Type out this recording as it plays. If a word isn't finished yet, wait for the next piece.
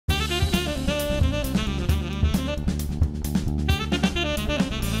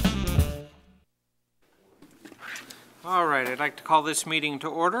All right, I'd like to call this meeting to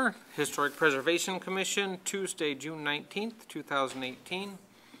order. Historic Preservation Commission, Tuesday, June 19th, 2018.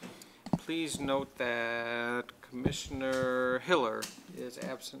 Please note that Commissioner Hiller is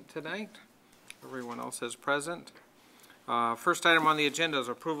absent tonight. Everyone else is present. First item on the agenda is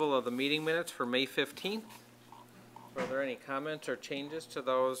approval of the meeting minutes for May 15th. Are there any comments or changes to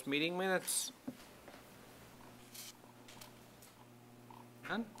those meeting minutes?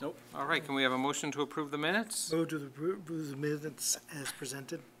 None? Nope. All right, can we have a motion to approve the minutes? Move to approve the minutes as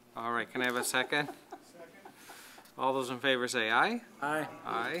presented. All right, can I have a second? Second. All those in favor say aye. Aye.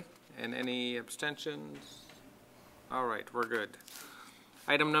 Aye. And any abstentions? All right, we're good.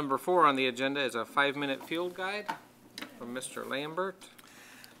 Item number 4 on the agenda is a 5-minute field guide from Mr. Lambert.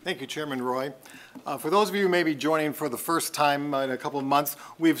 Thank you, Chairman Roy. For those of you who may be joining for the first time in a couple of months,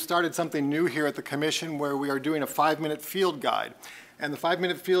 we've started something new here at the Commission where we are doing a 5-minute field guide. And the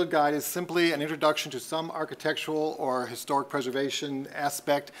 5-minute field guide is simply an introduction to some architectural or historic preservation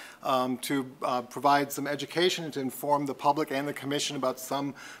aspect to provide some education and to inform the public and the Commission about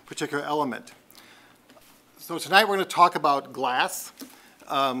some particular element. So tonight we're going to talk about glass.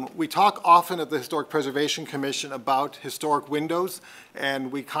 We talk often at the Historic Preservation Commission about historic windows,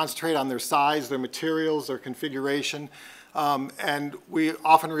 and we concentrate on their size, their materials, their configuration, and we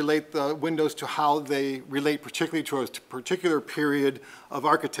often relate the windows to how they relate particularly to a particular period of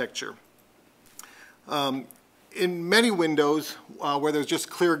architecture. In many windows where there's just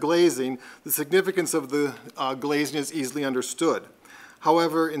clear glazing, the significance of the glazing is easily understood.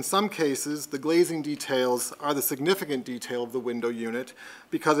 However, in some cases, the glazing details are the significant detail of the window unit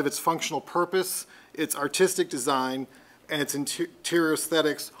because of its functional purpose, its artistic design, and its interior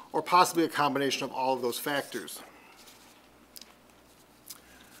aesthetics, or possibly a combination of all of those factors.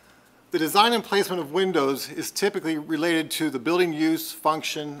 The design and placement of windows is typically related to the building use,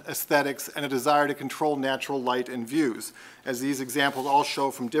 function, aesthetics, and a desire to control natural light and views, as these examples all show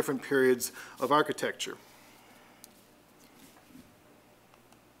from different periods of architecture.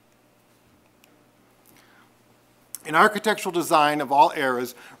 In architectural design of all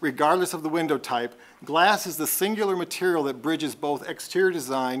eras, regardless of the window type, glass is the singular material that bridges both exterior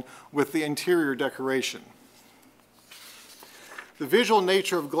design with the interior decoration. The visual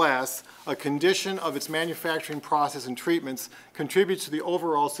nature of glass, a condition of its manufacturing process and treatments, contributes to the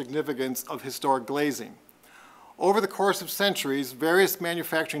overall significance of historic glazing. Over the course of centuries, various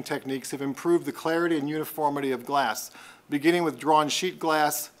manufacturing techniques have improved the clarity and uniformity of glass, beginning with drawn sheet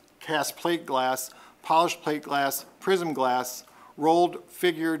glass, cast plate glass, polished plate glass, prism glass, rolled,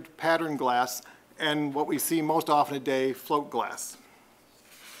 figured, patterned glass, and what we see most often today, float glass.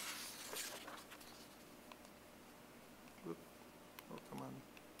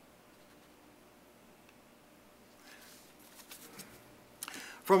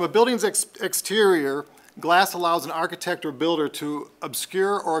 From a building's exterior, glass allows an architect or builder to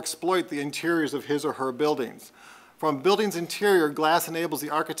obscure or exploit the interiors of his or her buildings. From a building's interior, glass enables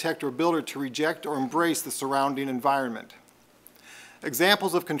the architect or builder to reject or embrace the surrounding environment.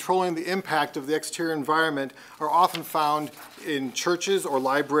 Examples of controlling the impact of the exterior environment are often found in churches or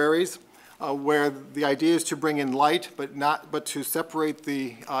libraries, where the idea is to bring in light, but to separate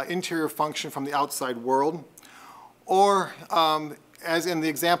the interior function from the outside world, or as in the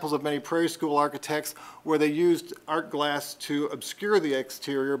examples of many prairie school architects, where they used art glass to obscure the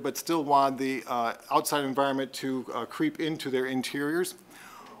exterior but still wanted the outside environment to creep into their interiors.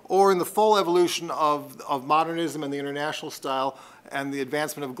 Or in the full evolution of modernism and the international style and the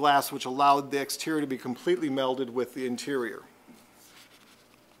advancement of glass, which allowed the exterior to be completely melded with the interior.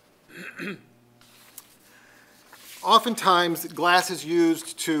 Oftentimes, glass is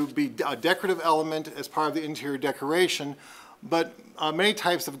used to be a decorative element as part of the interior decoration, but many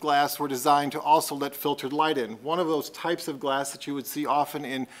types of glass were designed to also let filtered light in. One of those types of glass that you would see often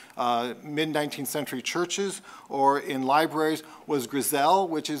in mid-19th century churches or in libraries was griselle,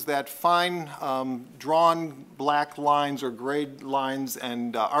 which is that fine drawn black lines or grayed lines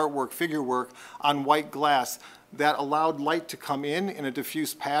and artwork, figure work on white glass that allowed light to come in a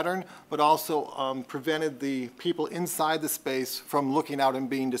diffuse pattern, but also prevented the people inside the space from looking out and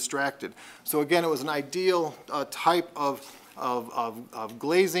being distracted. So again, it was an ideal type of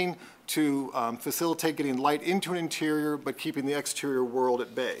glazing to facilitate getting light into an interior, but keeping the exterior world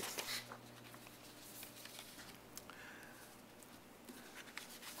at bay.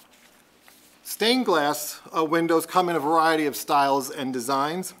 Stained glass windows come in a variety of styles and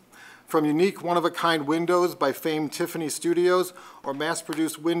designs. From unique one-of-a-kind windows by famed Tiffany Studios or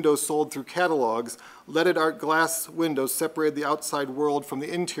mass-produced windows sold through catalogs, leaded art glass windows separated the outside world from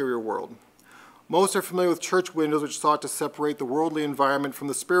the interior world. Most are familiar with church windows, which sought to separate the worldly environment from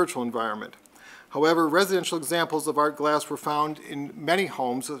the spiritual environment. However, residential examples of art glass were found in many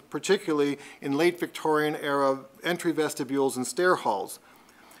homes, particularly in late Victorian era entry vestibules and stair halls.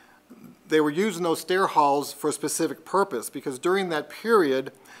 They were used in those stair halls for a specific purpose, because during that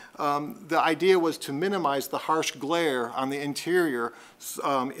period, the idea was to minimize the harsh glare on the interior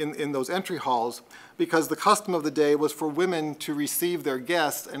in those entry halls, because the custom of the day was for women to receive their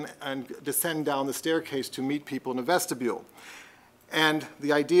guests and descend down the staircase to meet people in a vestibule. And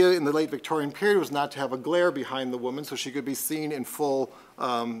the idea in the late Victorian period was not to have a glare behind the woman so she could be seen in full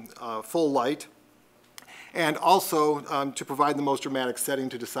light, and also to provide the most dramatic setting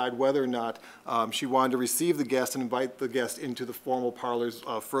to decide whether or not she wanted to receive the guest and invite the guest into the formal parlors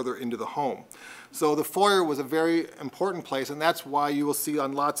further into the home. So the foyer was a very important place, and that's why you will see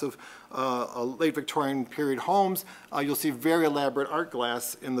on lots of late Victorian period homes, you'll see very elaborate art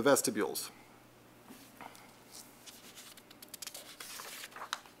glass in the vestibules.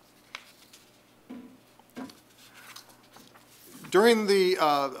 During the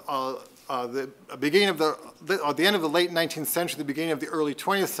beginning of the end of the late 19th century, the beginning of the early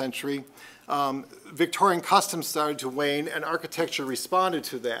 20th century, Victorian customs started to wane, and architecture responded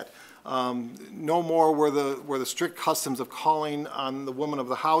to that. No more were the strict customs of calling on the woman of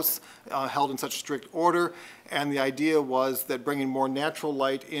the house held in such strict order, and the idea was that bringing more natural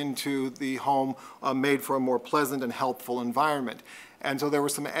light into the home made for a more pleasant and helpful environment. And so there were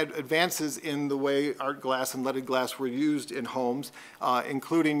some advances in the way art glass and leaded glass were used in homes,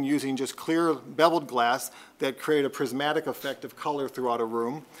 including using just clear beveled glass that created a prismatic effect of color throughout a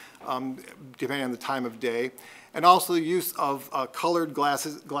room, depending on the time of day. And also the use of colored glass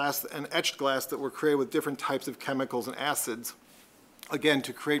and etched glass that were created with different types of chemicals and acids, again,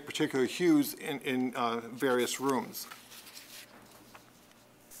 to create particular hues in various rooms.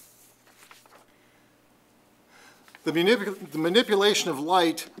 The manipulation of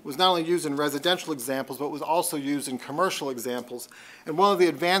light was not only used in residential examples, but was also used in commercial examples. And one of the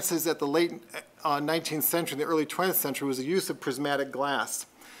advances at the late 19th century and the early 20th century was the use of prismatic glass.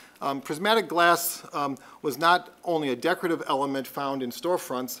 Prismatic glass was not only a decorative element found in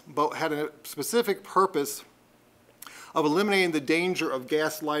storefronts, but had a specific purpose of eliminating the danger of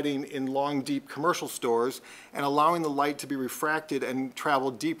gas lighting in long, deep commercial stores and allowing the light to be refracted and travel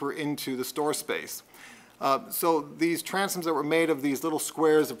deeper into the store space. So these transoms that were made of these little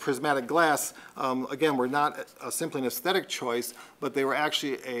squares of prismatic glass, again, were not simply an aesthetic choice, but they were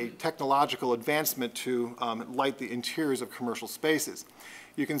actually a technological advancement to light the interiors of commercial spaces.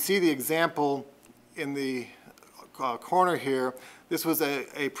 You can see the example in the corner here. This was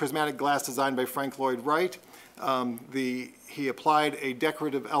a prismatic glass designed by Frank Lloyd Wright. He applied a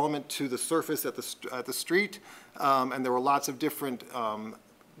decorative element to the surface at the street, and there were lots of different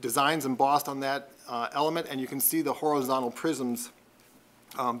designs embossed on that element, and you can see the horizontal prisms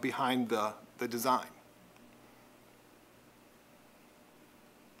behind the design.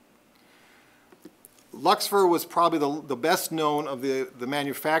 Luxfer was probably the best known of the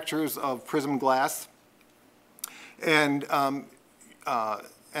manufacturers of prism glass, and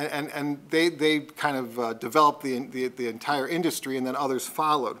they kind of developed the entire industry, and then others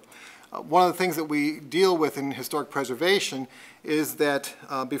followed. One of the things that we deal with in historic preservation is that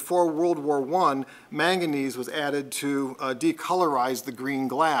before World War I, manganese was added to decolorize the green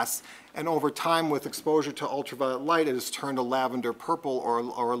glass, and over time with exposure to ultraviolet light it has turned a lavender purple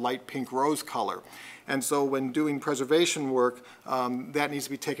or a light pink rose color. And so when doing preservation work, that needs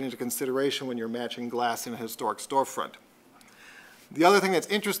to be taken into consideration when you're matching glass in a historic storefront. The other thing that's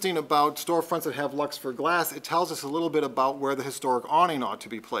interesting about storefronts that have Luxfer glass, it tells us a little bit about where the historic awning ought to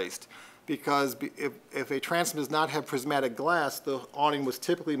be placed. Because if a transom does not have prismatic glass, the awning was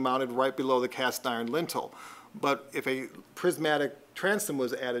typically mounted right below the cast iron lintel. But if a prismatic transom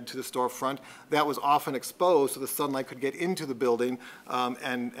was added to the storefront, that was often exposed so the sunlight could get into the building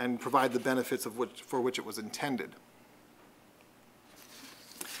and provide the benefits for which it was intended.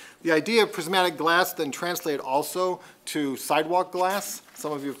 The idea of prismatic glass then translated also to sidewalk glass.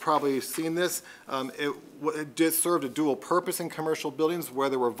 Some of you have probably seen this. It did serve a dual purpose in commercial buildings where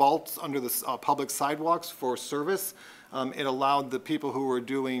there were vaults under the public sidewalks for service. It allowed the people who were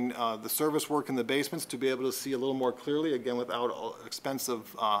doing the service work in the basements to be able to see a little more clearly, again without expense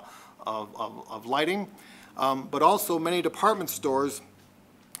of lighting. But also many department stores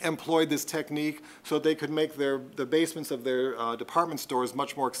employed this technique so they could make the basements of their department stores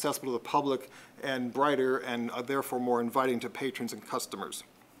much more accessible to the public and brighter and therefore more inviting to patrons and customers.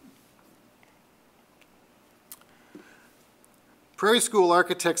 Prairie School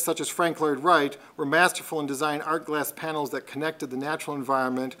architects such as Frank Lloyd Wright were masterful in designing art glass panels that connected the natural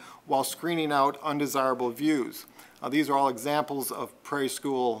environment while screening out undesirable views. These are all examples of Prairie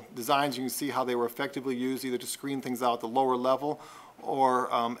School designs. You can see how they were effectively used either to screen things out at the lower level or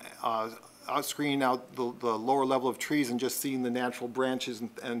screening out the lower level of trees and just seeing the natural branches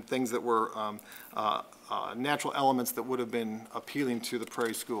and things that were natural elements that would have been appealing to the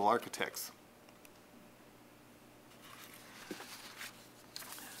Prairie School architects.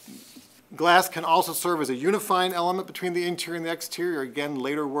 Glass can also serve as a unifying element between the interior and the exterior. Again,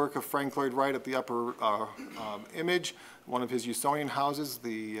 later work of Frank Lloyd Wright at the upper image, one of his Usonian houses,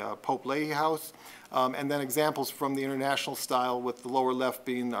 the Pope Leahy House, and then examples from the international style, with the lower left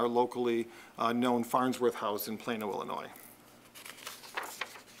being our locally known Farnsworth House in Plano, Illinois.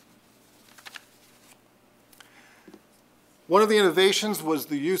 One of the innovations was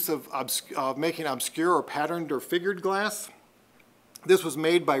the use of making obscure or patterned or figured glass. This was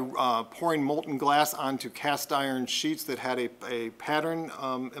made by pouring molten glass onto cast iron sheets that had a pattern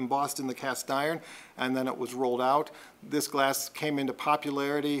embossed in the cast iron, and then it was rolled out. This glass came into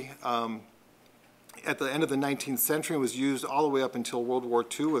popularity at the end of the 19th century and was used all the way up until World War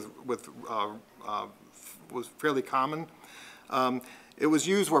II was fairly common. It was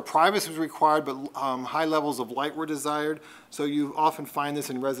used where privacy was required, but high levels of light were desired. So you often find this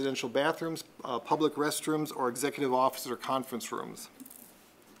in residential bathrooms, public restrooms, or executive offices or conference rooms.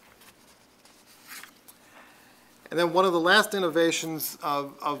 And then one of the last innovations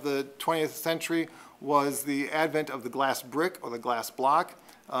of the 20th century was the advent of the glass brick or the glass block,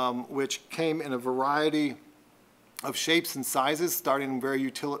 which came in a variety of shapes and sizes, starting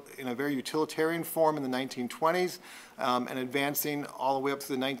in a very utilitarian form in the 1920s and advancing all the way up to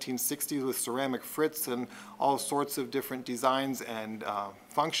the 1960s with ceramic frits and all sorts of different designs and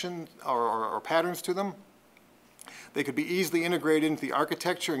functions or patterns to them. They could be easily integrated into the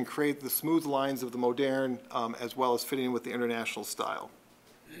architecture and create the smooth lines of the modern as well as fitting in with the international style.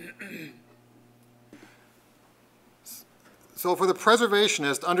 So for the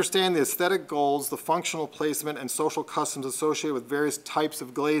preservationist, understand the aesthetic goals, the functional placement, and social customs associated with various types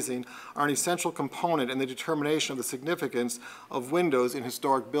of glazing are an essential component in the determination of the significance of windows in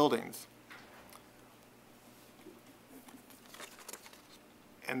historic buildings.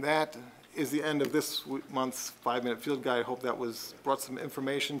 And that is the end of this month's 5-minute field guide. I hope that brought some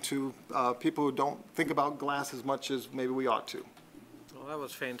information to people who don't think about glass as much as maybe we ought to. Well, that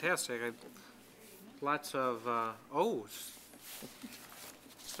was fantastic. Lots of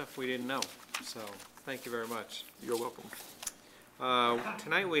stuff we didn't know, so thank you very much. You're welcome.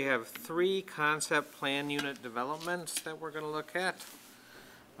 Tonight we have 3 concept plan unit developments that we're going to look at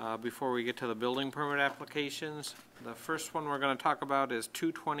before we get to the building permit applications. The first one we're going to talk about is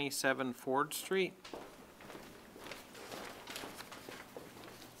 227 Ford Street.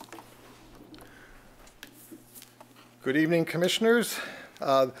 Good evening, Commissioners.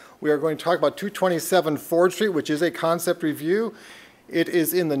 We are going to talk about 227 Ford Street, which is a concept review. It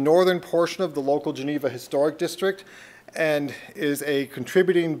is in the northern portion of the local Geneva Historic District and is a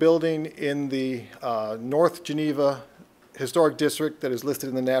contributing building in the North Geneva Historic District that is listed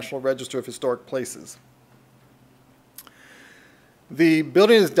in the National Register of Historic Places. The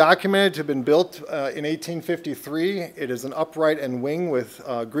building is documented to have been built in 1853. It is an upright and wing with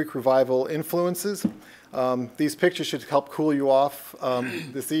Greek Revival influences. These pictures should help cool you off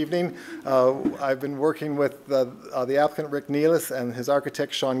this evening. I've been working with the applicant Rick Nealis and his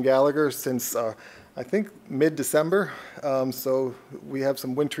architect Sean Gallagher since I think mid-December, so we have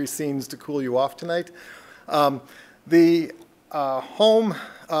some wintry scenes to cool you off tonight. The home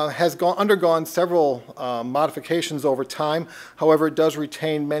has undergone several modifications over time. However, it does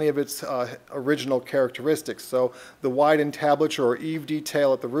retain many of its original characteristics. So the wide entablature or eave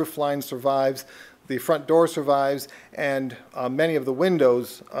detail at the roof line survives. The front door survives, and many of the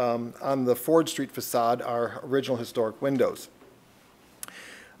windows on the Ford Street facade are original historic windows.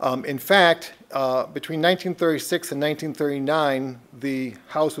 In fact, between 1936 and 1939, the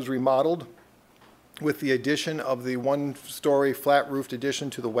house was remodeled with the addition of the one-story flat-roofed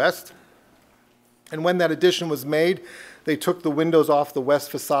addition to the west. And when that addition was made, they took the windows off the west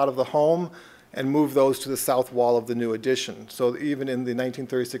facade of the home and moved those to the south wall of the new addition. So even in the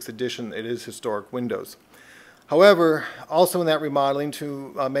 1936 addition, it is historic windows. However, also in that remodeling,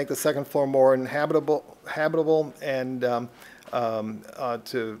 to make the second floor more habitable and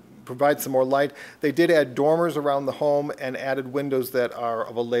to provide some more light, they did add dormers around the home and added windows that are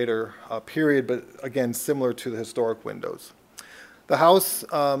of a later period, but again, similar to the historic windows. The house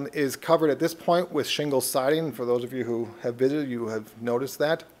is covered at this point with shingle siding. For those of you who have visited, you have noticed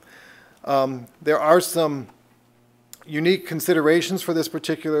that. There are some unique considerations for this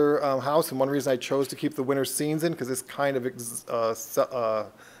particular house, and one reason I chose to keep the winter scenes in, because this kind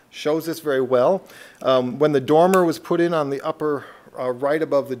of shows this very well. When the dormer was put in on the upper right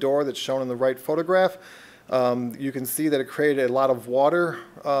above the door that's shown in the right photograph, you can see that it created a lot of water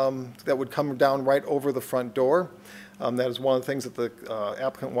that would come down right over the front door. That is one of the things that the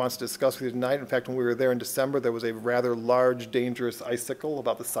applicant wants to discuss with you tonight. In fact, when we were there in December, there was a rather large, dangerous icicle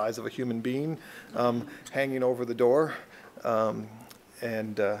about the size of a human being hanging over the door. So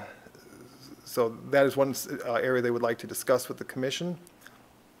that is one area they would like to discuss with the commission.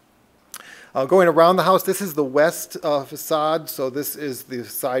 Going around the house, this is the west facade, so this is the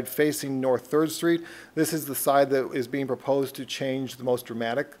side facing North 3rd Street. This is the side that is being proposed to change the most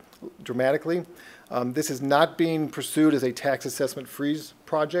dramatically. This is not being pursued as a tax assessment freeze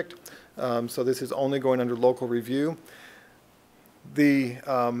project, so this is only going under local review. The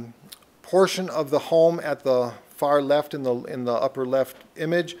portion of the home at the far left in the upper left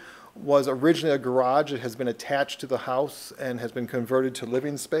image was originally a garage. It has been attached to the house and has been converted to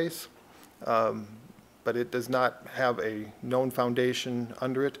living space. But it does not have a known foundation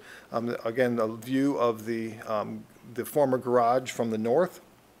under it. Again, a view of the former garage from the north.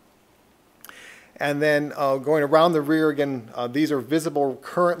 And then going around the rear, again, these are visible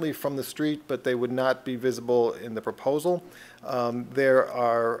currently from the street, but they would not be visible in the proposal.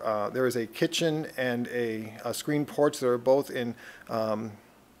 There is a kitchen and a screen porch that are both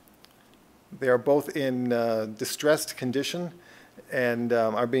in distressed condition and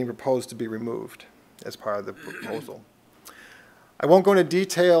are being proposed to be removed as part of the proposal. I won't go into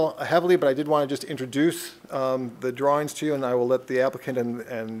detail heavily, but I did want to just introduce the drawings to you, and I will let the applicant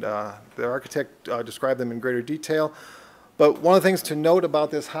and the architect describe them in greater detail. But one of the things to note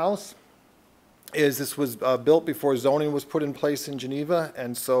about this house is this was built before zoning was put in place in Geneva,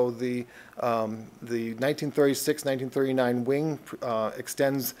 and so the 1936-1939 wing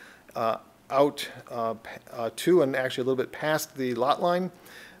extends out to and actually a little bit past the lot line.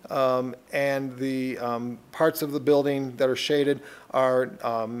 And the parts of the building that are shaded are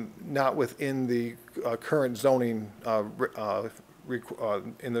not within the current zoning in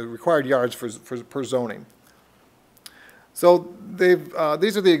the required yards per zoning. So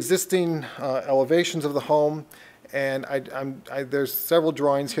these are the existing elevations of the home, and there's several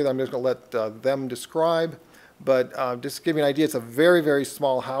drawings here that I'm just going to let them describe, but just to give you an idea, it's a very, very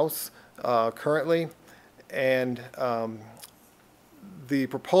small house currently, and the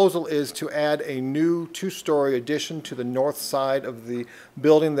proposal is to add a new two-story addition to the north side of the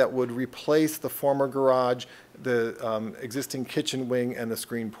building that would replace the former garage, the existing kitchen wing, and the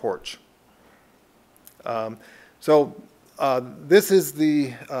screen porch. This is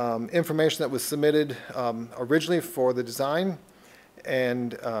the information that was submitted originally for the design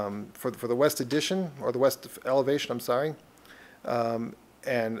and for the west addition, or the west elevation, I'm sorry.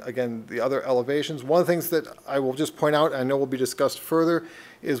 And again, the other elevations. One of the things that I will just point out, I know will be discussed further,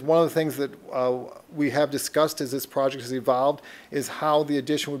 is one of the things that we have discussed as this project has evolved is how the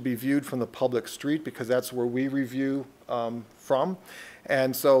addition would be viewed from the public street, because that's where we review from.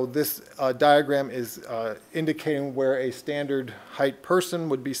 And so this diagram is indicating where a standard height person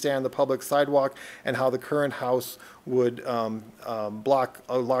would be standing on the public sidewalk, and how the current house would block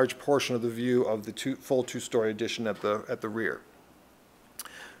a large portion of the view of the full two-story addition at the rear.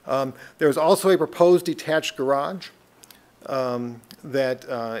 There's also a proposed detached garage that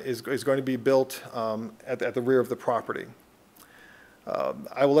is going to be built at the rear of the property.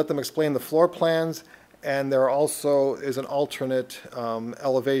 I will let them explain the floor plans, and there also is an alternate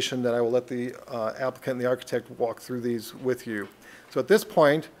elevation that I will let the applicant and the architect walk through these with you. So at this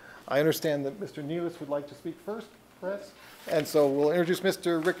point, I understand that Mr. Nealis would like to speak first, perhaps? And so we'll introduce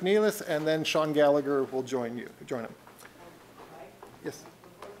Mr. Rick Nealis, and then Sean Gallagher will join him. Yes.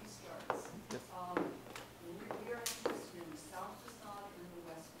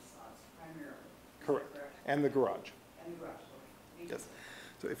 Correct. And the garage. And the garage. Yes.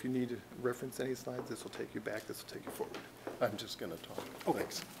 So if you need to reference any slides, this will take you back, this will take you forward. I'm just going to talk. Oh,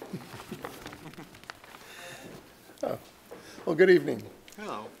 Thanks. Well, good evening.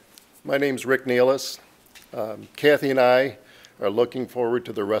 Hello. My name's Rick Nealis. Kathy and I are looking forward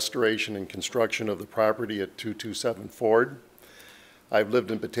to the restoration and construction of the property at 227 Ford. I've lived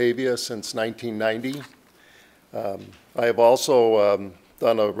in Batavia since 1990. I have also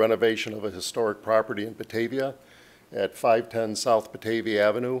done a renovation of a historic property in Batavia at 510 South Batavia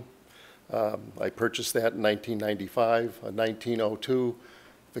Avenue. I purchased that in 1995, a 1902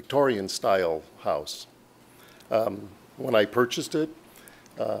 Victorian-style house. When I purchased it,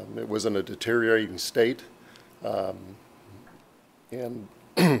 it was in a deteriorating state, and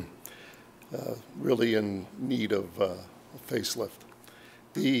really in need of a facelift.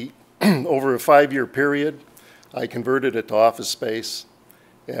 Over a 5-year period, I converted it to office space,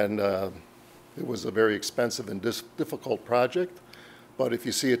 and it was a very expensive and difficult project. But if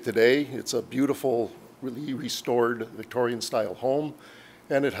you see it today, it's a beautiful, really restored Victorian-style home,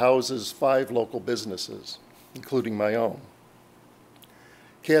 and it houses 5 local businesses, including my own.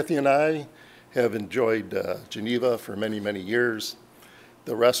 Kathy and I have enjoyed Geneva for many, many years.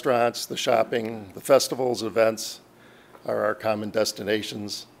 The restaurants, the shopping, the festivals, events are our common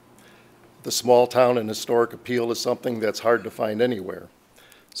destinations. The small town and historic appeal is something that's hard to find anywhere.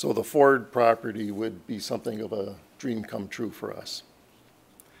 So the Ford property would be something of a dream come true for us.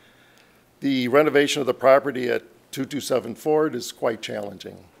 The renovation of the property at 227 Ford is quite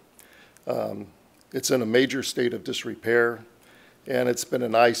challenging. It's in a major state of disrepair, and it's been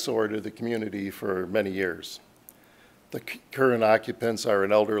an eyesore to the community for many years. The current occupants are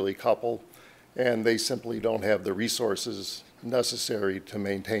an elderly couple, and they simply don't have the resources necessary to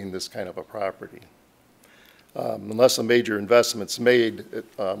maintain this kind of a property. Unless a major investment's made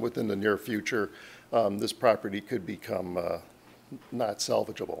within the near future, this property could become not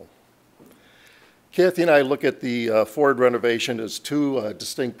salvageable. Kathy and I look at the Ford renovation as 2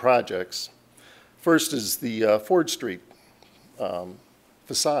 distinct projects. First is the Ford Street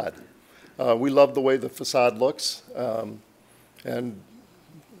facade. We love the way the facade looks, and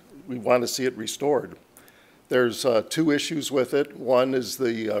we want to see it restored. There's 2 issues with it. One is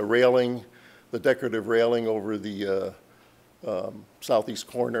the railing, the decorative railing over the southeast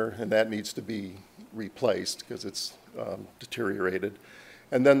corner, and that needs to be replaced because it's deteriorated.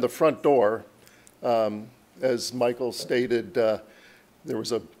 And then the front door, as Michael stated, there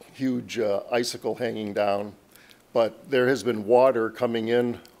was a huge icicle hanging down, but there has been water coming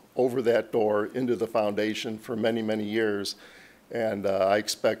in over that door into the foundation for many, many years. And I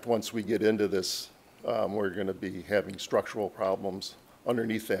expect once we get into this, we're going to be having structural problems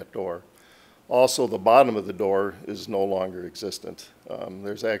underneath that door. Also, the bottom of the door is no longer existent.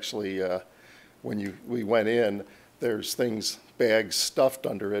 There's actually, when we went in, there's bags stuffed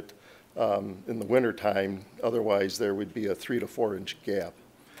under it in the wintertime. Otherwise, there would be a 3 to 4 inch gap.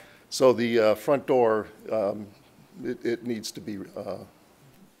 So the front door, it needs to be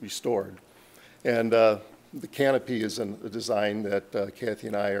restored. And the canopy is a design that Kathy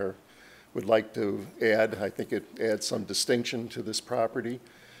and I would like to add. I think it adds some distinction to this property.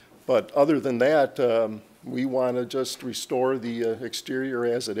 But other than that, we want to just restore the exterior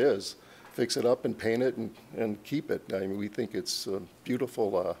as it is, fix it up and paint it and keep it. I mean, we think it's a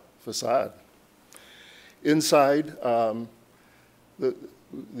beautiful facade. Inside,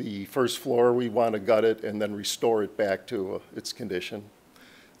 the first floor, we want to gut it and then restore it back to its condition.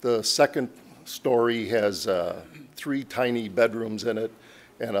 The second story has 3 tiny bedrooms in it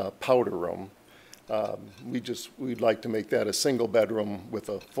and a powder room. We'd like to make that a single bedroom with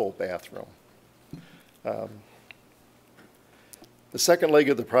a full bathroom. The second leg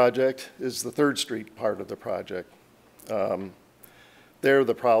of the project is the 3rd Street part of the project. There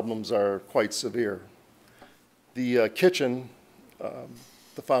the problems are quite severe. The kitchen,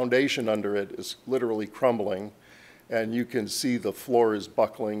 the foundation under it is literally crumbling, and you can see the floor is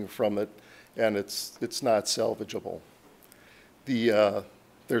buckling from it, and it's not salvageable.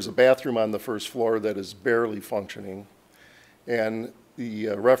 There's a bathroom on the first floor that is barely functioning, and the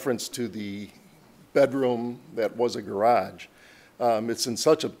reference to the bedroom that was a garage, it's in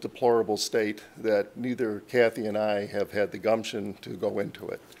such a deplorable state that neither Kathy and I have had the gumption to go into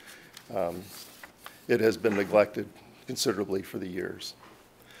it. It has been neglected considerably for the years.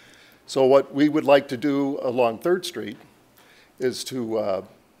 So what we would like to do along 3rd Street is to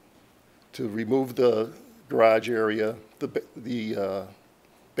remove the garage area, the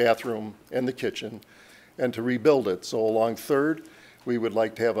bathroom, and the kitchen, and to rebuild it. So along 3rd, we would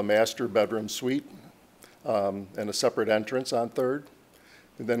like to have a master bedroom suite and a separate entrance on 3rd.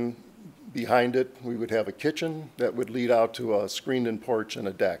 And then behind it, we would have a kitchen that would lead out to a screened-in porch and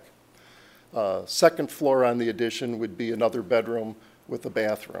a deck. Second floor on the addition would be another bedroom with a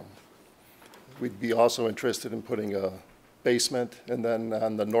bathroom. We'd be also interested in putting a basement, and then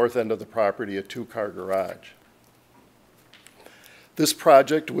on the north end of the property, a 2-car garage. This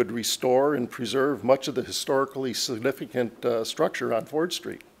project would restore and preserve much of the historically significant structure on Ford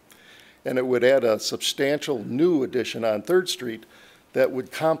Street, and it would add a substantial new addition on 3rd Street that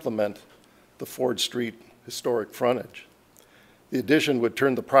would complement the Ford Street historic frontage. The addition would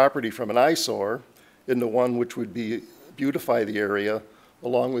turn the property from an eyesore into one which would beautify the area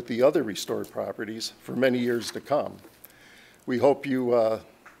along with the other restored properties for many years to come. We hope you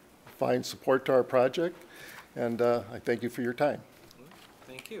find support to our project, and I thank you for your time.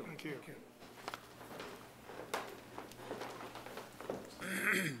 Thank you. Thank you.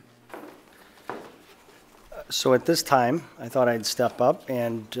 So at this time, I thought I'd step up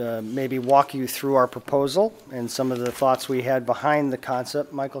and maybe walk you through our proposal and some of the thoughts we had behind the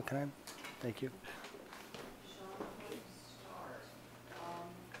concept. Michael, can I? Thank you.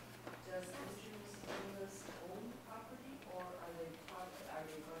 Does Mr. own the property, or are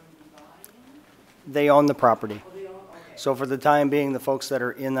they going to be buying? They own the property. Oh, they own, okay. So for the time being, the folks that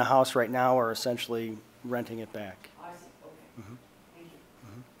are in the house right now are essentially renting it back. I see, okay.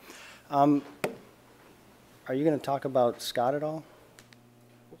 Thank you. Are you going to talk about Scott at all?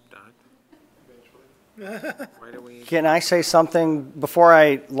 Why do we, Can I say something before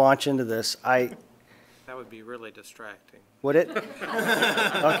I launch into this? that would be really distracting. Would it?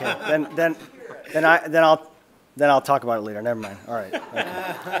 Okay, then I'll talk about it later. Never mind. All right.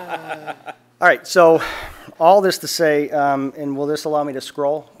 Okay. All right. So, all this to say, and will this allow me to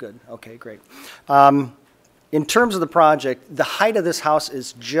scroll? Good. Okay. Great. In terms of the project, the height of this house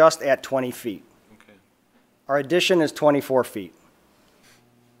is just at 20 feet. Okay. Our addition is 24 feet,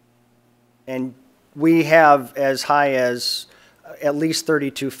 and we have as high as at least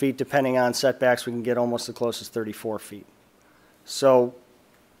 32 feet, depending on setbacks. We can get almost as close as 34 feet. So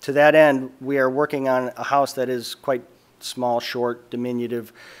to that end, we are working on a house that is quite small, short,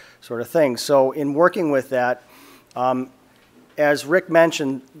 diminutive sort of thing. So in working with that, as Rick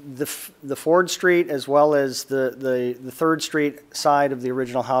mentioned, the Ford Street as well as the 3rd Street side of the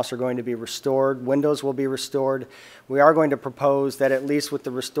original house are going to be restored. Windows will be restored. We are going to propose that at least with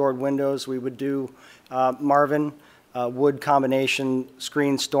the restored windows, we would do Marvin wood combination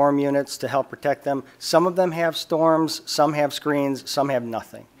screen storm units to help protect them. Some of them have storms, some have screens, some have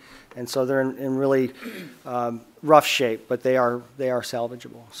nothing. And so they're in really rough shape, but they are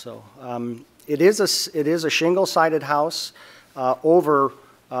salvageable. So it is a shingle-sided house over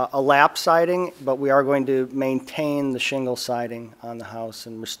a lap siding, but we are going to maintain the shingle siding on the house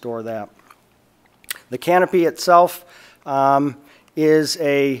and restore that. The canopy itself is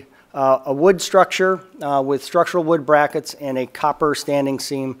a wood structure with structural wood brackets and a copper standing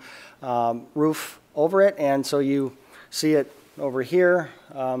seam roof over it. And so you see it over here,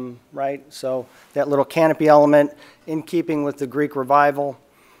 right? So that little canopy element in keeping with the Greek revival.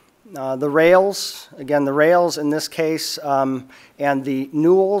 The rails, again, the rails in this case, and the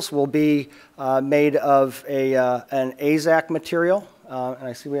newels will be made of an AZAC material. And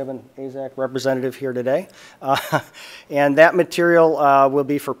I see we have an AZAC representative here today. And that material will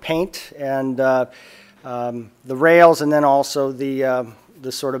be for paint and the rails, and then also the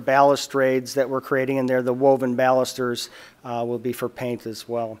sort of balustrades that we're creating in there, the woven balusters, will be for paint as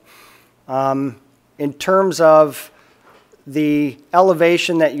well. In terms of the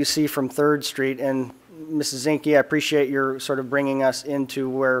elevation that you see from 3rd Street, and Mrs. Zinke, I appreciate your sort of bringing us into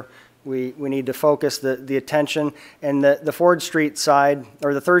where we need to focus the attention. And the Ford Street side,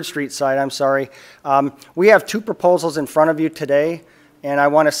 or the 3rd Street side, I'm sorry, we have 2 proposals in front of you today, and I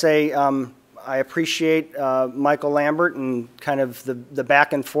want to say I appreciate Michael Lambert and kind of the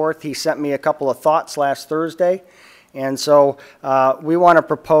back and forth. He sent me a couple of thoughts last Thursday, and so we want to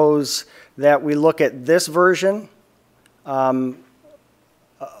propose that we look at this version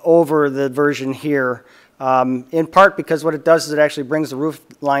over the version here, in part because what it does is it actually brings the roof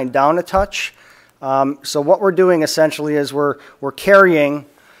line down a touch. So what we're doing essentially is we're carrying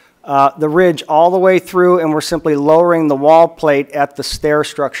the ridge all the way through, and we're simply lowering the wall plate at the stair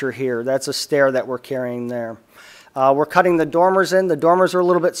structure here. That's a stair that we're carrying there. We're cutting the dormers in. The dormers are a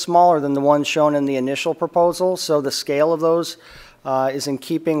little bit smaller than the ones shown in the initial proposal, so the scale of those is in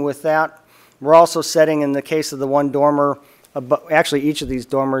keeping with that. We're also setting, in the case of the one dormer, actually each of these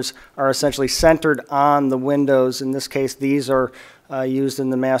dormers are essentially centered on the windows. In this case, these are used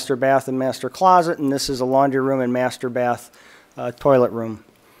in the master bath and master closet, and this is a laundry room and master bath toilet room.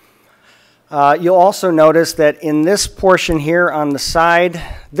 You'll also notice that in this portion here on the side,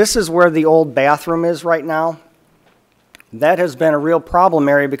 this is where the old bathroom is right now. That has been a real problem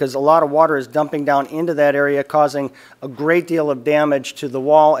area because a lot of water is dumping down into that area, causing a great deal of damage to the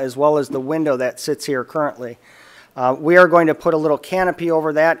wall as well as the window that sits here currently. We are going to put a little canopy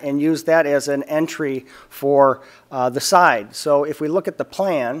over that and use that as an entry for the side. So if we look at the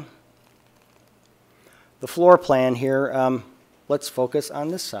plan, the floor plan here, let's focus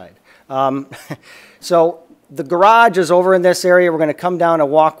on this side. So the garage is over in this area. We're going to come down a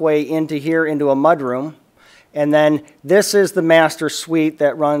walkway into here into a mudroom. And then this is the master suite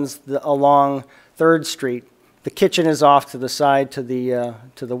that runs along 3rd Street. The kitchen is off to the side to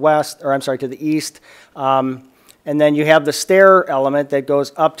the west, or I'm sorry, to the east. And then you have the stair element that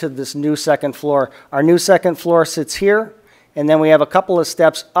goes up to this new 2nd floor. Our new 2nd floor sits here, and then we have a couple of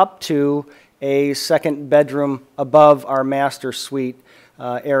steps up to a 2nd bedroom above our master suite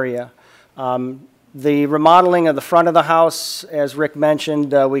area. The remodeling of the front of the house, as Rick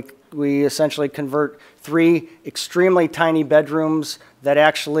mentioned, we essentially convert 3 extremely tiny bedrooms that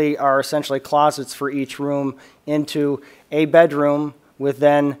actually are essentially closets for each room into a bedroom with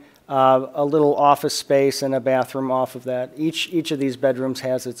then a little office space and a bathroom off of that. Each of these bedrooms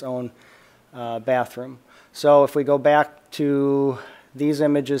has its own bathroom. So if we go back to these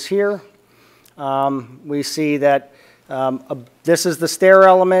images here, we see that this is the stair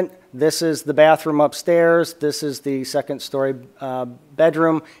element, this is the bathroom upstairs, this is the second-story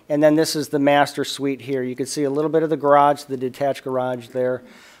bedroom, and then this is the master suite here. You can see a little bit of the garage, the detached garage there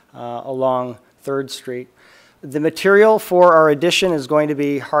along 3rd Street. The material for our addition is going to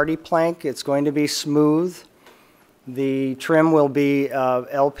be hardy plank. It's going to be smooth. The trim will be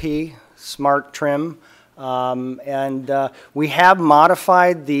LP, smart trim. We have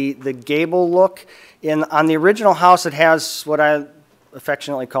modified the gable look. On the original house, it has what I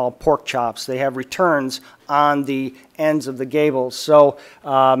affectionately call pork chops. They have returns on the ends of the gables. So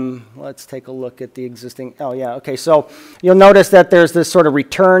let's take a look at the existing. Oh, yeah, okay. So you'll notice that there's this sort of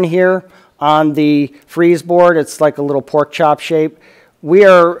return here on the frieze board. It's like a little pork chop shape. We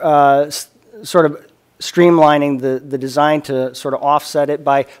are sort of streamlining the design to sort of offset it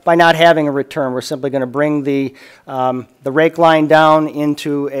by not having a return. We're simply going to bring the rake line down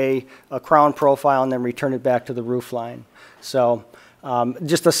into a crown profile and then return it back to the roof line. So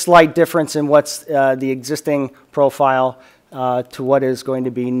just a slight difference in what's the existing profile to what is going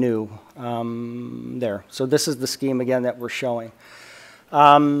to be new there. So this is the scheme again that we're showing.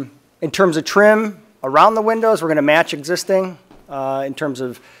 In terms of trim around the windows, we're going to match existing in terms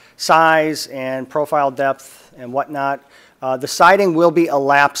of size and profile depth and whatnot. The siding will be a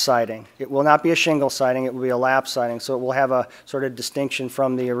lap siding. It will not be a shingle siding, it will be a lap siding, so it will have a sort of distinction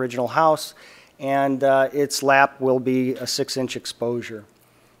from the original house, and its lap will be a 6-inch exposure.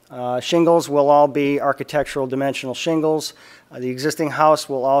 Shingles will all be architectural dimensional shingles. The existing house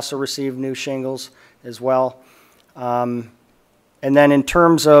will also receive new shingles as well. And then in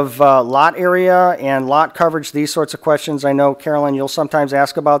terms of lot area and lot coverage, these sorts of questions, I know, Carolyn, you'll sometimes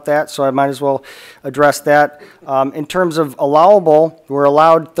ask about that, so I might as well address that. In terms of allowable, we're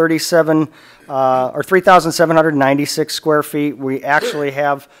allowed 3,796 square feet. We actually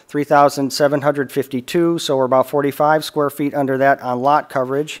have 3,752, so we're about 45 square feet under that on lot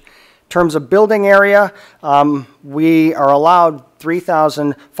coverage. In terms of building area, we are allowed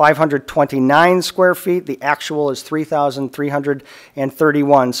 3,529 square feet. The actual is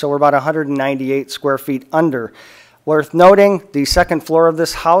 3,331, so we're about 198 square feet under. Worth noting, the second floor of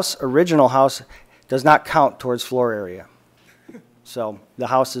this house, original house, does not count towards floor area. So the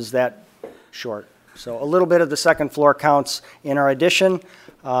house is that short. So a little bit of the second floor counts in our addition.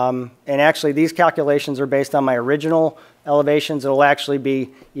 And actually, these calculations are based on my original elevations. It'll actually be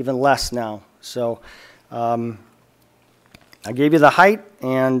even less now. So I gave you the height,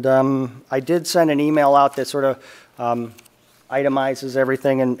 and I did send an email out that sort of itemizes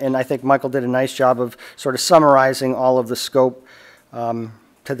everything, and I think Michael did a nice job of sort of summarizing all of the scope. To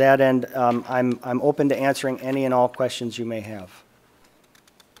that end, I'm open to answering any and all questions you may have.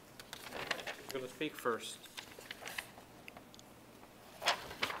 Who's going to speak first?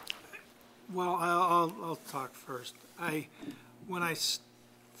 Well, I'll talk first. When I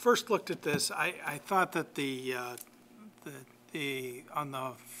first looked at this, I thought that on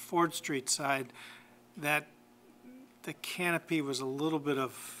the Ford Street side, that the canopy was a little bit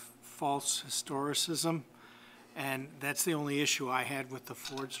of false historicism, and that's the only issue I had with the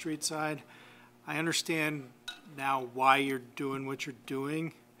Ford Street side. I understand now why you're doing what you're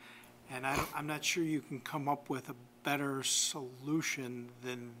doing, and I'm not sure you can come up with a better solution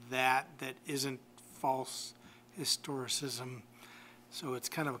than that isn't false historicism. So it's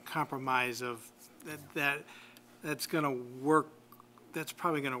kind of a compromise of that's going to work. That's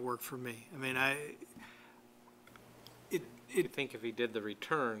probably going to work for me. I mean, I think if he did the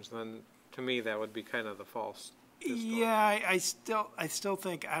returns, then to me that would be kind of the false. Yeah, I still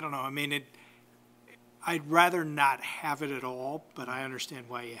think, I don't know. I mean, I'd rather not have it at all, but I understand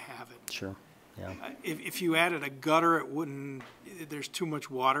why you have it. Sure. Yeah. If you added a gutter, it wouldn't. There's too much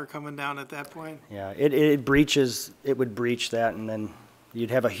water coming down at that point. Yeah, it breaches. It would breach that, and then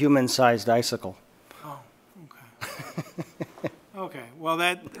you'd have a human-sized icicle. Oh, okay. Okay.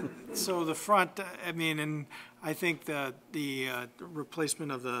 Well, so the front. I mean, and I think the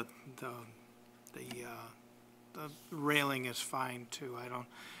replacement of the railing is fine too. I don't.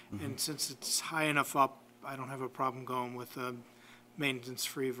 Mm-hmm. And since it's high enough up, I don't have a problem going with a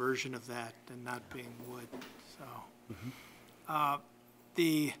maintenance-free version of that and not being wood. So, mm-hmm.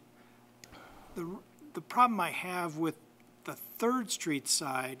 The problem I have with the 3rd Street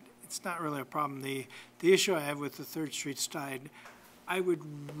side, it's not really a problem. The issue I have with the Third Street side, I would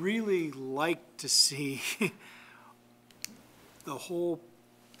really like to see the whole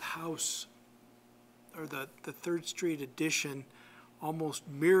house, or the Third Street addition, almost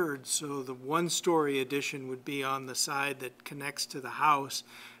mirrored, so the one-story addition would be on the side that connects to the house,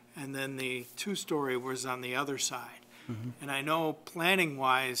 and then the two-story was on the other side. And I know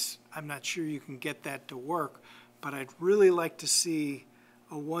planning-wise, I'm not sure you can get that to work, but I'd really like to see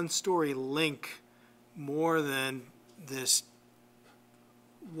a one-story link more than this,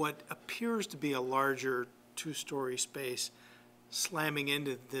 what appears to be a larger two-story space slamming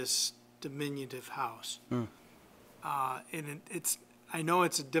into this diminutive house. And it's, I know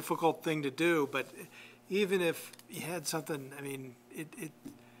it's a difficult thing to do, but even if you had something, I mean,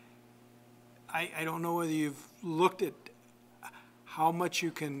 I don't know whether you've looked at how much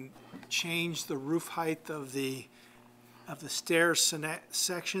you can change the roof height of the stair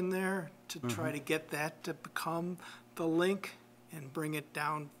section there to try to get that to become the link and bring it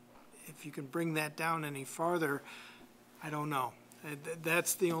down. If you can bring that down any farther, I don't know.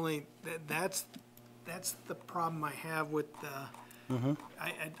 That's the only, that's the problem I have with the,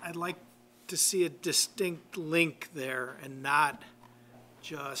 I'd like to see a distinct link there and not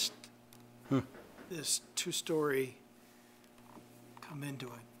just this two-story come into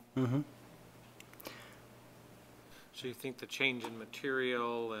it. So you think the change in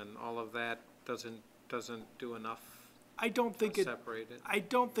material and all of that doesn't do enough I don't think to it, separate it? I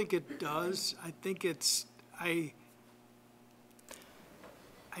don't think it does. I think it's, I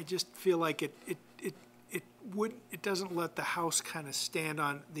just feel like it doesn't let the house kind of stand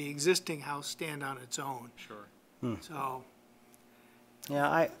on, the existing house stand on its own. Sure. So,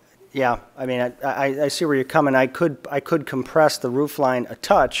 Yeah, I mean, I see where you're coming. I could compress the roof line a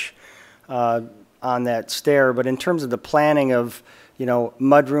touch on that stair, but in terms of the planning of, you know,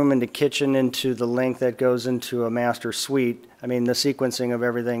 mudroom into kitchen into the link that goes into a master suite, I mean, the sequencing of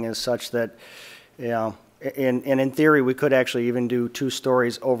everything is such that, you know, and in theory, we could actually even do 2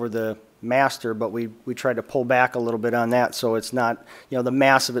 stories over the master, but we tried to pull back a little bit on that, so it's not, you know, the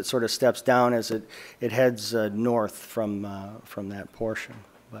mass of it sort of steps down as it heads north from that portion,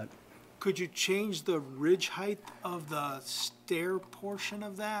 but. could you change the ridge height of the stair portion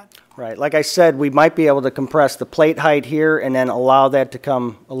of that? Right, like I said, we might be able to compress the plate height here and then allow that to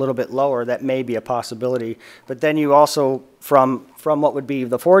come a little bit lower. That may be a possibility. But then you also, from what would be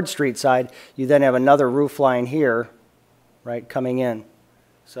the Ford Street side, you then have another roof line here, right, coming in.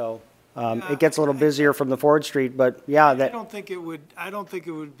 So it gets a little busier from the Ford Street, but yeah, I that, don't think it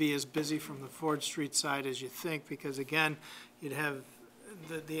would be as busy from the Ford Street side as you think, because again, you'd have,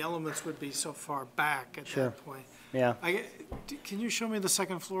 the elements would be so far back at Sure. that point. yeah, Can you show me the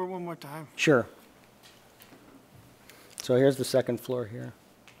second floor one more time? sure. So here's the second floor here.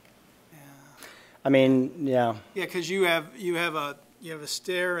 I mean, yeah. Yeah, because you have a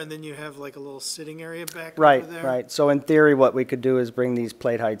stair, and then you have like a little sitting area back Right, over there. right. So in theory, what we could do is bring these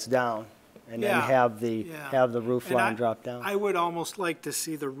plate heights down and then Yeah, have the yeah. roof And line drop down. I would almost like to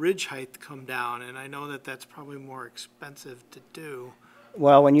see the ridge height come down, and I know that that's probably more expensive to do.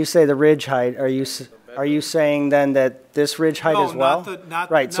 Well, when you say the ridge height, are you saying then that this ridge height as well?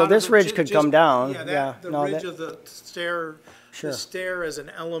 Right, so not this of the- ridge could come down, Yeah, yeah. the no, ridge that- of the stair, Sure. the stair as an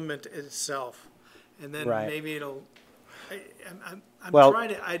element itself, and then Right. maybe it'll. I'm Well- trying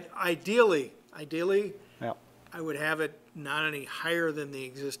to. Ideally, Yeah. I would have it not any higher than the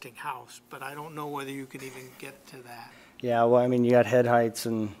existing house, but I don't know whether you can even get to that. Yeah, well, I mean, you got head heights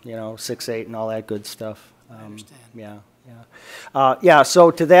and, 6'8" and all that good stuff. I understand. Yeah, yeah. Yeah,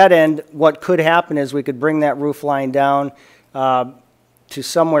 so to that end, what could happen is we could bring that roof line down to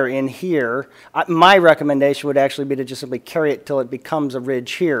somewhere in here. My recommendation would actually be to just simply carry it till it becomes a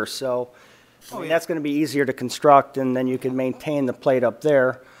ridge here, so I mean, that's going to be easier to construct, and then you can maintain the plate up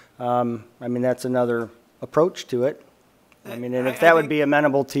there. I mean, that's another approach to it. I mean, and if that would be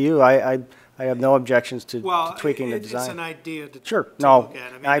amenable to you, I have no objections to Well, tweaking the it's design. an idea to Sure. to No, look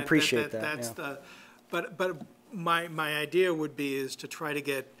at. mean, I appreciate that, That's yeah. but my idea would be is to try to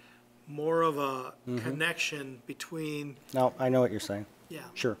get more of a Mm-hmm. connection between, No, I know what you're saying. yeah.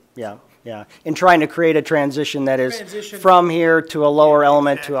 Sure, yeah, yeah. In trying to create a transition that is Transition. from here to a lower Yeah,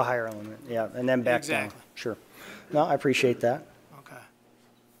 element to exactly. a higher element, yeah, and then back down. Exactly. Sure. No, I appreciate that. Okay.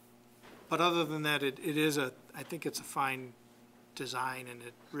 But other than that, it is I think it's a fine design, and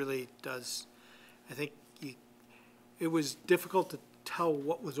it really does, I think it was difficult to tell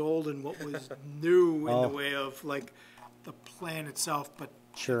what was old and what was new in the way of like the plan itself, but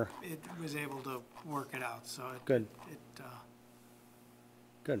Sure, it was able to work it out, so good, it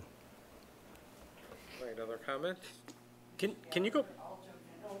good. Right, other comments? Can you go,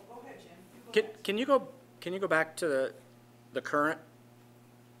 go ahead, Jim. You go ahead. Can you go back to the current?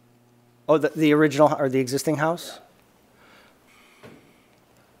 Oh, the original, or the existing house?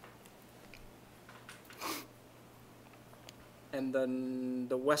 And then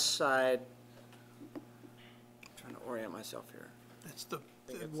the west side, trying to orient myself here. That's the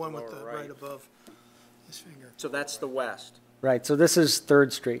it's one the with the lower right right. above his finger, So that's the west. Right, so this is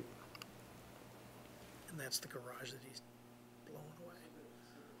 3rd Street. and that's the garage that he's blowing away. The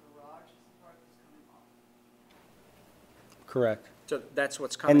garage is the part that's coming off. Correct. So that's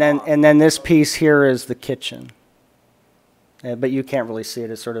what's coming off. And then this piece here is the kitchen. But you can't really see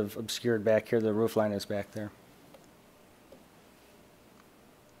it, it's sort of obscured back here, the roof line is back there.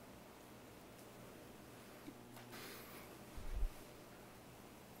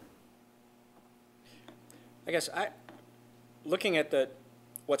 I guess looking at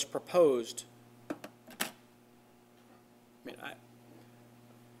what's proposed, I mean,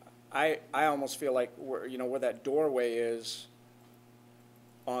 I almost feel like where that doorway is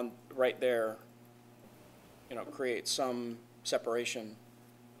on right there, creates some separation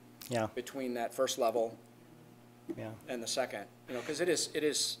Yeah, between that first level yeah. and the second, because it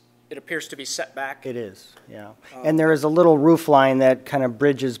appears to be set back. It is, yeah. And there is a little roof line that kind of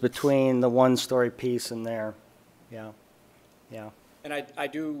bridges between the 1-story piece and there. Yeah, yeah. And I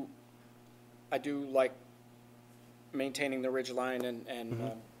do like maintaining the ridge line and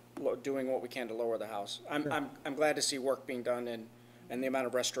doing what we can to lower the house. I'm glad to see work being done and the amount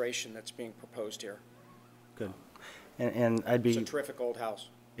of restoration that's being proposed here. Good. And I'd It's a be, terrific old house.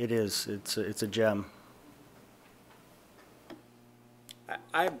 it is, it's a gem.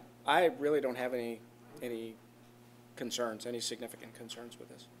 I really don't have any concerns, any significant concerns with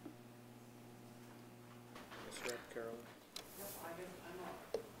this. Yes, Rep. Carol? Yep, I guess I'm not.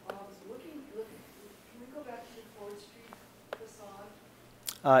 I was looking, can we go back to the Ford Street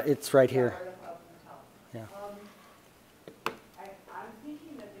facade? It's right here. Right up in the top. Yeah. I'm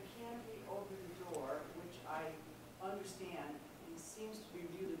thinking that the canopy over the door, which I understand, seems to be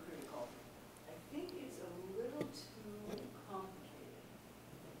really critical. I think it's a little too complicated.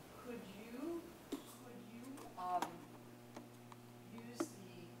 Could you use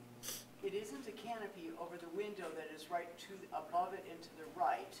it isn't a canopy over the window that is right above it and to the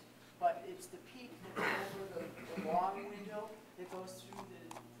right, but it's the peak that's over the long window that goes through the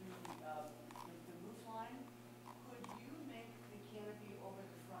roof line. Could you make the canopy over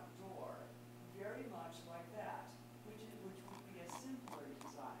the front door very much like that, which would be a simpler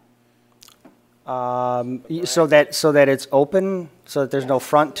design? So that it's open, so that there's no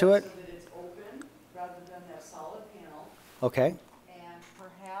front to it? So that it's open rather than that solid panel, Okay. and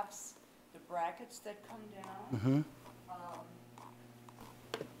perhaps the brackets that come down. Mm-hmm. How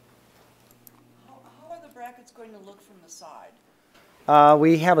are the brackets going to look from the side?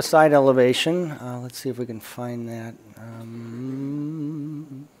 We have a side elevation. Let's see if we can find that.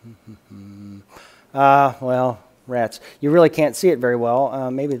 Well, rats. You really can't see it very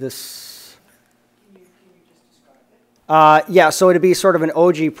well. Maybe this. Can you just describe it? Yeah, so it'd be sort of an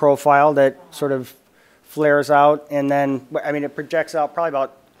OG profile that sort of flares out, and then, I mean, it projects out probably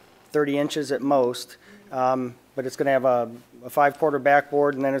about 30 inches at most. But it's going to have a 5-quarter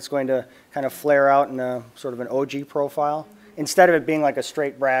backboard, and then it's going to kind of flare out in a sort of an OG profile. Instead of it being like a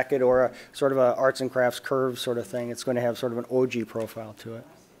straight bracket or a sort of a arts and crafts curve sort of thing, it's going to have sort of an OG profile to it.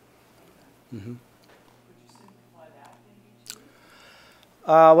 Mm-hmm. Could you simplify that maybe too?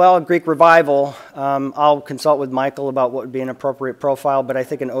 Well, Greek Revival, I'll consult with Michael about what would be an appropriate profile, but I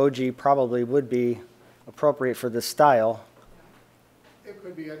think an OG probably would be appropriate for this style. It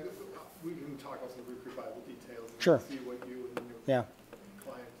could be, we can talk about some Greek Revival details. And Sure. see what you and your Yeah,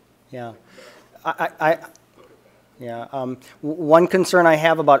 client yeah. look at that. Yeah, one concern I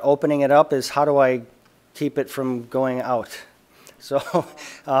have about opening it up is how do I keep it from going out? So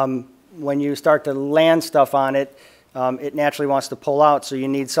when you start to land stuff on it, it naturally wants to pull out, so you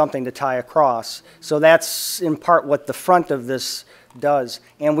need something to tie across. So that's in part what the front of this does.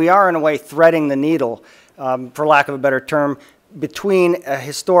 And we are, in a way, threading the needle, for lack of a better term, between a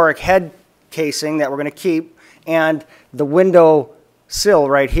historic head casing that we're going to keep and the window sill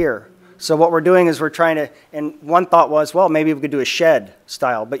right here. So what we're doing is we're trying to, and one thought was, well, maybe we could do a shed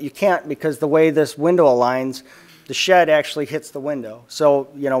style, but you can't because the way this window aligns, the shed actually hits the window. So,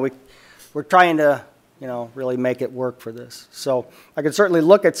 we're trying to, really make it work for this. So I could certainly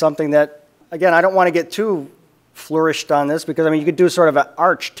look at something that, again, I don't want to get too flourished on this because, you could do sort of an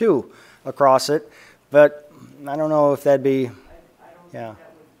arch too across it, but I don't know if that'd be, I don't yeah, think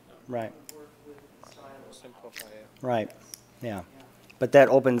that would right, work with the style. Simplify it. right, yeah. But that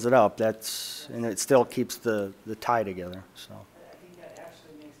opens it up, and it still keeps the tie together, so. I think that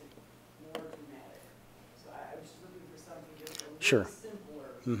actually Sure. simpler,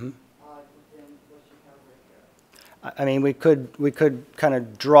 Mm-hmm. than what you have right here. I mean, we could kind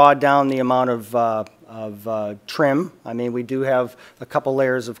of draw down the amount of trim. I mean, we do have a couple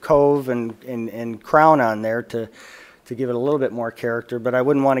layers of cove and crown on there to give it a little bit more character, but I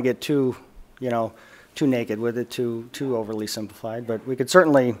wouldn't want to get too, too naked with it, too overly simplified. But we could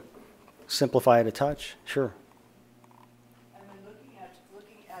certainly simplify it a touch, sure. And then looking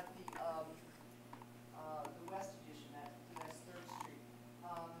at the west addition, that's 3rd Street.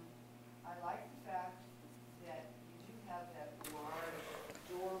 I like the fact that you do have that large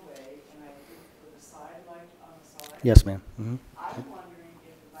doorway, and I think with a side light on the side. Yes, ma'am. Mm-hmm. I'm wondering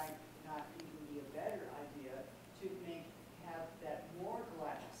if it might not even be a better idea to have that more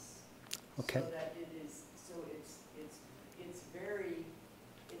glass. Okay. So that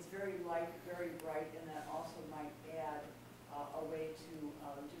it's very light, very bright, and that also might add a way to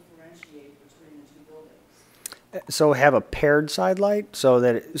differentiate between the two buildings. So have a paired side light, so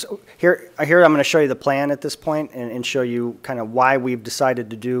that here I'm going to show you the plan at this point and show you kind of why we've decided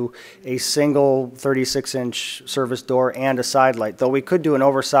to do a single 36-inch service door and a side light. Though we could do an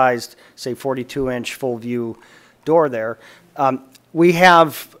oversized, say 42-inch full view door there. We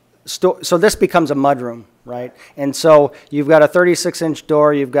have so this becomes a mudroom, right? And so you've got a 36-inch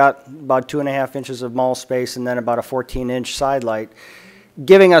door, you've got about 2.5 inches of mall space, and then about a 14-inch side light,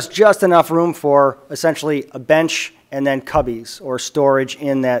 giving us just enough room for essentially a bench and then cubbies or storage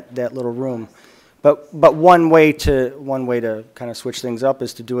in that little room. But one way to kind of switch things up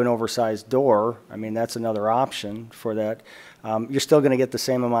is to do an oversized door. I mean, that's another option for that. You're still going to get the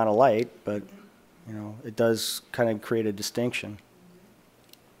same amount of light, but it does kind of create a distinction.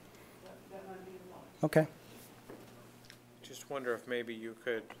 That might be a thought. Okay. Just wonder if maybe you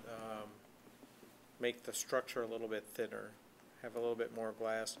could make the structure a little bit thinner, have a little bit more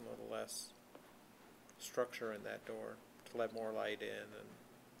glass and a little less structure in that door to let more light in. And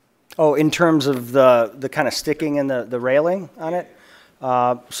Oh, in terms of the kind of sticking in the railing on it?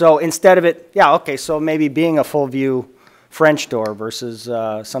 So instead of it, yeah, okay, so maybe being a full view French door versus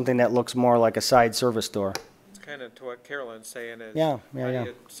something that looks more like a side service door. it's kind of to what Carolyn's saying is Yeah. how do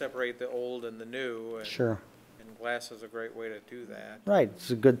you separate the old and the new? And, Sure. And glass is a great way to do that. Right, it's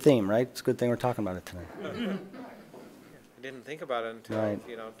a good theme, right? It's a good thing we're talking about it tonight. I didn't think about it until, Right.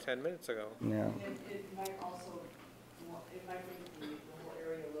 10 minutes ago. Yeah. And it might also, it might make the whole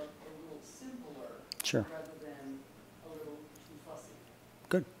area look a little simpler. Sure. Rather than a little too fussy.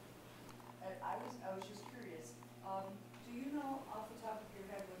 Good. And I was just curious, do you know off the top of your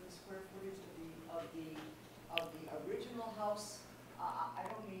head what the square footage of the original house? I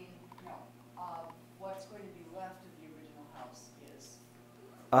don't mean, what's going to be left of the original house is?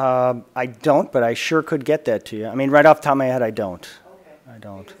 I don't, but I sure could get that to you. I mean, right off the top of my head, I don't. Okay. I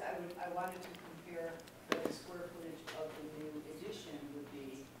don't. Because I wanted to compare what the square footage of the new addition would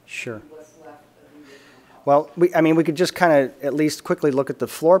be. Sure. To what's left of the original house. Well, we could just kind of at least quickly look at the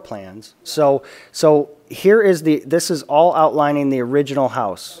floor plans. So here is this is all outlining the original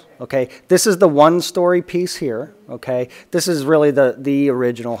house, okay? This is the one-story piece here, okay? This is really the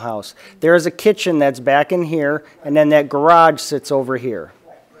original house. There is a kitchen that's back in here, and then that garage sits over here.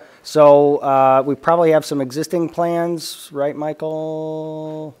 So we probably have some existing plans, right,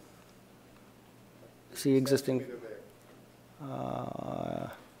 Michael? See existing.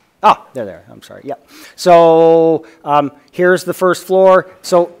 There. I'm sorry. Yep. So here's the first floor.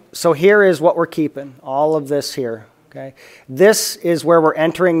 So here is what we're keeping. All of this here. Okay. This is where we're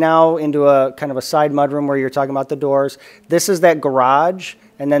entering now into a kind of a side mudroom where you're talking about the doors. This is that garage,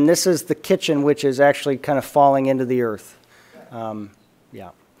 and then this is the kitchen, which is actually kind of falling into the earth.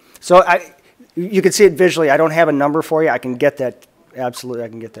 Yeah. So you can see it visually. I don't have a number for you. I can get that. Absolutely, I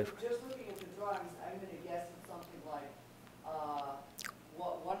can get that. Just looking at the drawings, I'm going to guess it's something like,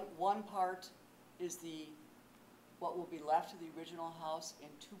 one part is what will be left of the original house, and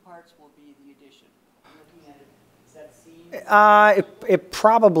 2 parts will be the addition. I'm looking at it, is that seen? It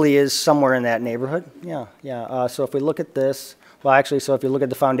probably is somewhere in that neighborhood. Yeah. So if we look at this, well, actually, so if you look at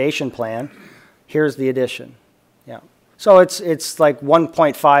the foundation plan, here's the addition. Yeah. So it's like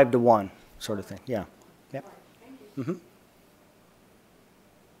 1.5 to 1 sort of thing. Yeah. Yeah. Mm-hmm.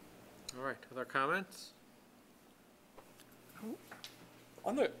 All right, other comments?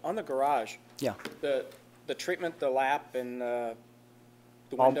 On the garage, Yeah. the treatment, the lap, and the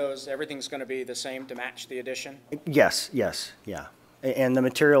windows, everything's going to be the same to match the addition? Yes. Yeah. And the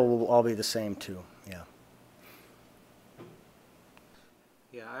material will all be the same too. Yeah.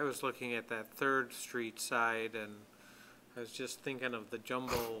 Yeah, I was looking at that 3rd Street side, and I was just thinking of the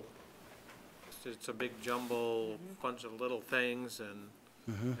jumble. It's a big jumble, bunch of little things, and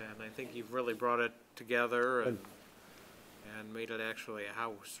I think you've really brought it together. And and made it actually a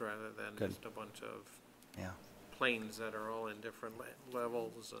house rather than Good. just a bunch of Yeah, planes that are all in different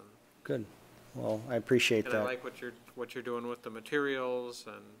levels. And good. Well, I appreciate and I that. like what you're doing with the materials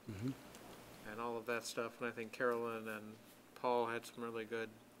and all of that stuff. And I think Carolyn and Paul had some really good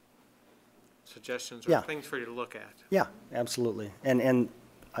suggestions or Yeah. things for you to look at. Yeah, absolutely. And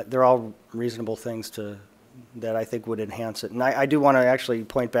they're all reasonable things that I think would enhance it. And I do want to actually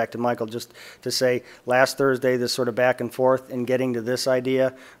point back to Michael just to say, last Thursday, this sort of back and forth in getting to this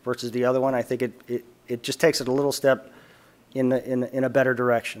idea versus the other one, I think it just takes it a little step in a better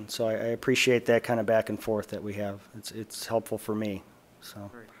direction. So I appreciate that kind of back and forth that we have. It's helpful for me, so.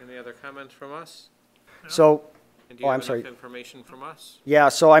 All right, any other comments from us? So, And do you oh, have I'm sorry. enough information from us? Yeah,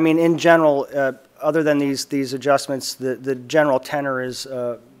 so I mean, in general, other than these adjustments, the general tenor is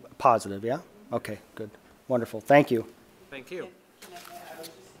positive, yeah? Okay, good, wonderful, thank you. Thank you. Can I add, I was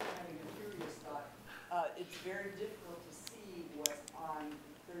just having a curious thought. It's very difficult to see what's on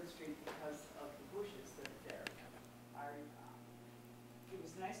Third Street because of the bushes that are there. It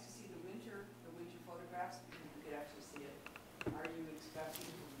was nice to see the winter photographs because you could actually see it. Are you expecting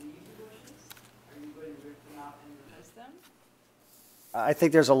to leave the bushes? Are you going to rip them out and replace them? I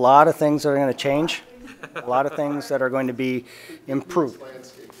think there's a lot of things that are going to change, a lot of things that are going to be improved.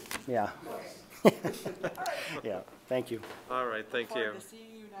 Yeah. Yeah, thank you. All right, thank you. Look forward to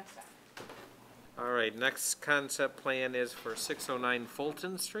seeing you next time. All right, next concept plan is for 609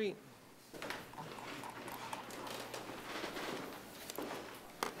 Fulton Street.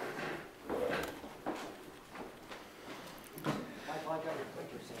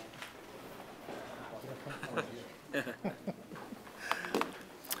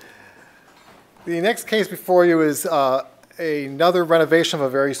 The next case before you is another renovation of a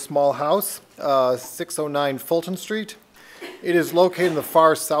very small house, 609 Fulton Street. It is located in the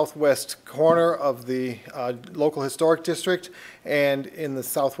far southwest corner of the local historic district and in the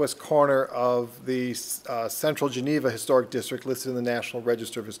southwest corner of the central Geneva Historic District listed in the National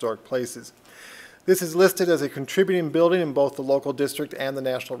Register of Historic Places. This is listed as a contributing building in both the local district and the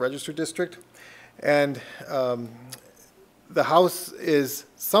National Register District. And the house is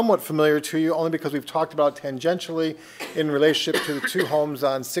somewhat familiar to you only because we've talked about it tangentially in relationship to the two homes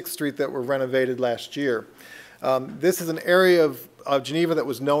on 6th Street that were renovated last year. This is an area of Geneva that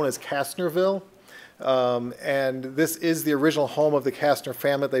was known as Kastnerville, and this is the original home of the Kastner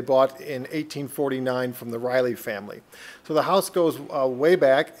family they bought in 1849 from the Riley family. So the house goes way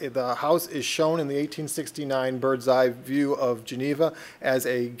back. The house is shown in the 1869 bird's eye view of Geneva as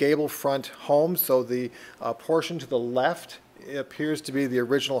a gable front home, so the portion to the left appears to be the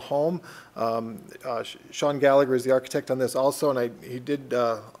original home. Sean Gallagher is the architect on this also, and he did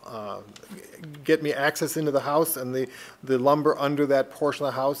get me access into the house, and the lumber under that portion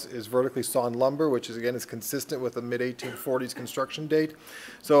of the house is vertically sawn lumber, which is again is consistent with the mid-1840s construction date.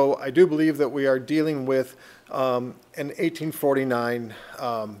 So I do believe that we are dealing with an 1849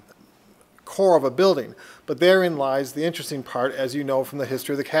 core of a building. But therein lies the interesting part, as you know from the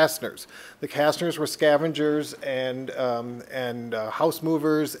history of the Kastners. The Kastners were scavengers and house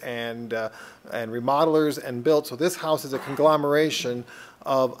movers and remodelers and built. So this house is a conglomeration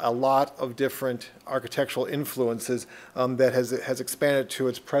of a lot of different architectural influences that has expanded to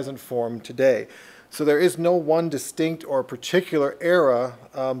its present form today. So there is no one distinct or particular era,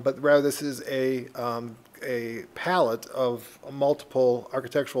 but rather this is a palette of multiple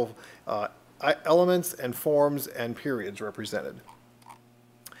architectural elements and forms and periods represented.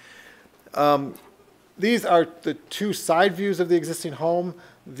 These are the two side views of the existing home.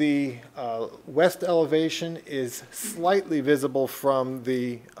 The west elevation is slightly visible from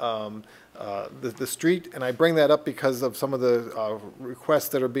the street, and I bring that up because of some of the requests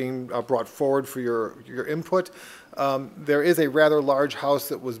that are being brought forward for your input. There is a rather large house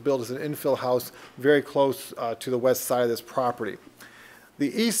that was built as an infill house very close to the west side of this property.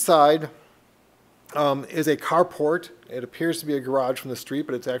 The east side is a carport. It appears to be a garage from the street,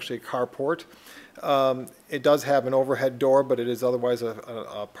 but it's actually a carport. It does have an overhead door, but it is otherwise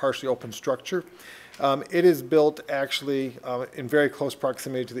a partially open structure. It is built actually in very close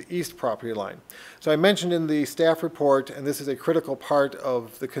proximity to the east property line. So I mentioned in the staff report, and this is a critical part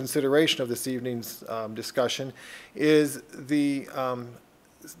of the consideration of this evening's discussion, is the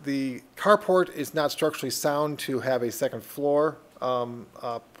carport is not structurally sound to have a second floor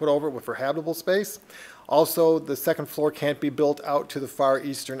put over it for habitable space. Also, the second floor can't be built out to the far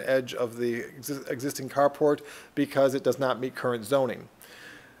eastern edge of the existing carport because it does not meet current zoning.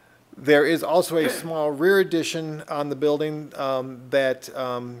 There is also a small rear addition on the building that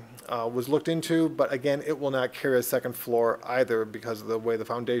was looked into, but again, it will not carry a second floor either because of the way the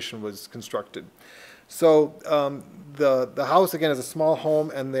foundation was constructed. So the house, again, is a small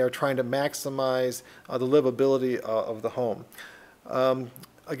home, and they're trying to maximize the livability of the home.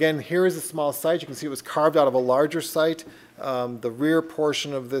 Again, here is a small site. You can see it was carved out of a larger site. The rear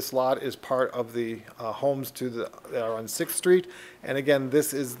portion of this lot is part of the homes that are on 6th Street. And again,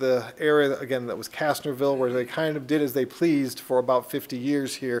 this is the area, again, that was Kastnerville, where they kind of did as they pleased for about 50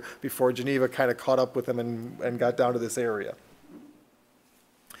 years here before Geneva kind of caught up with them and got down to this area.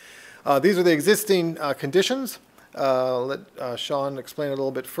 These are the existing conditions. Let Sean explain it a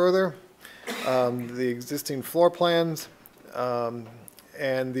little bit further. The existing floor plans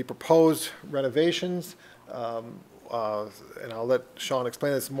and the proposed renovations. And I'll let Sean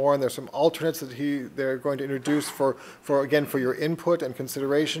explain this more. And there's some alternates that they're going to introduce for your input and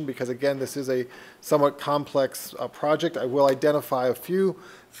consideration, because again, this is a somewhat complex project. I will identify a few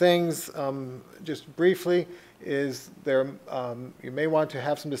things just briefly. You may want to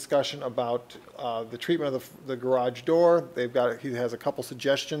have some discussion about the treatment of the garage door. He has a couple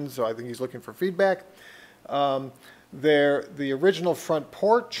suggestions, so I think he's looking for feedback. The original front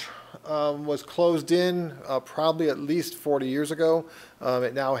porch was closed in probably at least 40 years ago.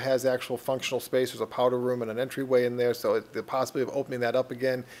 It now has actual functional space. There's a powder room and an entryway in there, so the possibility of opening that up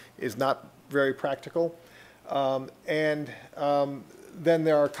again is not very practical. Then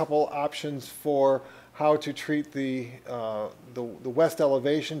there are a couple options for how to treat the west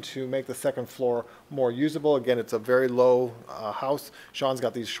elevation to make the second floor more usable. Again, it's a very low house. Sean's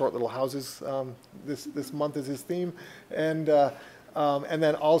got these short little houses. This month is his theme. And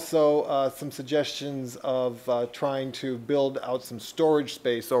then also some suggestions of trying to build out some storage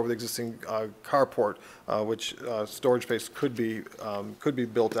space over the existing carport, which storage space could be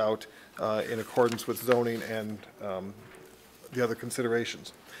built out in accordance with zoning and the other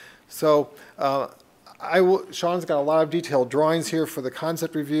considerations. So Sean's got a lot of detailed drawings here for the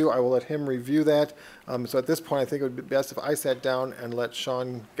concept review. I will let him review that. So at this point, I think it would be best if I sat down and let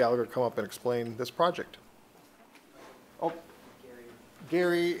Sean Gallagher come up and explain this project. Oh,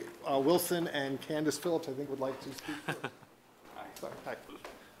 Gary Wilson and Candace Phillips, I think, would like to speak. Sorry. Hi.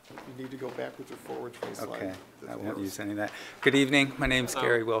 You need to go backwards or forwards for the slide. Okay, I won't use any of that. Good evening. My name's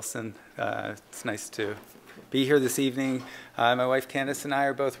Gary Wilson. It's nice to be here this evening. My wife Candace and I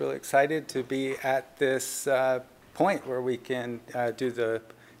are both really excited to be at this point where we can have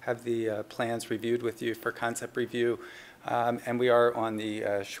the plans reviewed with you for concept review. And we are on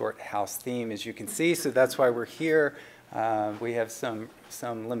the short house theme, as you can see, so that's why we're here. We have some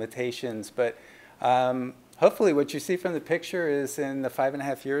limitations, but hopefully what you see from the picture is in the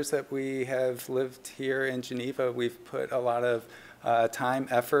 5.5 years that we have lived here in Geneva, we've put a lot of time,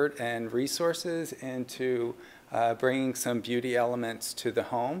 effort, and resources into bringing some beauty elements to the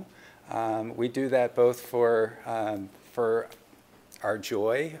home. We do that both for our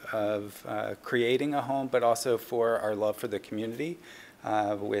joy of creating a home, but also for our love for the community,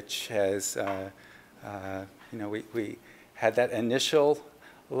 which has, we had that initial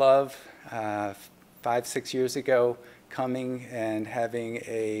love 5-6 years ago, coming and having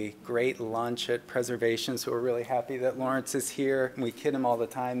a great lunch at Preservation. So we're really happy that Lawrence is here. We kid him all the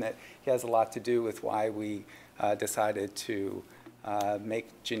time that he has a lot to do with why we decided to make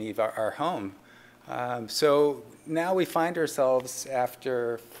Geneva our home. So now we find ourselves,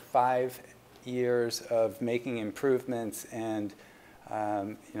 after 5 years of making improvements and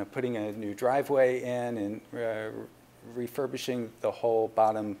putting a new driveway in and refurbishing the whole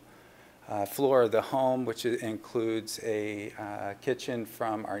bottom floor of the home, which includes a kitchen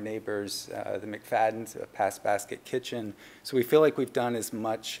from our neighbors, the McFaddens, a past basket kitchen. So we feel like we've done as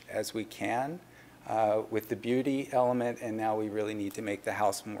much as we can with the beauty element, and now we really need to make the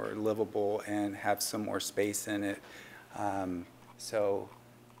house more livable and have some more space in it, so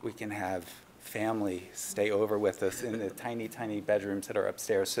we can have family stay over with us in the tiny, tiny bedrooms that are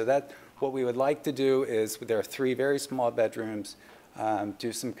upstairs. So that what we would like to do is, there are 3 very small bedrooms,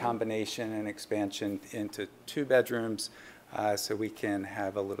 do some combination and expansion into 2 bedrooms so we can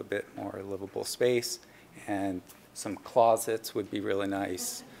have a little bit more livable space, and some closets would be really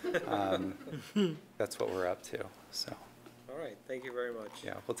nice. That's what we're up to. So. All right, thank you very much.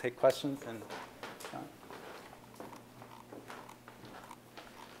 Yeah, we'll take questions. And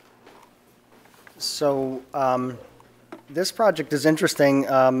So this project is interesting,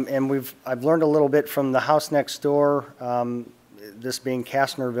 and I've learned a little bit from the house next door, this being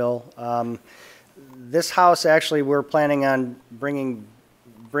Kastnerville. This house, actually, we're planning on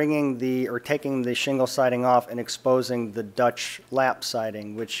taking the shingle siding off and exposing the Dutch lap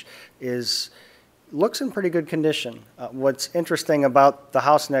siding, which looks in pretty good condition. What's interesting about the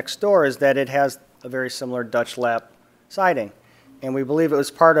house next door is that it has a very similar Dutch lap siding. And we believe it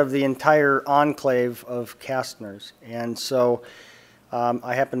was part of the entire enclave of Kastner's. And so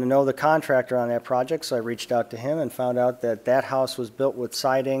I happen to know the contractor on that project, so I reached out to him and found out that that house was built with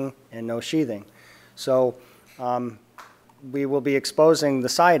siding and no sheathing. So we will be exposing the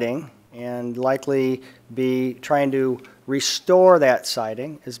siding and likely be trying to restore that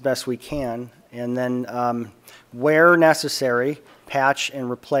siding as best we can, and then where necessary, patch and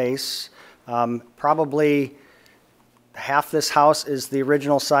replace. Probably half this house is the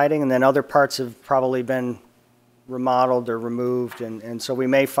original siding, and then other parts have probably been remodeled or removed, and so we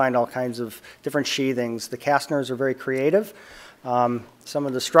may find all kinds of different sheathings. The Kastners are very creative. Some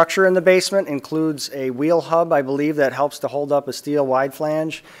of the structure in the basement includes a wheel hub, I believe, that helps to hold up a steel wide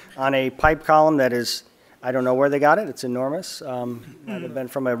flange on a pipe column that is, I don't know where they got it, it's enormous. Might have been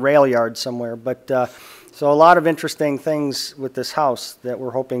from a rail yard somewhere, but so a lot of interesting things with this house that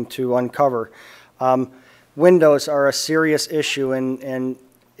we're hoping to uncover. Windows are a serious issue, and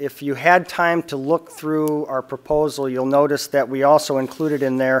if you had time to look through our proposal, you'll notice that we also included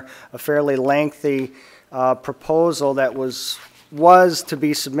in there a fairly lengthy proposal that was to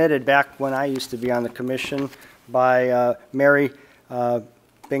be submitted back when I used to be on the commission by Mary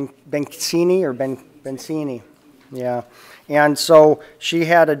Bencini, yeah. And so she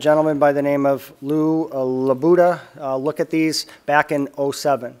had a gentleman by the name of Lou Labuda look at these back in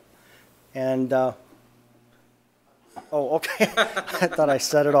 '07. And, oh, okay, I thought I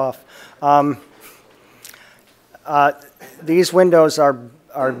set it off. These windows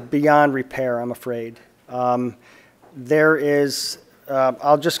are beyond repair, I'm afraid. There is,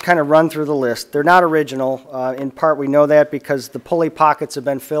 I'll just kind of run through the list. They're not original. In part, we know that because the pulley pockets have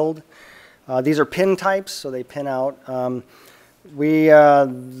been filled. These are pin types, so they pin out.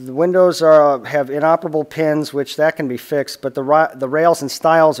 The windows have inoperable pins, which that can be fixed, but the rails and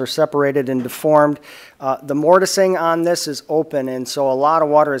stiles are separated and deformed. The mortising on this is open, and so a lot of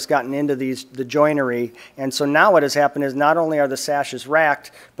water has gotten into the joinery. And so now what has happened is not only are the sashes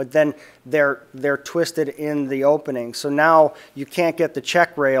racked, but then they're twisted in the opening. So now you can't get the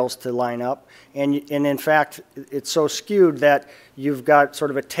check rails to line up, and in fact, it's so skewed that you've got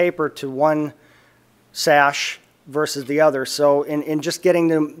sort of a taper to one sash versus the other. So in just getting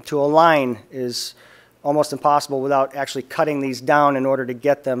them to align is almost impossible without actually cutting these down in order to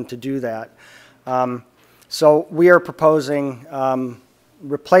get them to do that. So we are proposing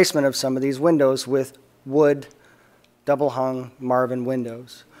replacement of some of these windows with wood double-hung Marvin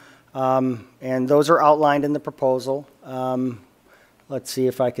windows. And those are outlined in the proposal. Let's see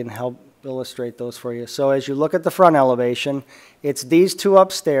if I can help illustrate those for you. So as you look at the front elevation, it's these two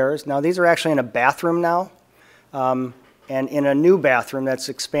upstairs. Now these are actually in a bathroom now. And in a new bathroom that's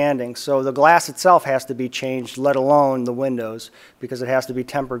expanding. So the glass itself has to be changed, let alone the windows, because it has to be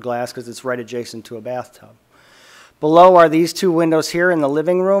tempered glass because it's right adjacent to a bathtub. Below are these two windows here in the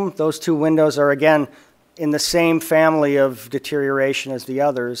living room. Those two windows are, again, in the same family of deterioration as the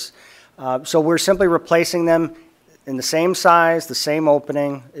others. So we're simply replacing them in the same size, the same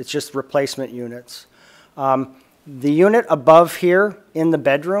opening. It's just replacement units. The unit above here in the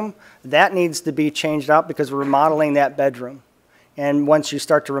bedroom, that needs to be changed out because we're remodeling that bedroom. And once you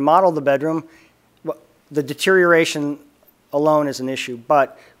start to remodel the bedroom, the deterioration alone is an issue.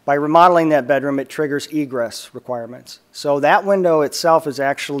 But by remodeling that bedroom, it triggers egress requirements. So that window itself is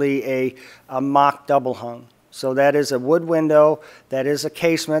actually a mock double hung. So that is a wood window, that is a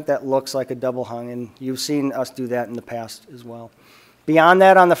casement that looks like a double hung. And you've seen us do that in the past as well. Beyond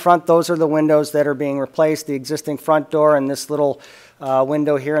that, on the front, those are the windows that are being replaced. The existing front door and this little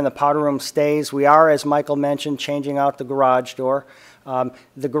window here in the powder room stays. We are, as Michael mentioned, changing out the garage door.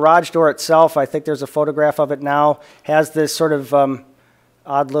 The garage door itself, I think there's a photograph of it now, has this sort of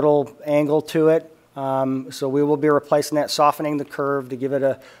odd little angle to it. So we will be replacing that, softening the curve to give it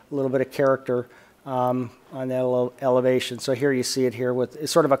a little bit of character on that elevation. So here you see it here with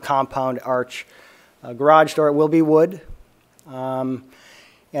it's sort of a compound arch. Garage door, it will be wood. And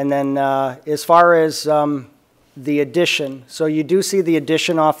then as far as the addition, so you do see the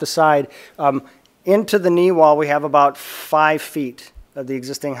addition off the side. Into the knee wall, we have about 5 feet of the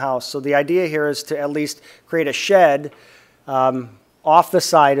existing house. So the idea here is to at least create a shed off the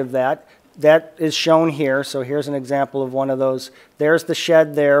side of that. That is shown here. So here's an example of one of those. There's the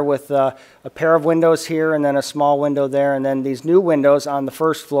shed there with a pair of windows here and then a small window there, and then these new windows on the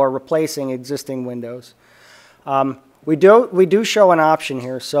first floor replacing existing windows. We do show an option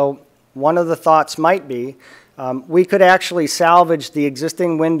here. So one of the thoughts might be we could actually salvage the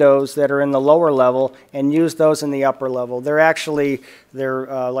existing windows that are in the lower level and use those in the upper level.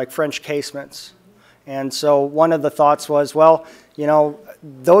 They're like French casements. And so one of the thoughts was, well, you know,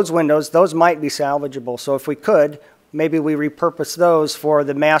 those windows, those might be salvageable. So if we could, maybe we repurpose those for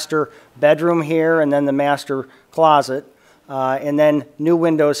the master bedroom here and then the master closet. And then new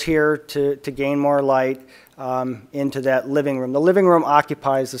windows here to gain more light into that living room. The living room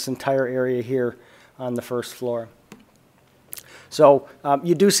occupies this entire area here on the first floor. So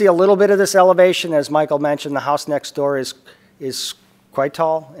you do see a little bit of this elevation. As Michael mentioned, the house next door is quite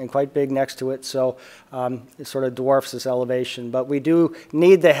tall and quite big next to it, so it sort of dwarfs this elevation. But we do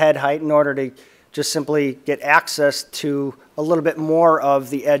need the head height in order to just simply get access to a little bit more of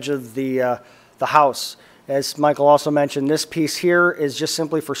the edge of the house. As Michael also mentioned, this piece here is just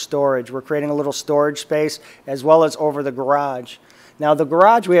simply for storage. We're creating a little storage space as well as over the garage. Now the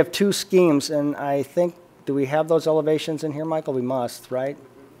garage, we have two schemes, and I think, do we have those elevations in here, Michael? We must, right?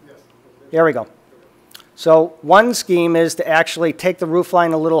 Yes. There we go. So one scheme is to actually take the roof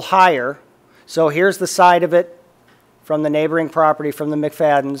line a little higher. So here's the side of it from the neighboring property, from the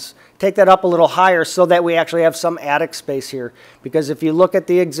McFadden's. Take that up a little higher so that we actually have some attic space here. Because if you look at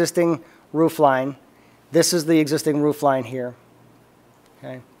the existing roof line, this is the existing roof line here.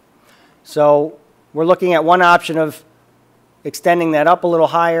 Okay. So we're looking at one option of extending that up a little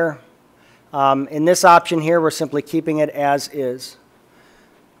higher. In this option here, we're simply keeping it as is.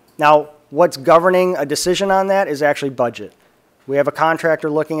 Now, what's governing a decision on that is actually budget. We have a contractor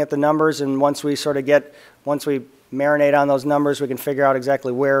looking at the numbers, and once we marinate on those numbers, we can figure out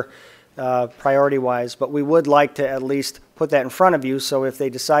exactly where priority-wise. But we would like to at least put that in front of you, so if they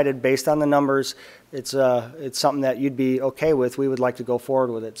decided based on the numbers it's something that you'd be okay with, we would like to go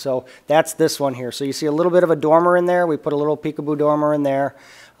forward with it. So that's this one here. So you see a little bit of a dormer in there. We put a little peekaboo dormer in there.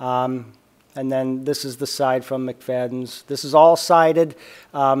 And then this is the side from McFadden's. This is all sided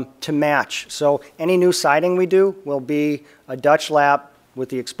to match. So any new siding we do will be a Dutch lap with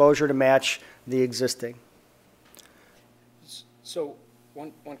the exposure to match the existing. So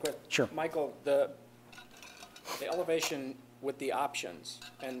one quick. Sure. Michael, the elevation with the options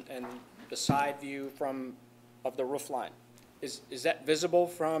and the side view of the roof line, is that visible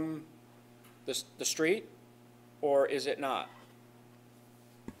from the street, or is it not?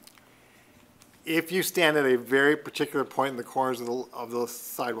 If you stand at a very particular point in the corners of the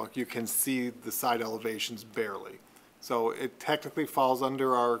sidewalk, you can see the side elevations barely. So it technically falls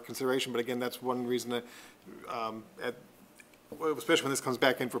under our consideration, but again, that's one reason that, especially when this comes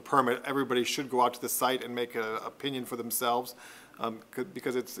back in for permit, everybody should go out to the site and make an opinion for themselves,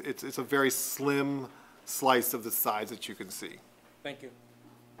 because it's a very slim slice of the sides that you can see. Thank you.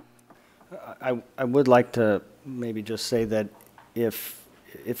 I would like to maybe just say that if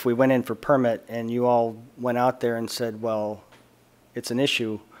we went in for permit and you all went out there and said, well, it's an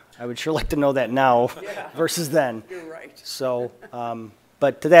issue, I would sure like to know that now versus then. You're right. So,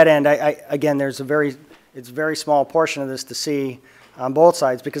 but to that end, again, it's a very small portion of this to see on both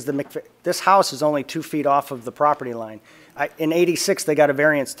sides, because this house is only 2 feet off of the property line. In '86, they got a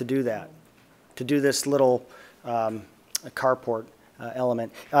variance to do that, to do this little carport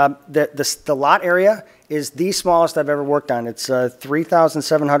element. The lot area is the smallest I've ever worked on. It's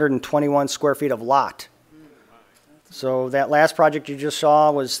 3,721 square feet of lot. So that last project you just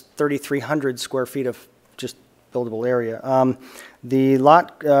saw was 3,300 square feet of just buildable area.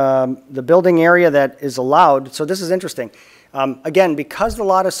 The building area that is allowed, so this is interesting. Again, because the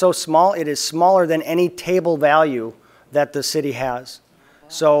lot is so small, it is smaller than any table value that the city has.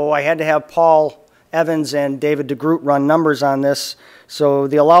 So I had to have Paul Evans and David DeGroot run numbers on this. So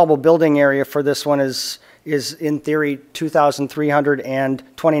the allowable building area for this one is in theory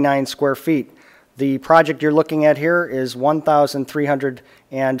 2,329 square feet. The project you're looking at here is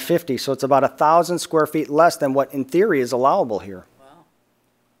 1,350, so it's about 1,000 square feet less than what in theory is allowable here. Wow.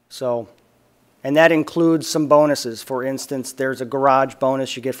 So, and that includes some bonuses. For instance, there's a garage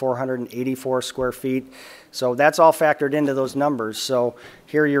bonus, you get 484 square feet. So that's all factored into those numbers. So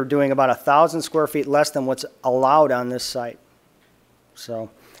here you're doing about 1,000 square feet less than what's allowed on this site. So,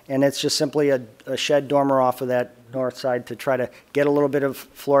 and it's just simply a shed dormer off of that north side to try to get a little bit of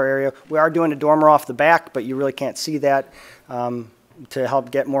floor area. We are doing a dormer off the back, but you really can't see that, to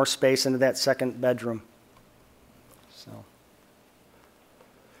help get more space into that second bedroom. So.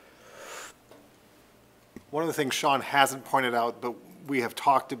 One of the things Sean hasn't pointed out, but we have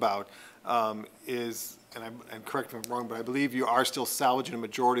talked about, is, and correct me if I'm wrong, but I believe you are still salvaging a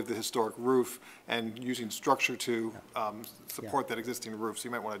majority of the historic roof and using structure to support that existing roof, so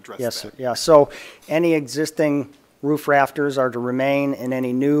you might want to address that. Yes, sir. Yeah, so any existing roof rafters are to remain, and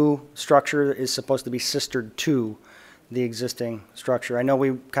any new structure is supposed to be sistered to the existing structure. I know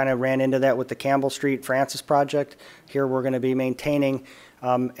we kind of ran into that with the Campbell Street Francis project. Here we're going to be maintaining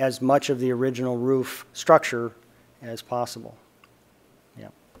as much of the original roof structure as possible. Yeah.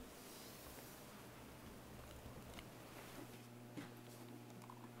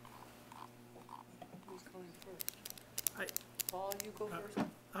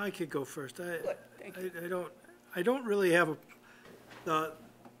 I could go first. thank I don't really have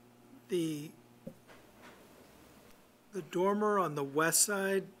the dormer on the west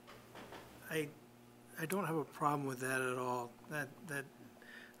side, I don't have a problem with that at all. That,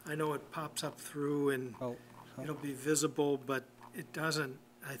 I know it pops up through and Oh, it'll be visible, but it doesn't,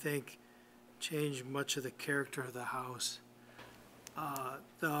 I think, change much of the character of the house.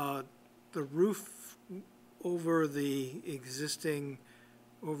 The roof over the existing,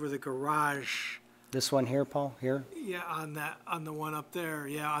 over the garage, this one here, Paul, here? yeah, on the one up there,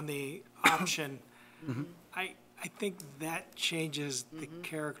 yeah, on the option. I think that changes the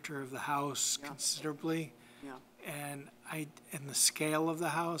character of the house considerably. Yeah. And the scale of the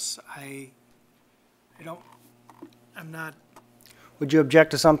house, I'm not, Would you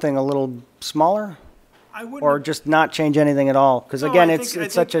object to something a little smaller? I wouldn't. Or just not change anything at all? Because No, again, I it's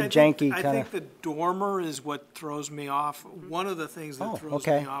think- such a I think- janky I kind think of, the dormer is what throws me off, one of the things Oh, that throws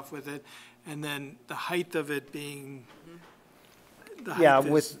okay. me off with it. And then the height of it being, the Yeah,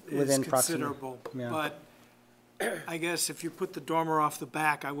 height is within proximity. considerable. Yeah. But I guess if you put the dormer off the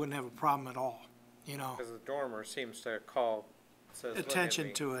back, I wouldn't have a problem at all, you know, Because the dormer seems to call, says, look at attention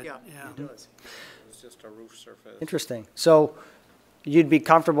me. to it, Yeah, yeah. it does. It's just a roof surface. interesting. So you'd be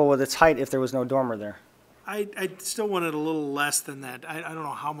comfortable with its height if there was no dormer there? I still want it a little less than that. I don't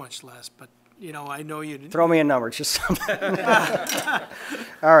know how much less, but, you know, I know you. Throw me a number, just something.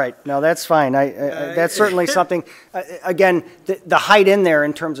 All right, no, that's fine. That's certainly something, again, the height in there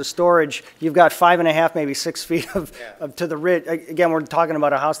in terms of storage, you've got 5.5, maybe 6 feet of to the ridge. Again, we're talking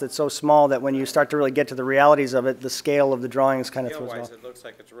about a house that's so small that when you start to really get to the realities of it, the scale of the drawings kind of throws off. Scale-wise, it looks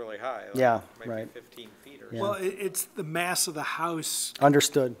like it's really high. like Yeah, maybe right. 15 feet or Yeah. Well, it's the mass of the house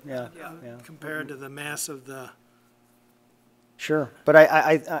Understood, yeah, yeah. compared to the mass of the, Sure, but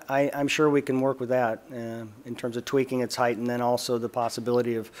I'm sure we can work with that in terms of tweaking its height and then also the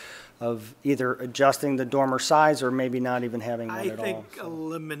possibility of either adjusting the dormer size or maybe not even having one I at all. think so.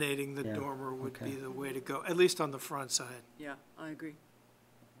 eliminating the Yeah, dormer would okay. be the way to go, at least on the front side. Yeah, I agree.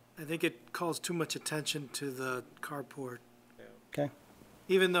 I think it calls too much attention to the carport, Okay,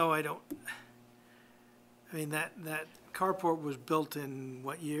 even though I mean, that carport was built in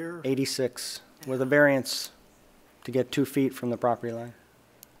what year? 86, with a variance to get 2 feet from the property line.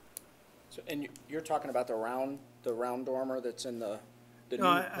 So, and you're talking about the round dormer that's in the new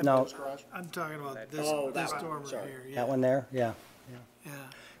No, No. proposed garage? I'm talking about this, Oh, that this one, dormer sorry. here, yeah. That one there, yeah. Yeah.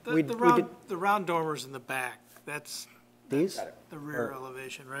 We- The we round, did- the round dormer's in the back, that's These? Got it. the rear Or-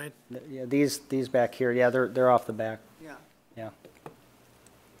 elevation, right? Yeah, these back here, yeah, they're off the back, Yeah. yeah.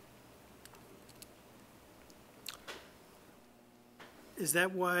 Is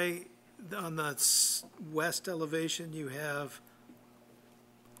that why on the west elevation you have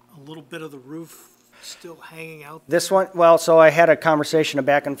a little bit of the roof still hanging out there? This one, well, so I had a conversation, a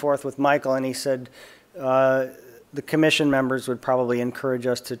back and forth with Michael, and he said the commission members would probably encourage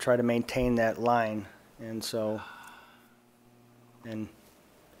us to try to maintain that line, and so, and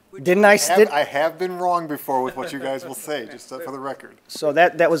didn't I, I have been wrong before with what you guys will say, just for the record. so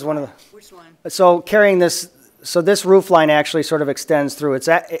that was one of Which line? the, so carrying this, so this roof line actually sort of extends through,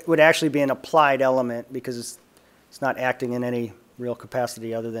 it would actually be an applied element because it's not acting in any real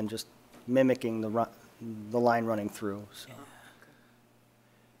capacity other than just mimicking the line running through, so.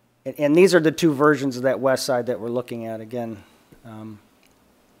 And these are the two versions of that west side that we're looking at again.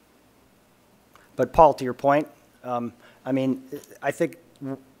 But Paul, to your point, I mean, I think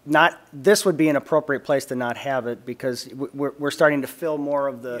this would be an appropriate place to not have it because we're starting to fill more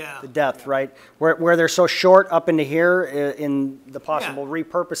of the depth, right? Where they're so short up into here in the possible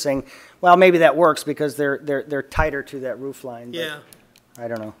repurposing, well, maybe that works because they're tighter to that roof line. but Yeah, I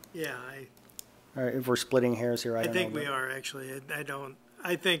don't know. yeah, Or if we're splitting hairs here, I I don't know. think we are actually.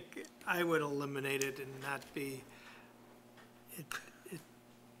 I think I would eliminate it and not be,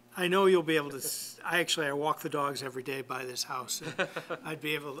 I know you'll be able to, I walk the dogs every day by this house. And I'd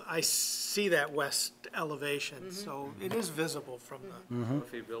be able, I see that west elevation, so it is visible from the,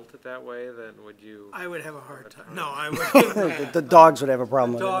 If you built it that way, then would you? I would have a hard time. No, I would. The dogs would have a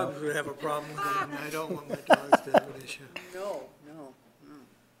problem with it. Dogs would have a problem with it, and I don't want my dogs to have an issue. No.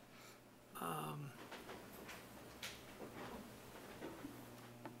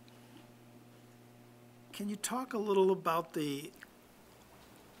 Can you talk a little about the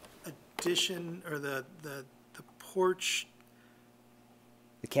addition or the porch,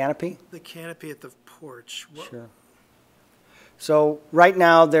 The canopy? the canopy at the porch? What- Sure. So right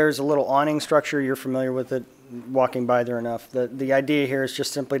now, there's a little awning structure. You're familiar with it, walking by there enough. The idea here is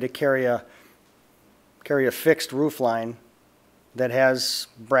just simply to carry a fixed roof line that has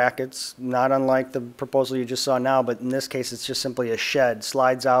brackets, not unlike the proposal you just saw now, but in this case, it's just simply a shed,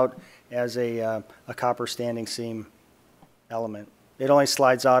 slides out as a copper standing seam element. It only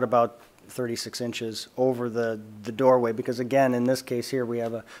slides out about 36 inches over the doorway, because again, in this case here, we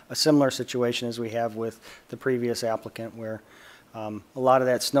have a similar situation as we have with the previous applicant, where a lot of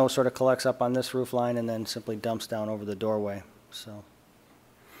that snow sort of collects up on this roof line and then simply dumps down over the doorway. So,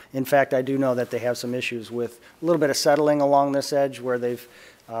 in fact, I do know that they have some issues with a little bit of settling along this edge, where they've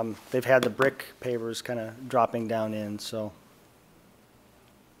had the brick pavers kind of dropping down in. So,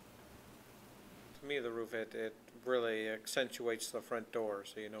 To me, the roof, it really accentuates the front door,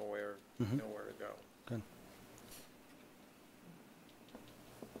 so you know where to go. good.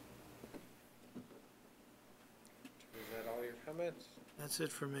 Is that all your comments? That's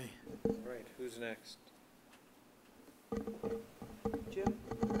it for me. All right, who's next? Jim?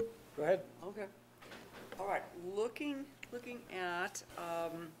 Go ahead. Okay. All right, looking at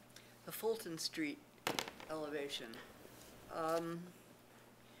the Fulton Street elevation,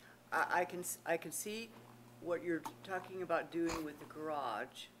 I can see what you're talking about doing with the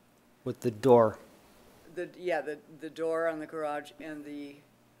garage. With the door. The door on the garage and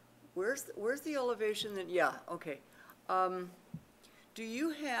where's the elevation that, yeah, okay. Do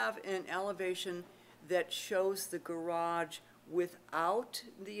you have an elevation that shows the garage without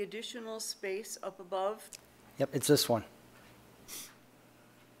the additional space up above? Yep, it's this one.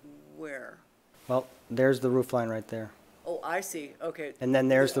 Where? Well, there's the roof line right there. Oh, I see, okay. And then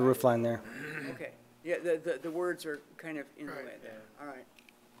there's the roof line there. Okay, yeah, the words are kind of in the way there, all right.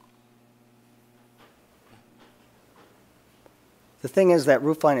 The thing is, that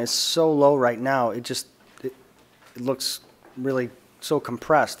roof line is so low right now, it looks really so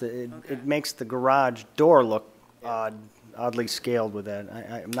compressed. It makes the garage door look oddly scaled with that.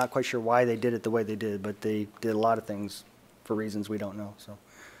 I'm not quite sure why they did it the way they did, but they did a lot of things for reasons we don't know, so.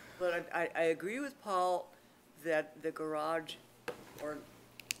 But I agree with Paul that the garage, or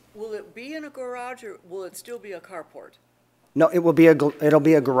will it be in a garage or will it still be a carport? No, it'll be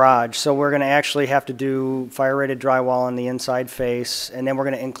a garage, so we're gonna actually have to do fire-rated drywall on the inside face, and then we're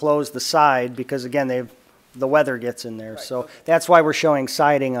gonna enclose the side, because again, the weather gets in there. Right, So okay. that's why we're showing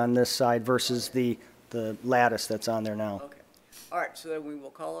siding on this side versus the lattice that's on there now. Okay, all right, so then we will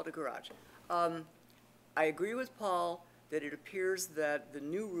call it a garage. I agree with Paul that it appears that the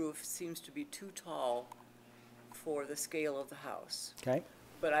new roof seems to be too tall for the scale of the house. Okay?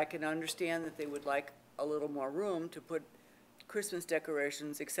 But I can understand that they would like a little more room to put Christmas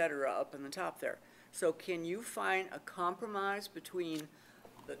decorations, et cetera, up in the top there. So can you find a compromise between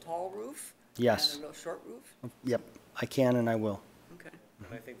the tall roof Yes. and the real short roof? Yep, I can and I will. Okay.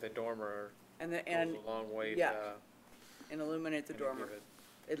 And I think the dormer And goes a long way yeah. to And illuminate the kinda dormer, give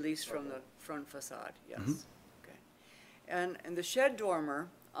it- at least from the front facade, yes. Okay. And the shed dormer,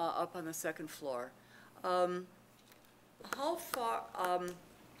 up on the second floor, how far,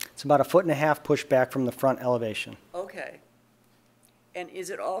 It's about 1.5 foot push back from the front elevation. okay. And is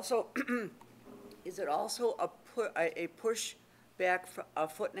it also, a push back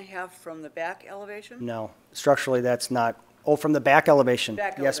 1.5 feet from the back elevation? No, structurally, that's not, from the back elevation?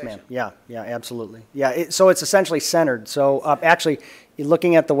 Back Yes, ma'am. elevation. Yeah, absolutely. Yeah, so it's essentially centered. So actually, you're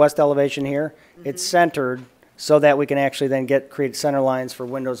looking at the west elevation here, it's centered so that we can actually then create center lines for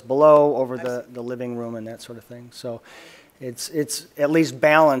windows below, over the living room and that sort of thing. So it's at least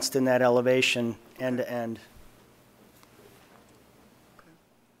balanced in that elevation, end to end.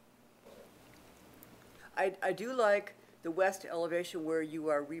 I do like the west elevation where you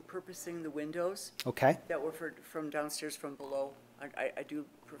are repurposing the windows Okay? that were from downstairs from below. I do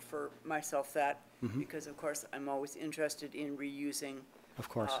prefer myself that, because of course I'm always interested in reusing Of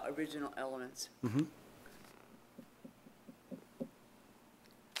course. original elements.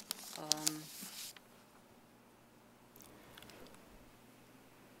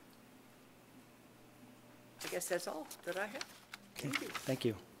 I guess that's all that I have. Thank you. Thank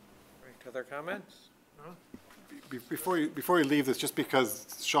you. Right, other comments? Before you leave this, just because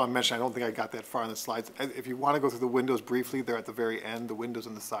Sean mentioned, I don't think I got that far on the slides. If you want to go through the windows briefly, they're at the very end, the windows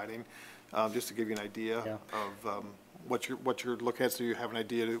and the siding, just to give you an idea Yeah. of what you're looking at, so you have an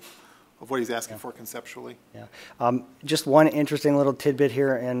idea of what he's asking for conceptually. Yeah. Just one interesting little tidbit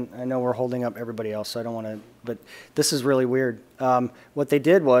here, and I know we're holding up everybody else, so I don't want to, but this is really weird. What they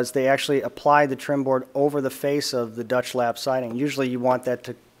did was they actually applied the trim board over the face of the Dutch lap siding. Usually you want that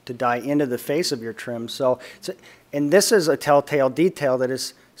to die into the face of your trim. And this is a telltale detail that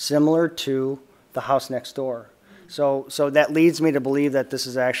is similar to the house next door. So that leads me to believe that this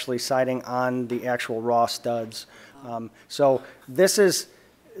is actually siding on the actual raw studs. So this is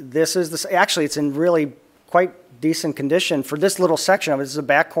actually, it's in really quite decent condition for this little section of it. This is a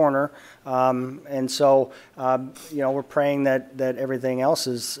back corner, and so, you know, we're praying that everything else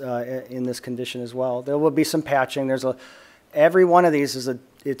is in this condition as well. There will be some patching. Every one of these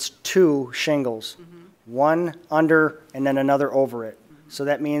it's 2 shingles, one under and then another over it. So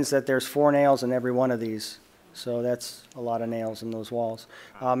that means that there's 4 nails in every one of these. So that's a lot of nails in those walls.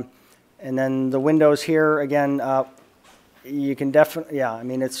 And then the windows here, again, you can definitely, yeah, I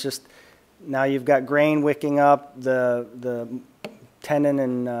mean, it's just, now you've got grain wicking up, the tenon,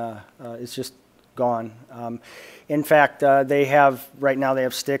 and it's just gone. In fact, right now they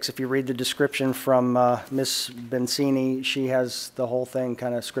have sticks. If you read the description from Miss Benzini, she has the whole thing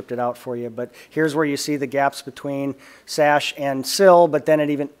kind of scripted out for you. But here's where you see the gaps between sash and sill, but then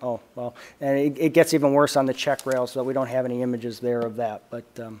and it gets even worse on the check rail, so we don't have any images there of that. But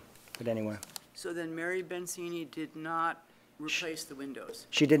anyway. So then Mary Benzini did not replace the windows?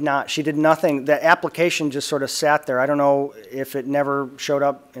 She did not. She did nothing. The application just sort of sat there. I don't know if it never showed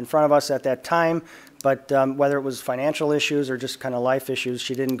up in front of us at that time, but whether it was financial issues or just kind of life issues,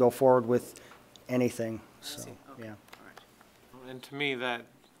 she didn't go forward with anything. So, Okay. yeah. All right. And to me,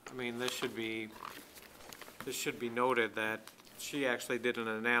 this should be noted that she actually did an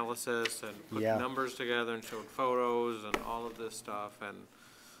analysis and put Yeah. numbers together and showed photos and all of this stuff, and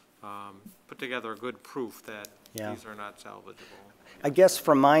put together a good proof that Yeah. these are not salvageable. I guess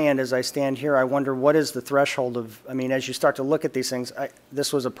from my end, as I stand here, I wonder what is the threshold of, I mean, as you start to look at these things,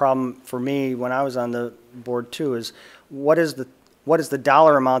 this was a problem for me when I was on the board too, is what is the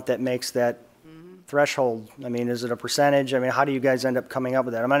dollar amount that makes that threshold? I mean, is it a percentage? I mean, how do you guys end up coming up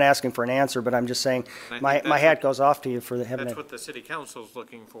with that? I'm not asking for an answer, but I'm just saying, And I my think that's hat what- goes off to you for having That's it. what the city council's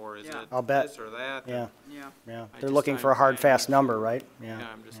looking for, is Yeah. it I'll bet. this or that? Yeah, Yeah. yeah. I They're just- looking for a hard, I'm fast not number, sure. right? Yeah,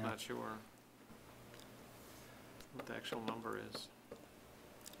 I'm just not sure what the actual number is.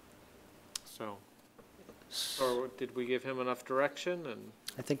 So did we give him enough direction and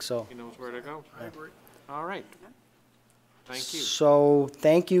I think so. he knows where to go? I agree. All right. Thank you. So,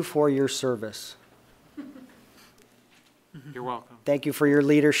 thank you for your service. You're welcome. Thank you for your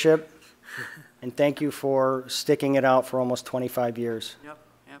leadership, and thank you for sticking it out for almost 25 years. Yep,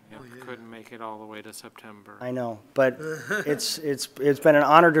 yep, yep. Yep, couldn't make it all the way to September. I know, but it's been an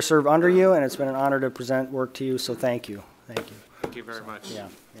honor to serve under you, and it's been an honor to present work to you, so thank you. Thank you. Thank you very much. Yeah,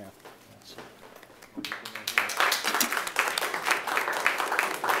 yeah.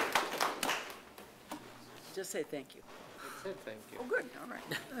 Just say thank you. That's it, thank you. Oh, good, all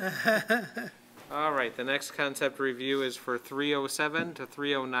right. All right, the next concept review is for 307 to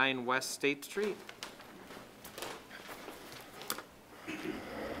 309 West State Street.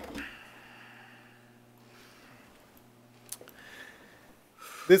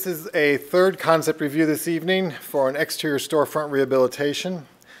 This is a third concept review this evening for an exterior storefront rehabilitation.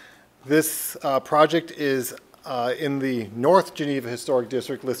 This project is in the North Geneva Historic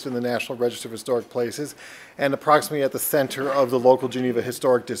District, listed in the National Register of Historic Places, and approximately at the center of the local Geneva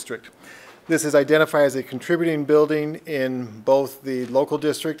Historic District. This is identified as a contributing building in both the local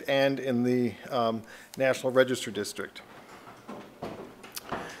district and in the National Register District.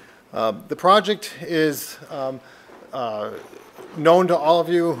 The project is known to all of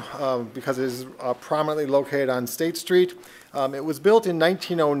you because it is prominently located on State Street. It was built in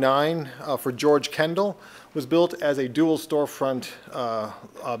 1909 for George Kendall. It was built as a dual storefront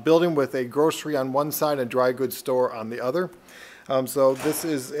building with a grocery on one side and a dry goods store on the other. So this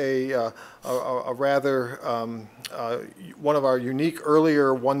is a rather one of our unique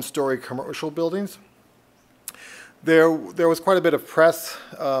earlier one-story commercial buildings. There was quite a bit of press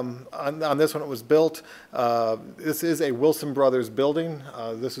on this when it was built. This is a Wilson Brothers building.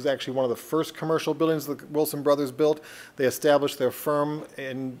 This was actually one of the first commercial buildings the Wilson Brothers built. They established their firm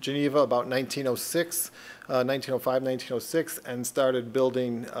in Geneva about 1906, 1905, 1906, and started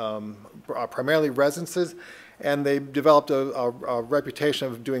building primarily residences. And they developed a reputation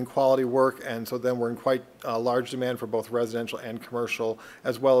of doing quality work, and so then we're in quite large demand for both residential and commercial,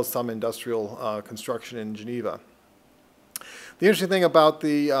 as well as some industrial construction in Geneva. The interesting thing about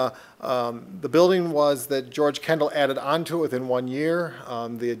the building was that George Kendall added onto it within 1 year.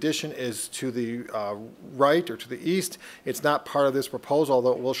 The addition is to the right or to the east. It's not part of this proposal,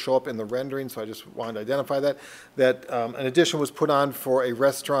 although it will show up in the rendering, so I just wanted to identify that. That an addition was put on for a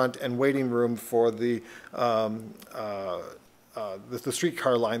restaurant and waiting room for the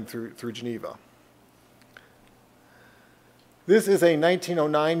streetcar line through Geneva. This is a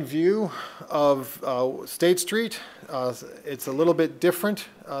 1909 view of State Street. It's a little bit different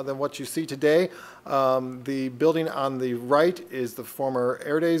than what you see today. The building on the right is the former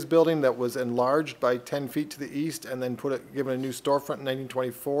Air Days building that was enlarged by 10 feet to the east and then given a new storefront in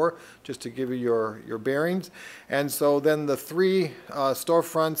 1924, just to give you your bearings. And so then the three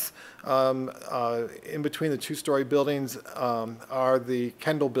storefronts in between the two-story buildings are the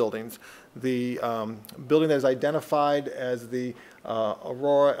Kendall buildings. The building that is identified as the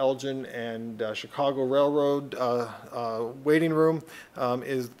Aurora, Elgin, and Chicago Railroad waiting room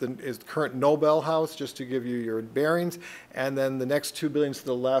is the current Nobel House, just to give you your bearings. And then the next two buildings to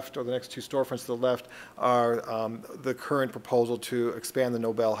the left, or the next two storefronts to the left, are the current proposal to expand the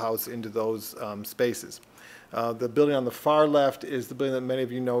Nobel House into those spaces. The building on the far left is the building that many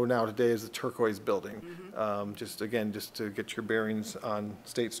of you know now today is the Turquoise Building. Just to get your bearings on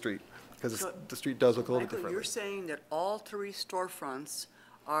State Street, because the street does look a little different. You're saying that all three storefronts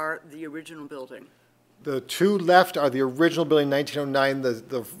are the original building? The two left are the original building, 1909.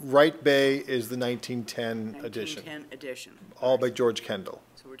 The right bay is the 1910 edition. 1910 edition. All by George Kendall.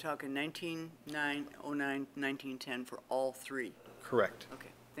 So we're talking 1909, 1910 for all three? Correct. Okay,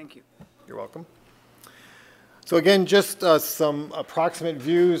 thank you. You're welcome. So again, just some approximate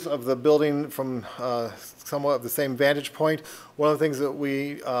views of the building from somewhat of the same vantage point. One of the things that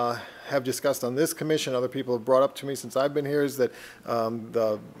we have discussed on this commission, other people have brought up to me since I've been here, is that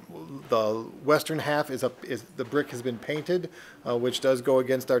the western half the brick has been painted, which does go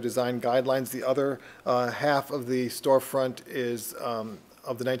against our design guidelines. The other half of the storefront is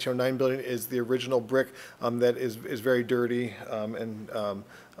of the 1909 building is the original brick that is very dirty and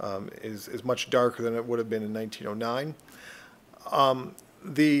is much darker than it would have been in 1909.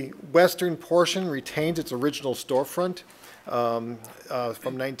 The western portion retains its original storefront from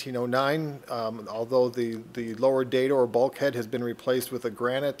 1909, although the lower dado or bulkhead has been replaced with a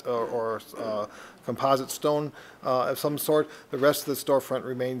granite or composite stone of some sort. The rest of the storefront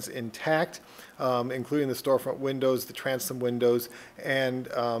remains intact, including the storefront windows, the transom windows, and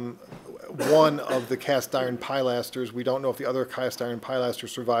one of the cast iron pilasters. We don't know if the other cast iron pilaster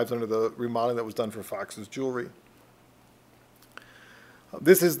survives under the remodeling that was done for Fox's Jewelry.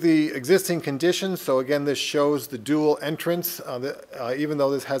 This is the existing condition. So again, this shows the dual entrance. Even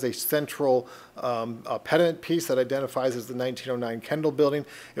though this has a central pediment piece that identifies as the 1909 Kendall building,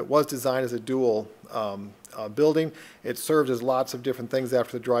 it was designed as a dual building. It served as lots of different things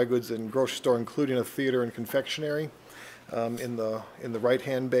after the dry goods and grocery store, including a theater and confectionery in the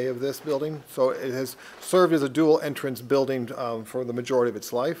right-hand bay of this building. So it has served as a dual entrance building for the majority of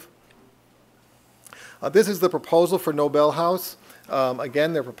its life. This is the proposal for Nobel House.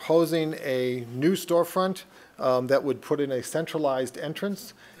 Again, they're proposing a new storefront that would put in a centralized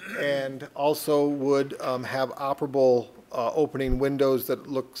entrance and also would have operable opening windows that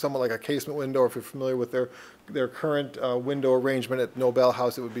look somewhat like a casement window. If you're familiar with their current window arrangement at Nobel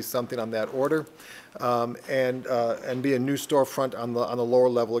House, it would be something on that order, and be a new storefront on the lower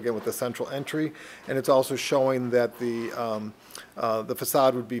level, again with the central entry. And it's also showing that the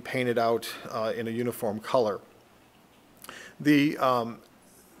facade would be painted out in a uniform color. The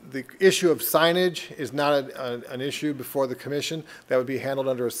issue of signage is not an issue before the commission. That would be handled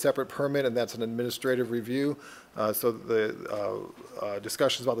under a separate permit, and that's an administrative review. So the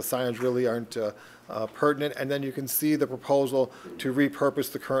discussions about the signage really aren't pertinent. And then you can see the proposal to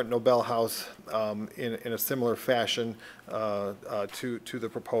repurpose the current Nobel House in a similar fashion to the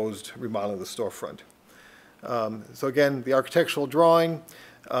proposed remodeling of the storefront. So again, the architectural drawing.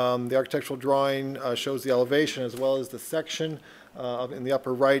 Shows the elevation as well as the section in the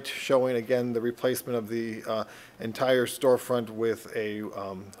upper right, showing again the replacement of the entire storefront with a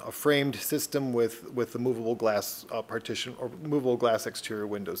framed system with the movable glass partition or movable glass exterior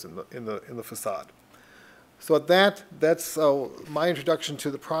windows in the facade. So at that's my introduction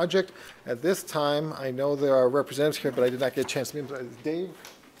to the project. At this time, I know there are representatives here, but I did not get a chance to meet them. Dave?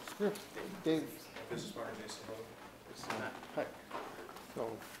 Dave? This is Martin Jason. Hi. So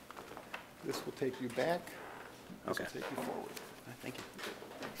this will take you back. This Okay. will take you forward. Thank you.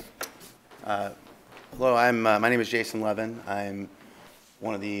 Hello, my name is Jason Levin. I'm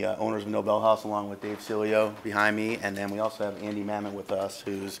one of the owners of Nobel House, along with Dave Cilio behind me, and then we also have Andy Mamet with us,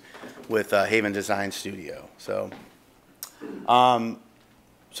 who's with Haven Design Studio. So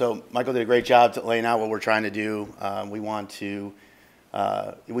Michael did a great job laying out what we're trying to do.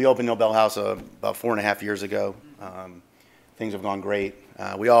 We opened Nobel House about 4.5 years ago. Things have gone great.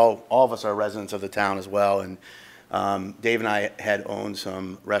 All of us are residents of the town as well, and Dave and I had owned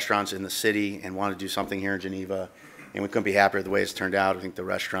some restaurants in the city and wanted to do something here in Geneva, and we couldn't be happier with the way it's turned out. I think the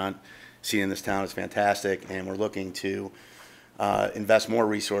restaurant scene in this town is fantastic, and we're looking to invest more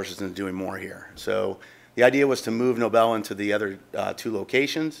resources into doing more here. So The idea was to move Nobel into the other 2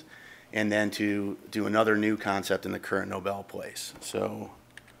 locations and then to do another new concept in the current Nobel place. So,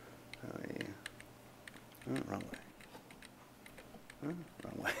 wrong way.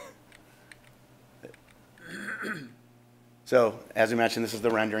 Wrong way. So, as we mentioned, this is the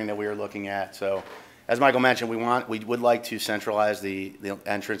rendering that we are looking at. So, as Michael mentioned, we would like to centralize the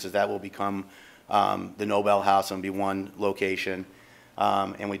entrances. That will become the Nobel House and be one location.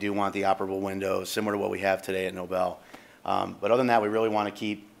 And we do want the operable windows, similar to what we have today at Nobel. But other than that, we really want to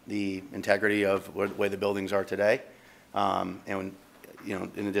keep the integrity of the way the buildings are today. And, you know,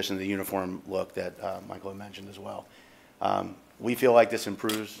 in addition to the uniform look that Michael had mentioned as well. We feel like this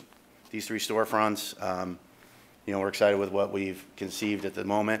improves these 3 storefronts. You know, we're excited with what we've conceived at the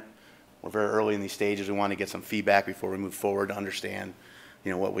moment. We're very early in these stages. We want to get some feedback before we move forward to understand,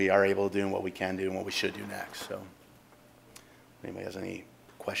 you know, what we are able to do and what we can do and what we should do next. So, if anybody has any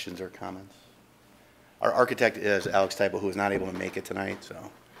questions or comments? Our architect is Alex Typo, who is not able to make it tonight. So,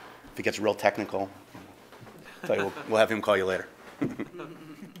 if it gets real technical, we'll have him call you later.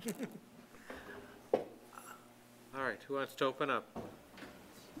 All right, who wants to open up?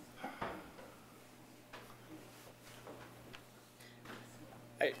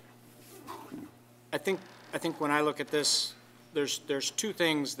 I think when I look at this, there's 2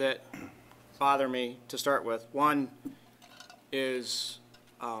 things that bother me to start with. One is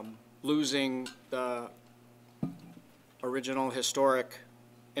losing the original historic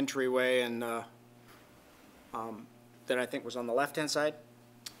entryway and that I think was on the left-hand side.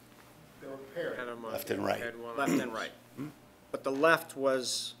 Left and right. Left and right. But the left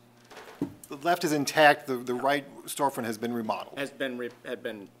was, The left is intact, the right storefront has been remodeled. had been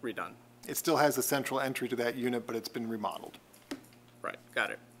redone. It still has the central entry to that unit, but it's been remodeled. Right,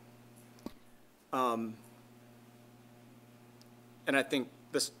 got it. And I think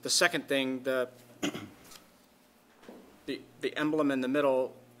the second thing, the emblem in the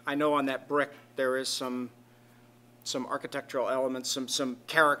middle, I know on that brick there is some architectural elements, some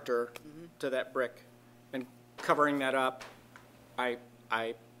character to that brick, and covering that up, I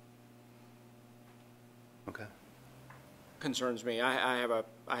Okay. concerns me. I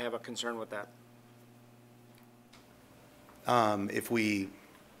have a concern with that. If we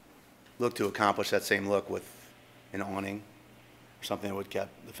look to accomplish that same look with an awning or something that would keep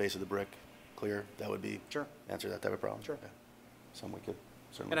the face of the brick clear, that would be Sure. answer that type of problem. Sure. Okay. Something we could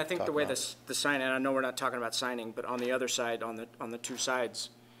certainly And I think talk the way about. the sign, and I know we're not talking about signing, but on the other side, on the 2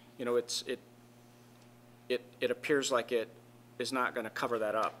 sides, you know, it appears like it is not going to cover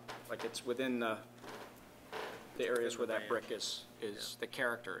that up, like it's within the areas where that brick is the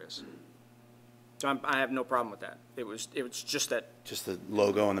character is. So I have no problem with that. It was just that. Just the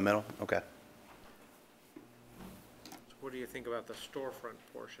logo in the middle? Okay. What do you think about the storefront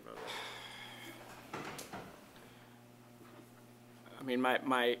portion of it? I mean,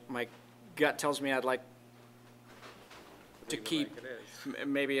 my gut tells me I'd like to Leave it keep. like it is.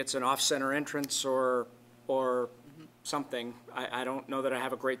 Maybe it's an off-center entrance or something. I don't know that I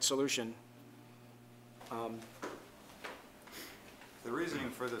have a great solution. The reasoning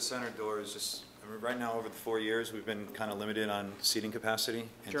for the center door is just, I mean, right now, over the 4 years, we've been kind of limited on seating capacity.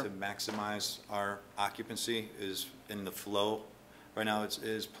 And Sure. to maximize our occupancy is in the flow. Right now, it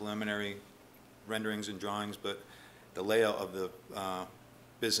is preliminary renderings and drawings, but the layout of the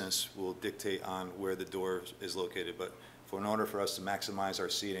business will dictate on where the door is located. But in order for us to maximize our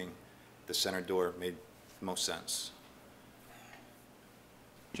seating, the center door made most sense.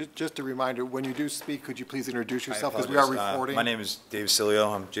 Just a reminder, when you do speak, could you please introduce I yourself, because we are apologize. recording. My name is Dave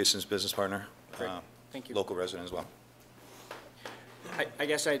Cilio. I'm Jason's business partner. Great. Thank you. Local resident as well. I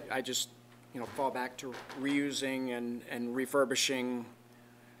guess I just, you know, fall back to reusing and refurbishing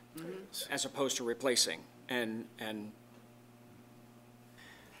as opposed to replacing. And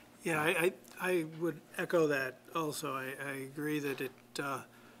Yeah, I would echo that also. I agree that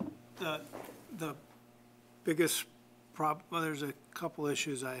the biggest problem, well, there's a couple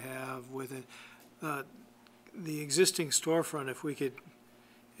issues I have with it. The existing storefront,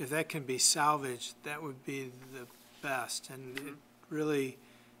 if that can be salvaged, that would be the best. And it really,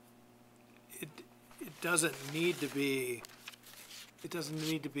 it doesn't need to be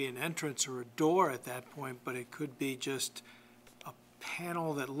an entrance or a door at that point, but it could be just a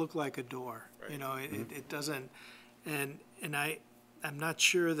panel that looked like a door. You know, it doesn't, and I'm not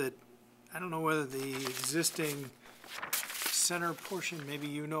sure that, I don't know whether the existing center portion, maybe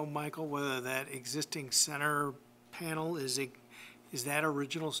you know, Michael, whether that existing center panel is that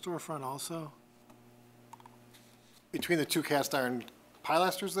original storefront also? Between the 2 cast iron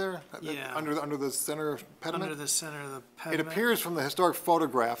pilasters there? Yeah. Under the center pediment? Under the center of the It pediment? appears from the historic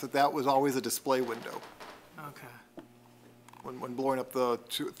photograph that that was always a display window. Okay. When blowing up the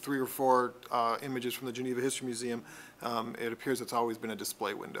 3 or 4 images from the Geneva History Museum, it appears it's always been a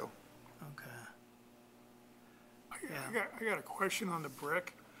display window. Okay. I got a question on the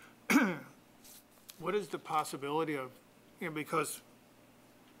brick. What is the possibility of, because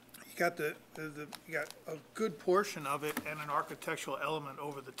you got you got a good portion of it and an architectural element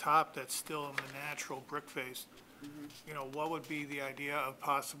over the top that's still in the natural brick face. What would be the idea of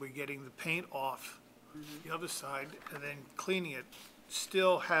possibly getting the paint off the other side and then cleaning it,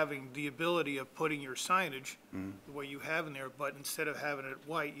 still having the ability of putting your signage the way you have in there, but instead of having it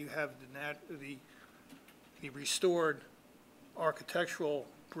white, you have the restored architectural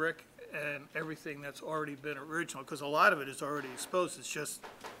brick and everything that's already been original, because a lot of it is already exposed. It's just,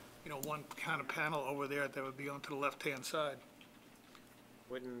 one kind of panel over there that would be onto the left-hand side.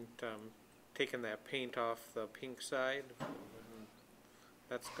 Wouldn't, taking that paint off the pink side,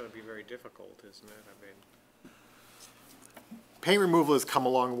 that's gonna be very difficult, isn't it? I mean, Paint removal has come a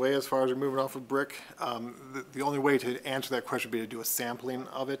long way as far as removing off of brick. The only way to answer that question would be to do a sampling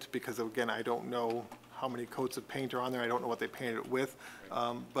of it, because again, I don't know how many coats of paint are on there. I don't know what they painted it with.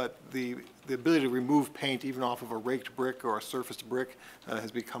 But the ability to remove paint even off of a raked brick or a surfaced brick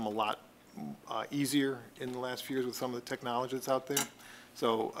has become a lot easier in the last few years with some of the technology that's out there.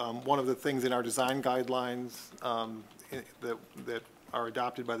 So one of the things in our design guidelines that are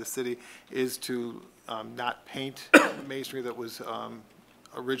adopted by the city is to not paint masonry that was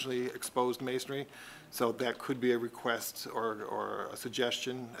originally exposed masonry. So that could be a request or a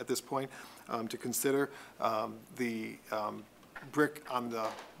suggestion at this point to consider. The brick on the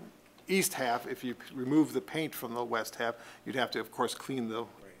east half, if you remove the paint from the west half, you'd have to, of course, clean the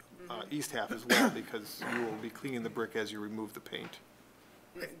east half as well, because you will be cleaning the brick as you remove the paint.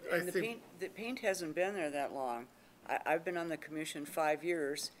 And the paint hasn't been there that long. I've been on the commission 5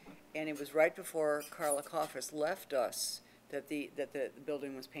 years, and it was right before Carla Koffers left us that the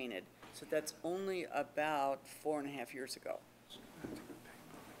building was painted. So that's only about 4.5 years ago.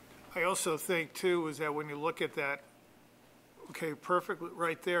 I also think, too, is that when you look at that, okay, perfect,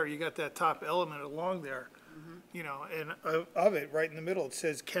 right there, you got that top element along there, and of it, right in the middle, it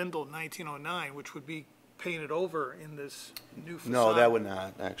says Kendall 1909, which would be painted over in this new facade. No, that would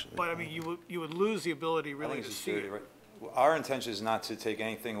not, actually. But, I mean, you would lose the ability really to see it. Right. Well, our intention is not to take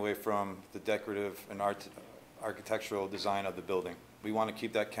anything away from the decorative and architectural design of the building. We want to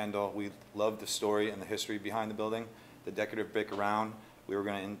keep that Kendall. We love the story and the history behind the building, the decorative brick around. We were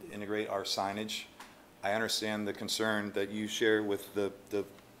going to integrate our signage. I understand the concern that you share with the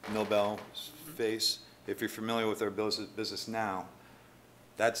Nobel face. If you're familiar with our business now,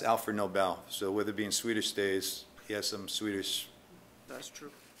 that's Alfred Nobel. So whether it be in Swedish days, he has some Swedish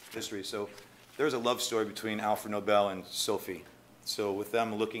history. So there's a love story between Alfred Nobel and Sophie. So with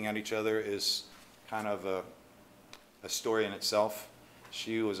them looking at each other is kind of a story in itself.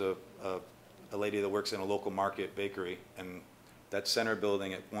 She was a lady that works in a local market bakery, and that center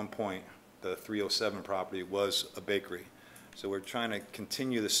building at one point, the 307 property, was a bakery. So we're trying to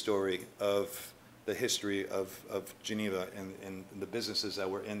continue the story of the history of Geneva and the businesses that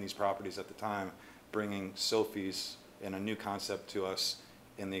were in these properties at the time, bringing Sophie's and a new concept to us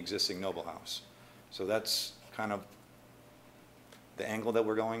in the existing Noble House. So that's kind of the angle that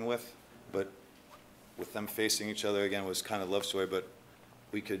we're going with, but with them facing each other again was kind of a love story, but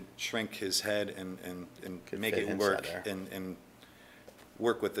we could shrink his head and make it work and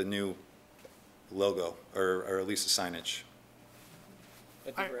work with the new logo or at least the signage.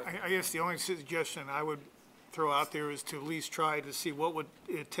 I guess the only suggestion I would throw out there is to at least try to see what would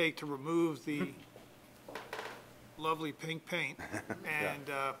it take to remove the lovely pink paint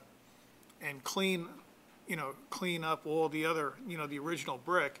and clean up all the other, the original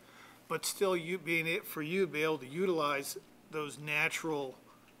brick, but still for you to be able to utilize those natural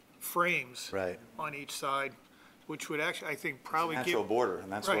frames on each side, which would actually, I think, probably give... Natural border,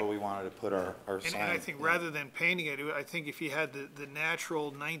 and that's where we wanted to put our sign. And I think rather than painting it, I think if you had the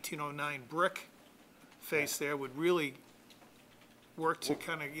natural 1909 brick face there would really work to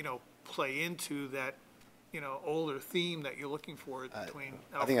kind of, play into that, older theme that you're looking for between...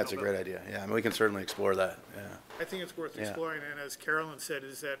 I think that's a great idea, yeah. I mean, we can certainly explore that, yeah. I think it's worth exploring, and as Carolyn said,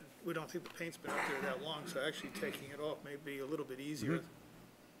 is that we don't think the paint's been up there that long, so actually taking it off may be a little bit easier.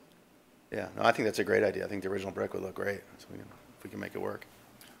 Yeah, no, I think that's a great idea. I think the original brick would look great, so if we can make it work.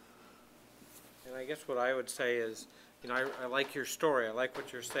 And I guess what I would say is, I like your story. I like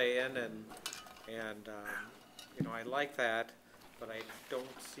what you're saying, and I like that, but I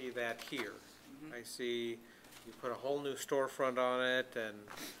don't see that here. I see you put a whole new storefront on it, and,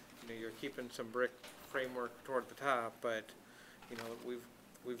 you know, you're keeping some brick framework toward the top, but, you know,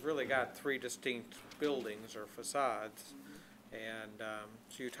 we've really got three distinct buildings or facades. And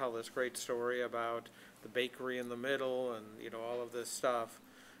so you tell this great story about the bakery in the middle and, you know, all of this stuff.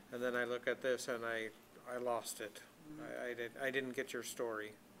 And then I look at this and I lost it. I didn't get your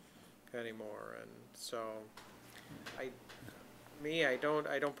story anymore. And so I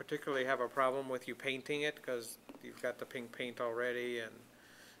don't particularly have a problem with you painting it, because you've got the pink paint already, and,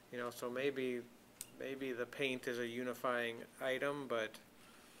 you know, so maybe the paint is a unifying item, but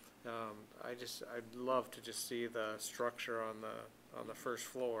I'd love to just see the structure on the first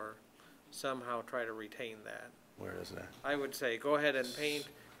floor, somehow try to retain that. Where is that? I would say go ahead and paint,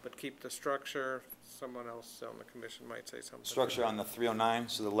 but keep the structure. Someone else on the commission might say something. Structure on the 309,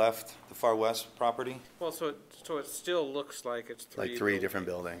 so the left, the far west property? Well, so it still looks like it's Like three different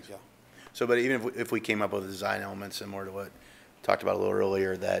buildings. Yeah. So, but even if we came up with design elements similar to what we talked about a little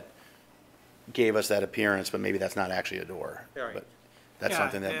earlier, that gave us that appearance, but maybe that's not actually a door. Right. But that's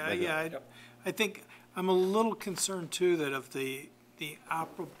something that. I think I'm a little concerned too that of the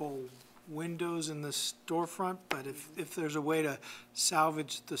operable windows in the storefront, but if there's a way to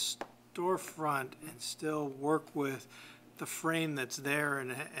salvage the storefront and still work with the frame that's there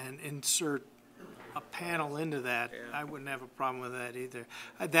and insert a panel into that, I wouldn't have a problem with that either.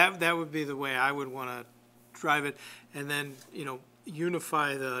 That would be the way I would want to drive it, and then, you know,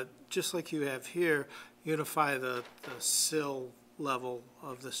 unify just like you have here, unify the sill level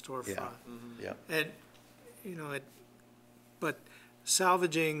of the storefront. Yeah. And, you know, but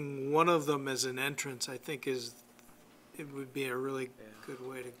salvaging one of them as an entrance, I think it would be a really good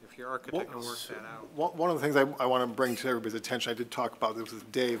way to. If your architect can work that out. One of the things I want to bring to everybody's attention, I did talk about this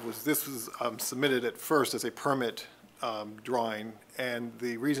with Dave, was this was submitted at first as a permit drawing, and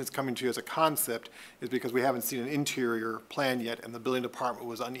the reason it's coming to you as a concept is because we haven't seen an interior plan yet, and the building department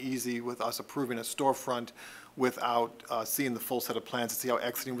was uneasy with us approving a storefront without seeing the full set of plans to see how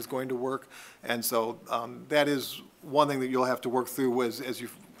exiting was going to work. And so that is one thing that you'll have to work through as you,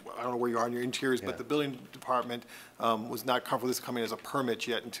 I don't know where you are in your interiors, but the building department was not comfortable with this coming as a permit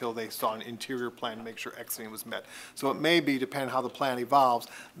yet until they saw an interior plan to make sure exiting was met. So it may be, depending on how the plan evolves,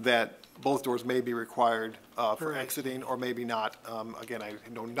 that both doors may be required for exiting, or maybe not. Again, I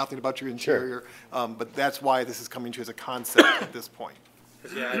know nothing about your interior, but that's why this is coming to you as a concept at this point.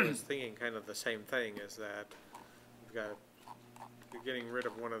 Because, yeah, I was thinking kind of the same thing, is that you're getting rid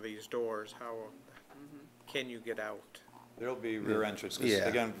of one of these doors. How can you get out? There'll be rear entrance. 'Cause, Yeah.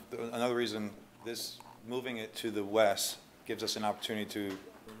 again, another reason moving it to the west gives us an opportunity to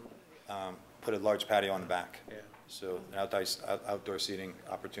put a large patio on the back. Yeah. So an outdoor seating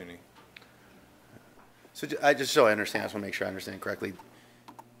opportunity. So just so I understand, I just want to make sure I understand correctly.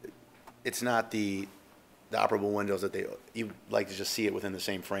 It's not the operable windows that you like to just see it within the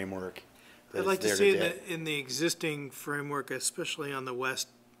same framework. I'd like to see it in the existing framework, especially on the west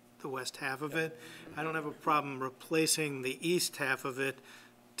half of it. I don't have a problem replacing the east half of it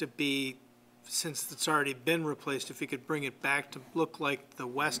to be, since it's already been replaced, if you could bring it back to look like the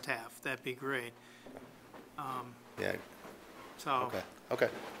west half, that'd be great. Yeah. So, Okay.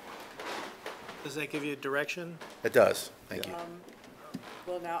 does that give you direction? It does. Thank you.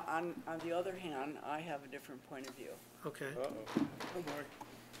 Well, now, on the other hand, I have a different point of view. Okay. Oh,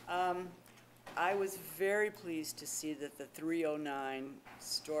 boy. I was very pleased to see that the 309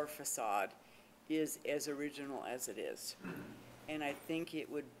 store facade is as original as it is. And I think it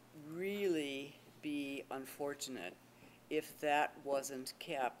would really be unfortunate if that wasn't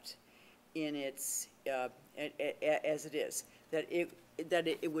kept in its, as it is. That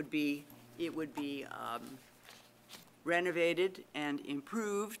it would be renovated and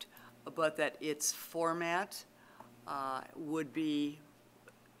improved, but that its format would be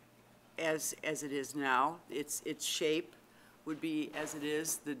as it is now. Its shape would be as it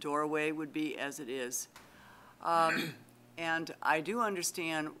is. The doorway would be as it is. And I do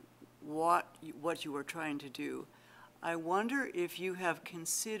understand what you were trying to do. I wonder if you have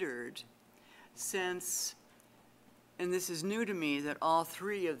considered, since, and this is new to me, that all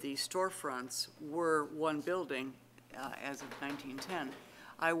three of these storefronts were one building as of 1910.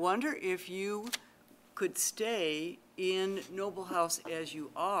 I wonder if you could stay in Noble House as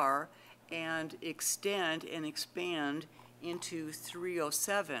you are and extend and expand into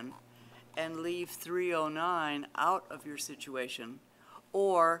 307 and leave 309 out of your situation,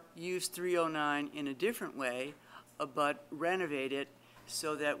 or use 309 in a different way, but renovate it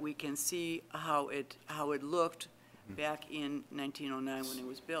so that we can see how it looked back in 1909 when it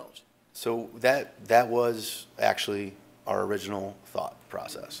was built. So that was actually our original thought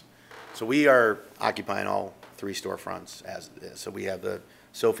process. So we are occupying all 3 storefronts as it is. So we have the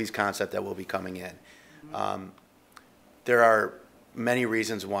Sophie's concept that will be coming in. There are many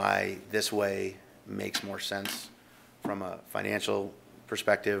reasons why this way makes more sense from a financial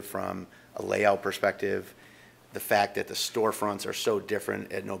perspective, from a layout perspective. The fact that the storefronts are so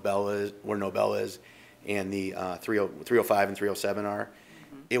different at Nobel where Nobel is, and the 305 and 307 are,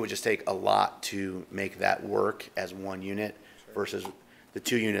 it would just take a lot to make that work as one unit versus the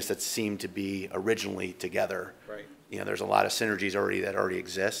 2 units that seem to be originally together. Right. You know, there's a lot of synergies that already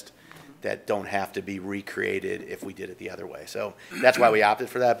exist that don't have to be recreated if we did it the other way. So that's why we opted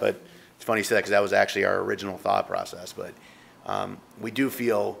for that, but it's funny you say that because that was actually our original thought process. But we do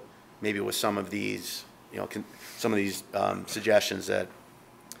feel maybe with some of these, some of these suggestions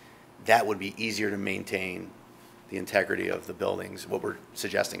that would be easier to maintain the integrity of the buildings, what we're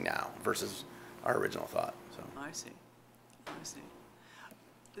suggesting now versus our original thought. So. I see.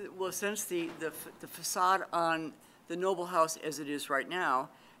 Well, since the facade on the Noble House as it is right now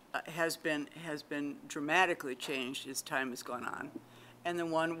has been dramatically changed as time has gone on, and the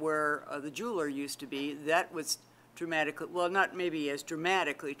one where the jeweler used to be, that was dramatically, well, not maybe as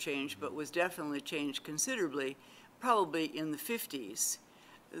dramatically changed, but was definitely changed considerably, probably in the 50s.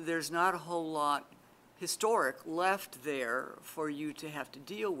 There's not a whole lot historic left there for you to have to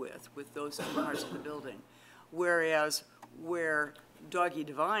deal with those 2 parts of the building. Whereas where Doggy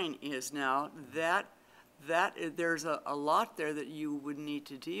Divine is now, there's a lot there that you would need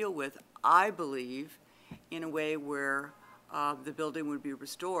to deal with, I believe, in a way where the building would be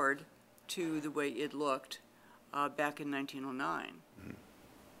restored to the way it looked back in 1909.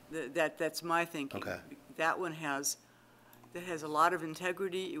 That's my thinking. Okay. That one has a lot of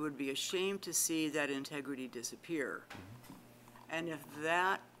integrity. It would be a shame to see that integrity disappear. And if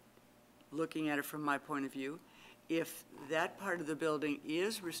that, looking at it from my point of view, if that part of the building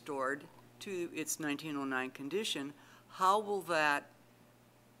is restored to its 1909 condition, how will that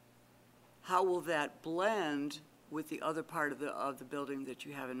blend with the other part of the building that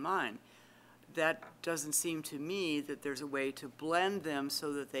you have in mind? That doesn't seem to me that there's a way to blend them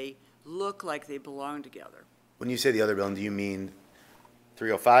so that they look like they belong together. When you say the other building, do you mean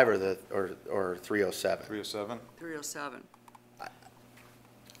 305 or 307? 307? 307.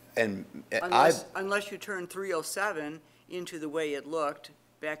 And Unless you turn 307 into the way it looked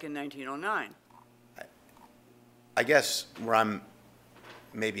back in 1909. I guess where I'm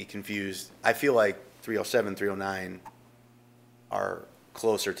maybe confused, I feel like 307, 309 are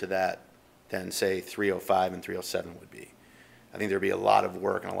closer to that than, say, 305 and 307 would be. I think there'd be a lot of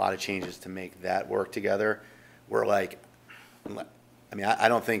work and a lot of changes to make that work together. We're like, I mean, I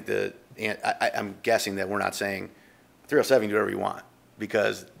don't think I'm guessing that we're not saying 307, do whatever you want,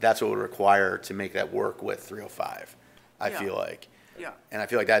 because that's what it would require to make that work with 305, I feel like. Yeah. And I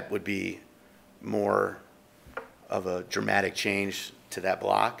feel like that would be more of a dramatic change to that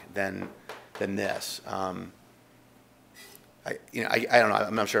block than this. I don't know.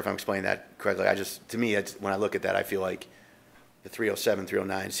 I'm not sure if I'm explaining that correctly. To me, when I look at that, I feel like the 307,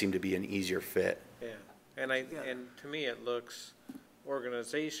 309 seem to be an easier fit. Yeah, and to me, it looks,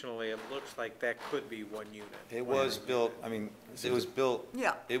 organizationally, it looks like that could be one unit. It was built, it was built.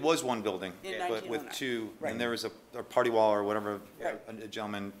 Yeah. It was one building, In but with 1909. two, Right. and there was a party wall or whatever, Right. a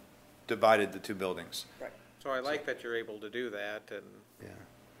gentleman divided the 2 buildings. Right. So I like that you're able to do that, and. Yeah.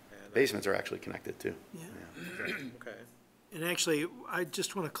 and, Basements are actually connected too. Okay. And actually, I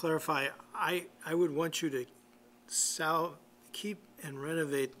just want to clarify, I would want you to keep and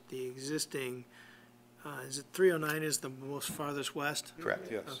renovate the existing, is it 309 is the most farthest west?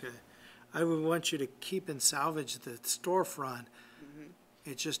 Correct. Yes. Okay. I would want you to keep and salvage the storefront.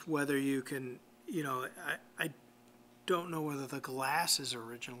 It's just whether you can, I don't know whether the glass is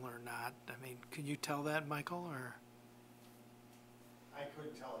original or not. I mean, can you tell that, Michael, or? I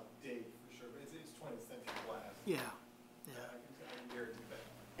couldn't tell a date for sure, but it's 20th century glass. Yeah. I can guarantee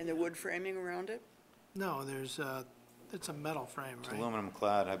that. And the wood framing around it? No, it's a metal frame, It's right? aluminum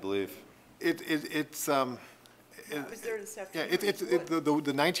clad, I believe. It's Is there this yeah, the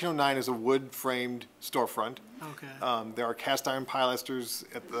 1909 is a wood-framed storefront. Okay. There are cast iron pilasters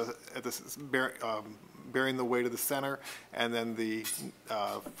bearing the way to the center, and then the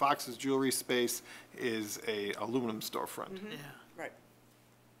Fox's jewelry space is a aluminum storefront. Yeah. Right.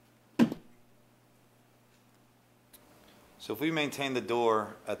 So if we maintain the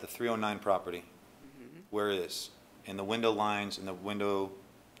door at the 309 property, where it is, and the window lines and the window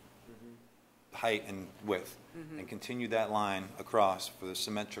height and width, and continue that line across for the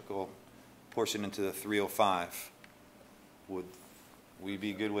symmetrical portion into the 305, would we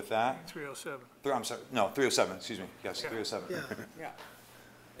be good with that? 307. I'm sorry, no, 307, excuse me, yes, 307. Yeah. Yeah.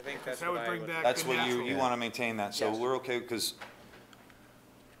 I think that's That what would I bring would. back That's the what natural. you want to maintain that, so Yes. we're okay, because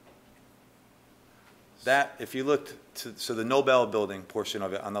that, if you looked to, so the Nobel building portion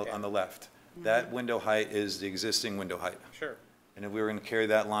of it on the left, that window height is the existing window height. Sure. And if we were going to carry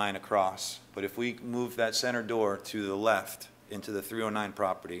that line across, but if we move that center door to the left into the 309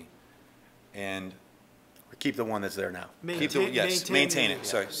 property and Or keep the one that's there now. keep the, yes, maintain it,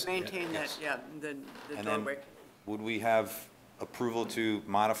 sorry. Maintain that, Yes. yeah, the And then doorway. would we have approval to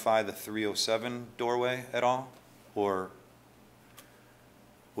modify the 307 doorway at all? Or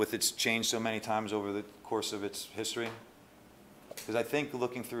with its changed so many times over the course of its history? Because I think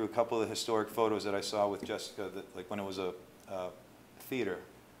looking through a couple of the historic photos that I saw with Jessica, that, like when it was a theater,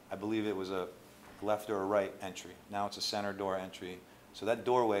 I believe it was a left or a right entry. Now it's a center door entry. So that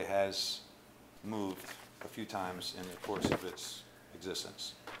doorway has moved a few times in the course of its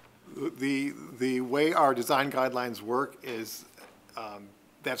existence. The way our design guidelines work is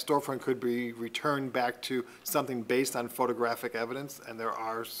that storefront could be returned back to something based on photographic evidence, and there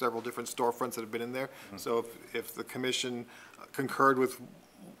are several different storefronts that have been in there. So if the commission concurred with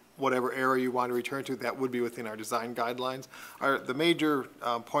whatever area you want to return to, that would be within our design guidelines. The major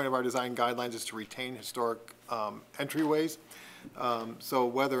point of our design guidelines is to retain historic entryways. So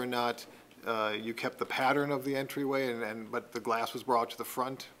whether or not you kept the pattern of the entryway but the glass was brought to the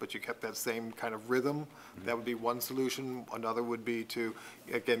front, but you kept that same kind of rhythm, that would be one solution. Another would be to,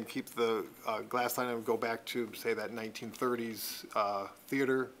 again, keep the glass line and go back to, say, that 1930s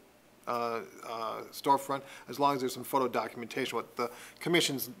theater storefront, as long as there's some photo documentation. What the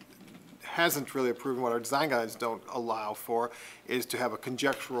commission's hasn't really approved, and what our design guides don't allow for, is to have a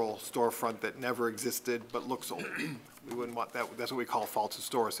conjectural storefront that never existed but looks old. We wouldn't want that. That's what we call false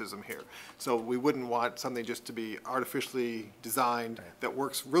historicism here. So we wouldn't want something just to be artificially designed that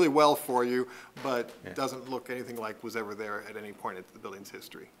works really well for you, but doesn't look anything like was ever there at any point in the building's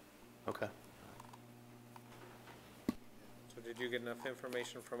history. Okay. So did you get enough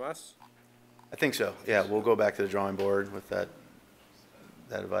information from us? I think so. Yeah, we'll go back to the drawing board with that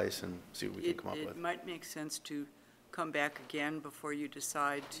advice and see what we can It, come up with. it might make sense to come back again before you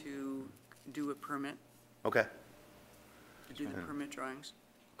decide to do a permit, Okay, to do the permit drawings.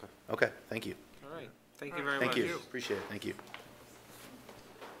 okay, thank you. All right, thank you very much. Thank you, appreciate it, thank you.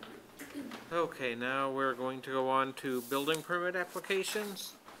 Okay, now we're going to go on to building permit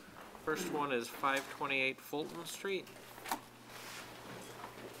applications. First one is 528 Fulton Street.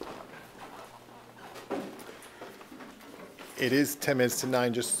 It is 10 minutes to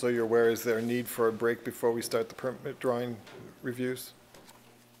 9, just so you're aware. Is there a need for a break before we start the permit drawing reviews?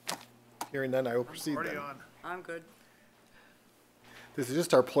 Hearing none, I will proceed Already then. on. I'm good. This is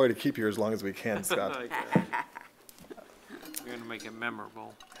just our ploy to keep you as long as we can, Scott. Okay. You're gonna make it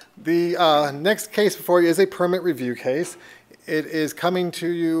memorable. The next case before you is a permit review case. It is coming to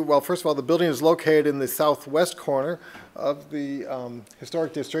you, well, first of all, the building is located in the southwest corner of the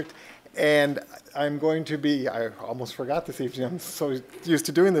historic district, and I'm going to be, I almost forgot this evening, I'm so used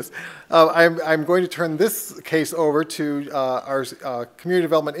to doing this. I'm going to turn this case over to our community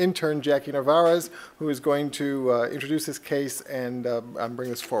development intern, Jackie Navarez, who is going to introduce this case and bring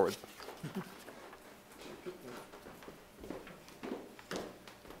this forward.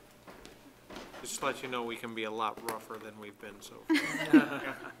 Just to let you know, we can be a lot rougher than we've been so far.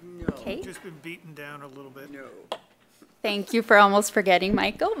 No, We've just been beaten down a little bit. no. Thank you for almost forgetting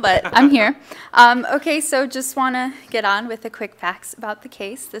Michael, but I'm here. Okay, so just want to get on with the quick facts about the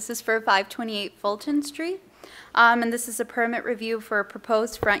case. This is for 528 Fulton Street, and this is a permit review for a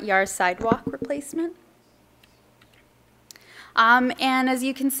proposed front yard sidewalk replacement. And as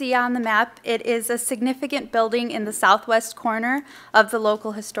you can see on the map, it is a significant building in the southwest corner of the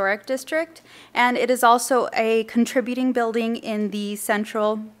local historic district, and it is also a contributing building in the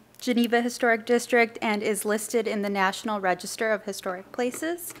central Geneva Historic District and is listed in the National Register of Historic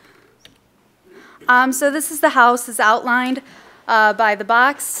Places. So this is the house as outlined by the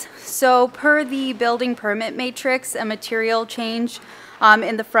box. So per the building permit matrix, a material change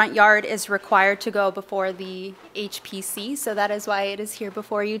in the front yard is required to go before the HPC, so that is why it is here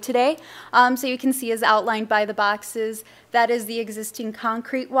before you today. So you can see as outlined by the boxes, that is the existing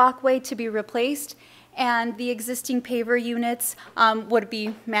concrete walkway to be replaced, and the existing paver units would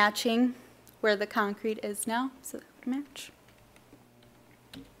be matching where the concrete is now, so that would match.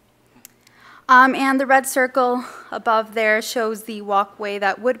 And the red circle above there shows the walkway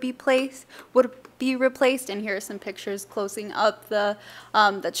that would be replaced, and here are some pictures closing up the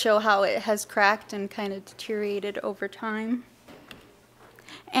that show how it has cracked and kind of deteriorated over time.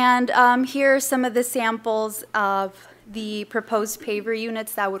 And here are some of the samples of the proposed paver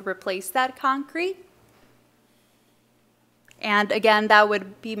units that would replace that concrete. And again, that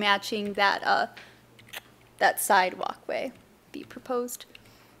would be matching that, that side walkway be proposed.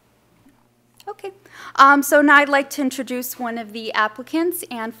 Okay, so now I'd like to introduce one of the applicants,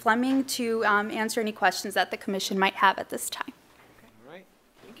 Ann Fleming, to answer any questions that the commission might have at this time. All right.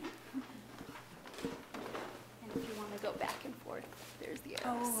 And if you want to go back and forth, there's the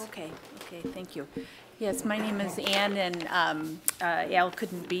arrows. Oh, okay, thank you. Yes, my name is Ann, and Al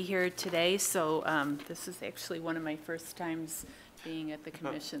couldn't be here today, so this is actually one of my first times being at the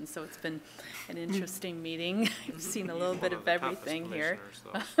commission, so it's been an interesting meeting. I've seen a little bit of everything here.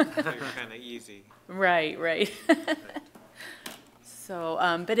 They're kind of easy. Right. So,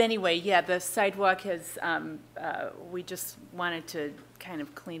 but anyway, yeah, the sidewalk has, we just wanted to kind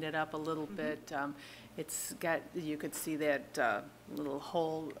of clean it up a little bit. It's got, you could see that little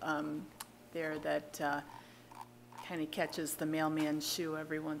hole there that kind of catches the mailman's shoe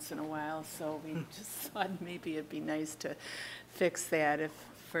every once in a while, so we just thought maybe it'd be nice to fix that if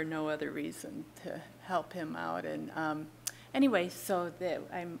for no other reason, to help him out. And anyway, so that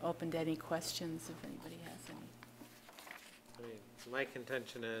I'm open to any questions if anybody has any. I mean, my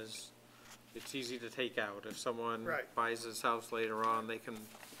contention is it's easy to take out. If someone Right. buys this house later on, they can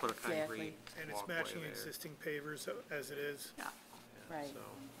put a concrete Exactly. And it's walkway matching there. existing pavers as it is. Yeah, right, So,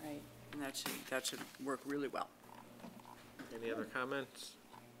 right. And that should work really well. any other comments?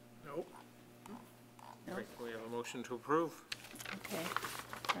 Nope. All right, can we have a motion to approve? Okay.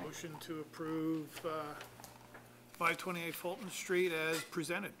 Right. Motion to approve 528 Fulton Street as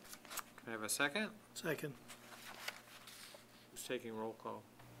presented. Can I have a second? Second. Who's taking roll call?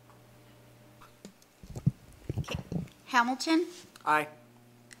 Hamilton, Aye.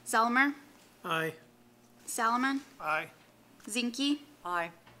 Zelmer, Aye. Salomon, Aye. Zinke, Aye.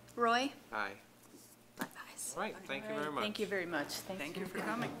 Roy. Aye. Five ayes. All right, thank you All very right, much. Thank you very much. Thank you for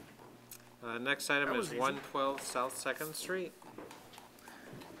coming. Next item That is was easy. 112 South Second Street.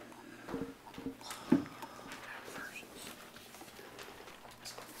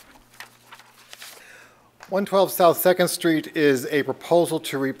 112 South Second Street is a proposal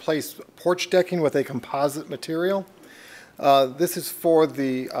to replace porch decking with a composite material. This is for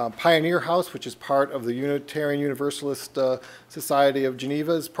the Pioneer House, which is part of the Unitarian Universalist Society of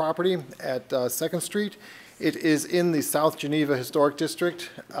Geneva's property at 2nd Street. It is in the South Geneva Historic District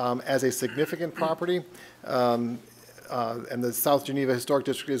as a significant property, and the South Geneva Historic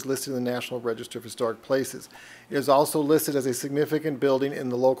District is listed in the National Register of Historic Places. It is also listed as a significant building in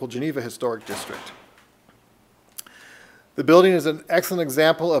the local Geneva Historic District. The building is an excellent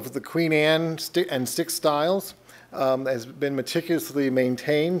example of the Queen Anne and stick styles. Has been meticulously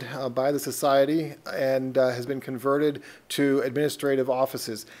maintained by the Society and has been converted to administrative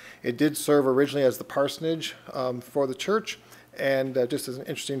offices. It did serve originally as the parsonage for the church, and just as an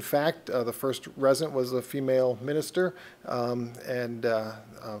interesting fact, the first resident was a female minister, and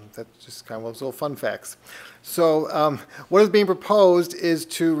that just kind of was little fun facts. So what is being proposed is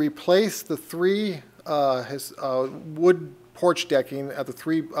to replace the three wood porch decking at the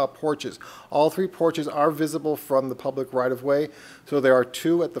three porches. All three porches are visible from the public right-of-way. So there are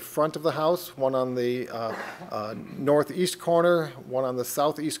two at the front of the house, one on the northeast corner, one on the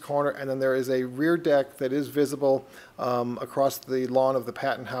southeast corner, and then there is a rear deck that is visible across the lawn of the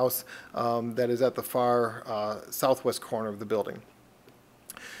Patton House that is at the far southwest corner of the building.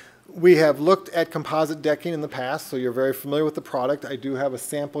 We have looked at composite decking in the past, so you're very familiar with the product. I do have a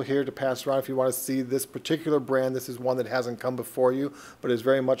sample here to pass around if you want to see this particular brand. This is one that hasn't come before you, but is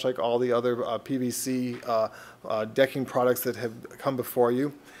very much like all the other PVC decking products that have come before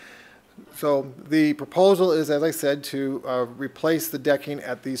you. So the proposal is, as I said, to replace the decking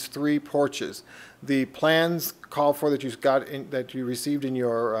at these three porches. The plans call for that you received in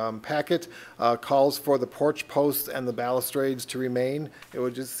your packet calls for the porch posts and the balustrades to remain. It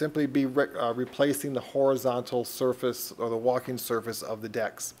would just simply be replacing the horizontal surface or the walking surface of the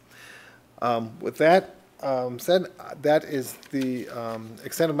decks. With that said, that is the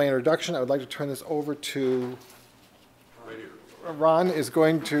extent of my introduction. I would like to turn this over to Ron is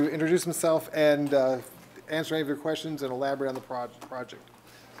going to introduce himself and answer any of your questions and elaborate on the project.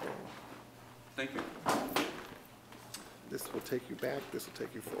 Thank you. This will take you back, this will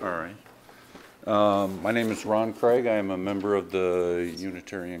take you forward. All right. My name is Ron Craig. I am a member of the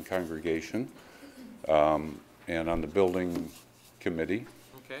Unitarian congregation and on the building committee.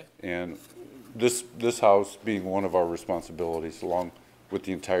 Okay. And this house being one of our responsibilities along with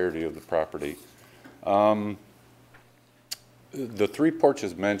the entirety of the property. The three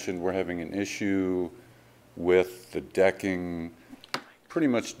porches mentioned, we're having an issue with the decking pretty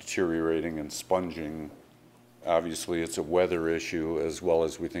much deteriorating and sponging. Obviously, it's a weather issue as well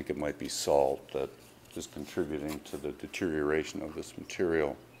as we think it might be salt that is contributing to the deterioration of this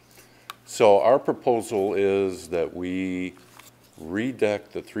material. So our proposal is that we redeck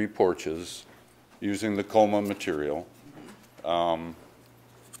the 3 porches using the Coma material. And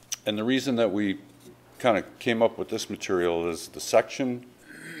the reason that we kind of came up with this material is the section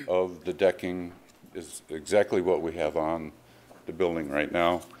of the decking is exactly what we have on the building right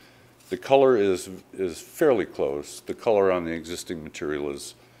now. The color is fairly close. The color on the existing material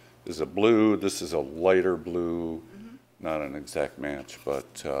is a blue. This is a lighter blue, not an exact match,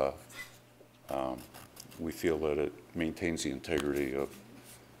 but we feel that it maintains the integrity of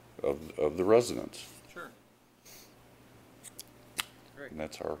the residents. Sure. Great. And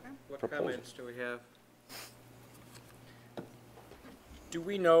that's our What proposal. comments do we have? Do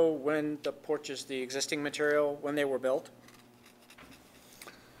we know when the porches, the existing material, when they were built?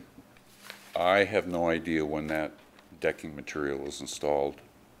 I have no idea when that decking material was installed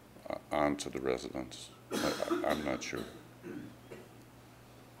onto the residence. I'm not sure.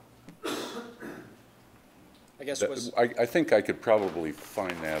 I guess I think I could probably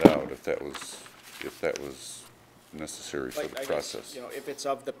find that out if that was necessary for like, the I guess, process. you know, if it's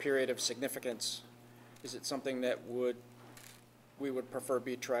of the period of significance, is it something that we would prefer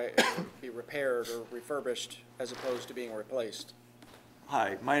be repaired or refurbished as opposed to being replaced?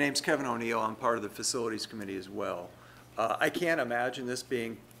 Hi, my name's Kevin O'Neill. I'm part of the Facilities Committee as well. I can't imagine this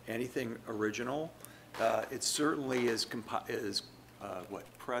being anything original. It certainly is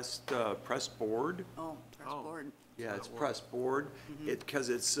pressed board? Oh, press board. Yeah, it's pressed board. Because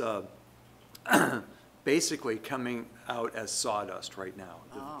it's basically coming out as sawdust right now.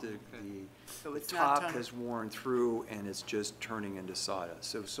 So The it's not top tongue- has worn through and it's just turning into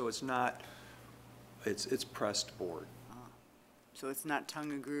sawdust. So it's not, it's pressed board. So it's not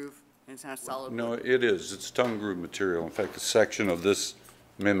tongue and groove, and it's not solid No, wood? it is. It's tongue groove material. In fact, a section of this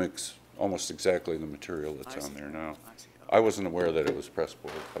mimics almost exactly the material that's on there now. I see. I wasn't aware that it was press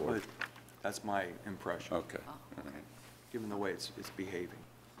board. But that's my impression, Okay. All right. given the way it's behaving.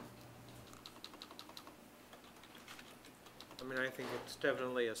 I mean, I think it's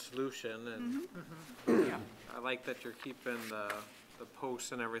definitely a solution, and Yeah. I like that you're keeping the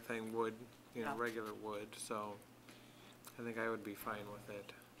posts and everything wood, you know, Yeah. regular wood, so I think I would be fine with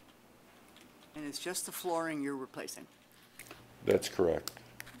it. And it's just the flooring you're replacing? That's correct.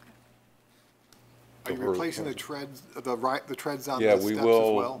 Are you The replacing the horizontal. treads, the treads on Yeah, the we steps as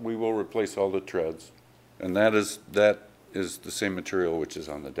will, well? we will replace all the treads. And that is the same material which is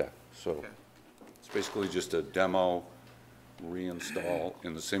on the deck. So Okay. it's basically just a demo, reinstall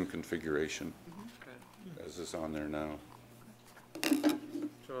in the same configuration Okay. as is on there now.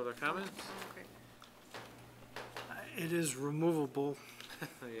 So other comments? It is removable.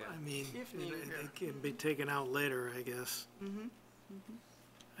 Yeah. I mean, If needed. it can be taken out later, I guess.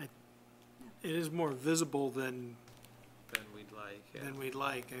 It is more visible than We'd like, yeah. we'd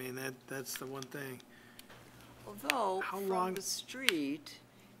like. I mean, that's the one thing. Although, How from long- the street,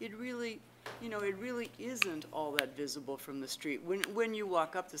 it really, it really isn't all that visible from the street. When you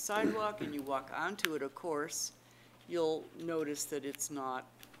walk up the sidewalk and you walk onto it, of course, you'll notice that it's not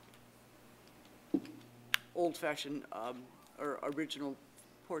old-fashioned or original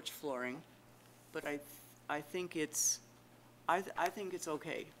porch flooring, but I think it's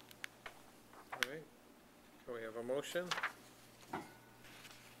okay. All right. So we have a motion.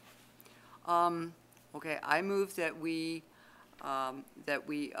 Okay, I move that we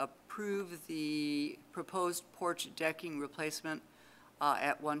approve the proposed porch decking replacement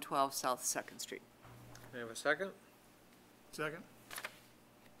at 112 South Second Street. May I have a second? Second?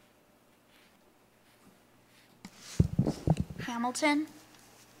 Hamilton,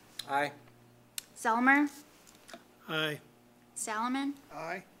 Aye. Zelmer, Aye. Salomon,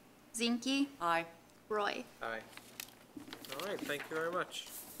 Aye. Zinke, Aye. Roy. Aye. All right, thank you very much.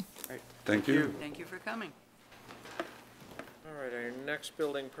 Thank you. Thank you for coming. All right, our next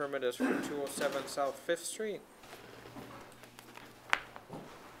building permit is for 207 South Fifth Street.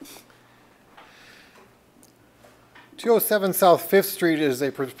 207 South Fifth Street is a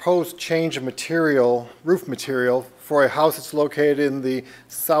proposed change of material, roof material, for a house that's located in the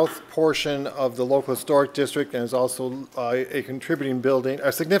south portion of the local historic district and is also a contributing building,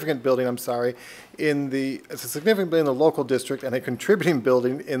 a significant building, I'm sorry, it's a significant building in the local district and a contributing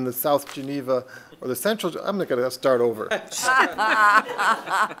building in the South Geneva, or the central, I'm not gonna start over.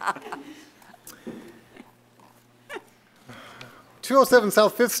 207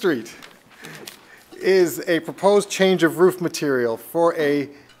 South Fifth Street is a proposed change of roof material for a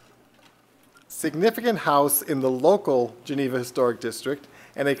significant house in the local Geneva Historic District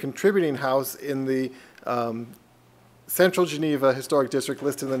and a contributing house in the Central Geneva Historic District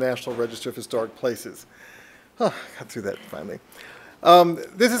listed in the National Register of Historic Places. Got through that finally.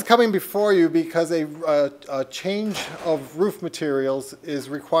 This is coming before you because a change of roof materials is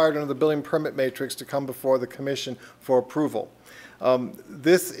required under the building permit matrix to come before the commission for approval.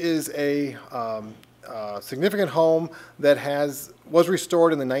 This is a significant home that was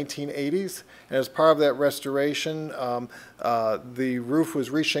restored in the 1980s, and as part of that restoration, the roof was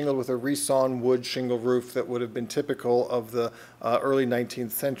reshingled with a resawn wood shingle roof that would have been typical of the early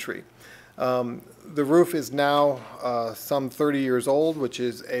 19th century. The roof is now some 30 years old, which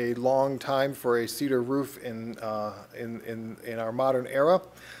is a long time for a cedar roof in our modern era.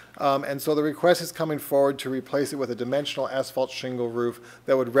 And so the request is coming forward to replace it with a dimensional asphalt shingle roof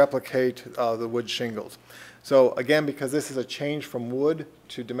that would replicate the wood shingles. So again, because this is a change from wood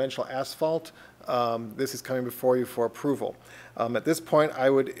to dimensional asphalt, this is coming before you for approval. At this point,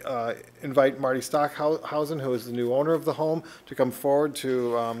 I would invite Marty Stockhausen, who is the new owner of the home, to come forward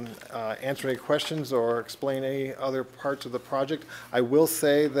to answer any questions or explain any other parts of the project. I will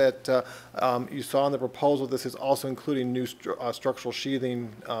say that you saw in the proposal, this is also including new structural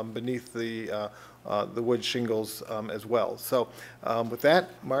sheathing beneath the wood shingles as well. So with that,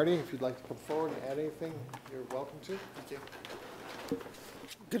 Marty, if you'd like to come forward and add anything, you're welcome to. Thank you.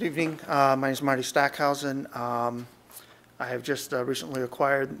 Good evening. My name is Marty Stockhausen. I have just recently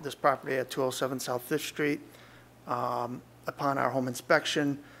acquired this property at 207 South 5th Street. Upon our home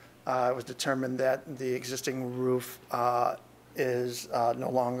inspection, it was determined that the existing roof is no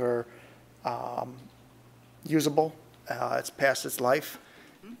longer usable. It's past its life,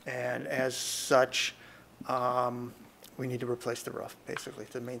 and as such, we need to replace the roof, basically,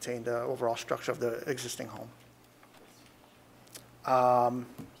 to maintain the overall structure of the existing home.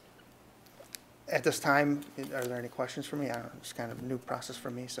 At this time, are there any questions for me? I don't know, it's kind of a new process for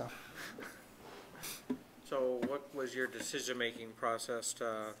me, so. So what was your decision-making process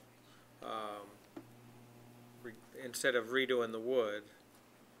to, instead of redoing the wood,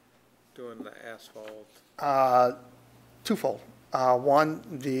 doing the asphalt? Twofold. One,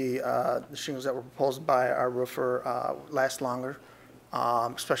 the shingles that were proposed by our roofer last longer,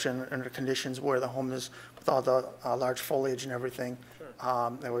 especially under conditions where the home is with all the large foliage and everything. Sure.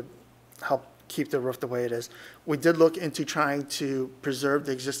 That would help keep the roof the way it is. We did look into trying to preserve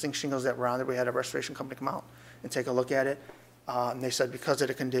the existing shingles that were on there. We had a restoration company come out and take a look at it. And they said because of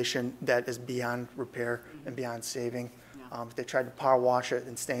the condition that is beyond repair and beyond saving, if they tried to power wash it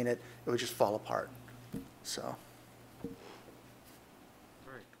and stain it, it would just fall apart. So. All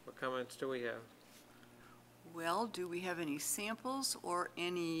right, what comments do we have? Well, do we have any samples or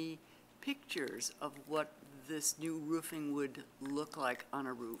any pictures of what this new roofing would look like on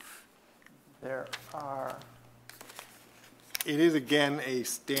a roof? There are. It is, again, a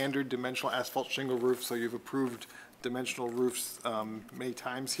standard dimensional asphalt shingle roof, so you've approved dimensional roofs many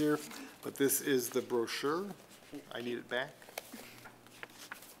times here, but this is the brochure. I need it back.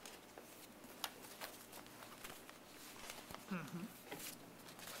 Mm-hmm.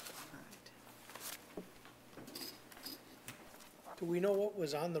 Do we know what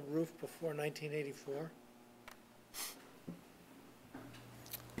was on the roof before 1984?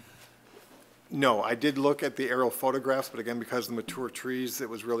 No, I did look at the aerial photographs, but again, because of the mature trees, it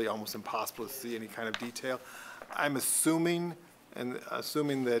was really almost impossible to see any kind of detail. I'm assuming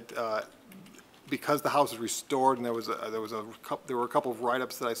that because the house is restored, and there were a couple of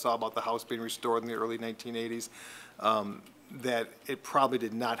write-ups that I saw about the house being restored in the early 1980s, that it probably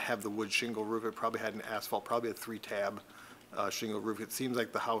did not have the wood shingle roof. It probably had an asphalt, probably a 3-tab shingle roof. It seems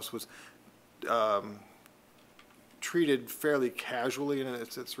like the house was treated fairly casually in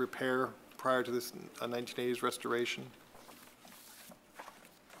its repair prior to this 1980s restoration.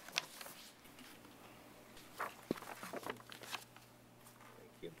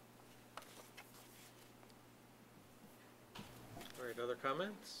 Thank you. All right, other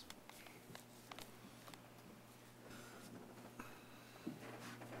comments?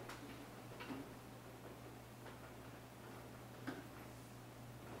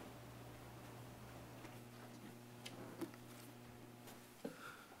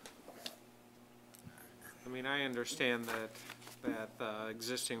 I mean, I understand that the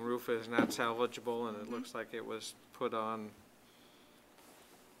existing roof is not salvageable, and it looks like it was put on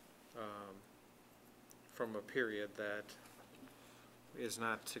from a period that is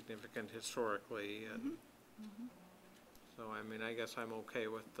not significant historically. And so, I mean, I guess I'm okay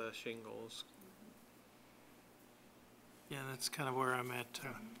with the shingles. Yeah, that's kind of where I'm at, too.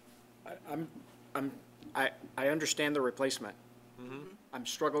 I understand the replacement. I'm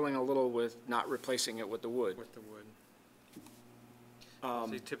struggling a little with not replacing it with the wood. With the wood.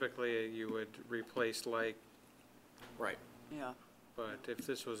 See, typically you would replace like Right. Yeah. But if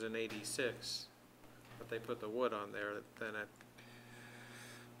this was in 86, but they put the wood on there, then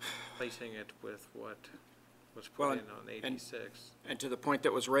placing it with what was put Well, in on 86. And to the point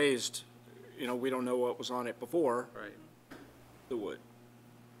that was raised, you know, we don't know what was on it before. Right. The wood.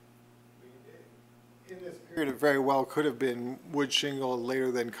 In this period, it very well could have been wood shingle,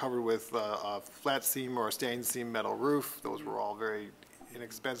 later then covered with a flat seam or a stand seam metal roof. Those were all very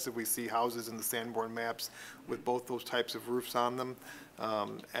inexpensive. We see houses in the Sanborn maps with both those types of roofs on them.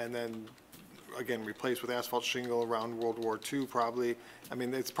 And then, again, replaced with asphalt shingle around World War II, probably. I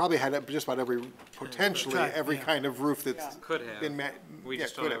mean, it's probably had just about potentially every kind of roof that's Could have. been We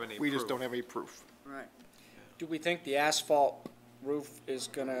just don't have any We just proof. don't have any proof. Right. Do we think the asphalt roof is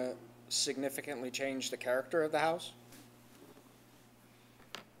gonna significantly change the character of the house?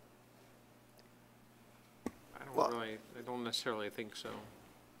 I don't necessarily think so.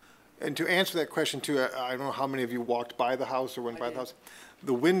 And to answer that question too, I don't know how many of you walked by the house or went by the house.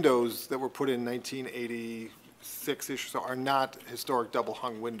 The windows that were put in 1986-ish or so are not historic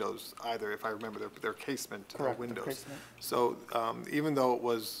double-hung windows either, if I remember. They're casement Correct, they're windows. casement. So even though it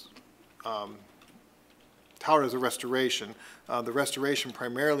was touted as a restoration, the restoration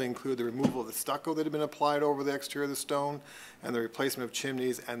primarily included the removal of the stucco that had been applied over the exterior of the stone and the replacement of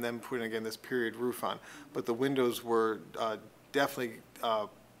chimneys and then putting, again, this period roof on. But the windows were definitely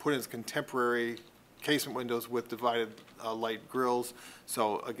put in as contemporary casement windows with divided light grills.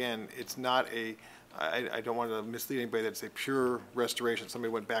 So again, it's not I don't want to mislead anybody that it's a pure restoration.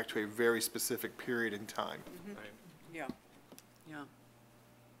 Somebody went back to a very specific period in time. Right. Yeah. Yeah.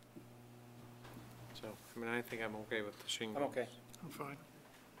 So, I mean, I think I'm okay with the shingle. I'm okay. I'm fine.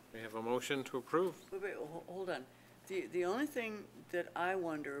 We have a motion to approve. Wait, hold on. The only thing that I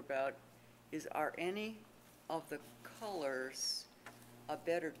wonder about is, are any of the colors a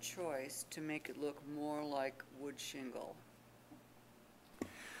better choice to make it look more like wood shingle?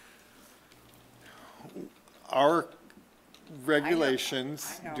 Our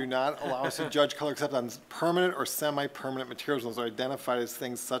regulations I know. do not allow us to judge color except on permanent or semi-permanent materials. Those are identified as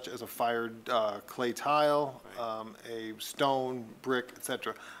things such as a fired clay tile, a stone, brick,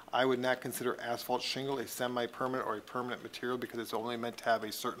 etc. I would not consider asphalt shingle a semi-permanent or a permanent material because it's only meant to have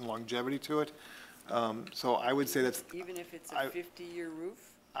a certain longevity to it. So I would say that's Even if it's a 50-year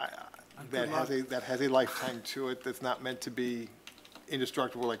roof? that has a lifetime to it. That's not meant to be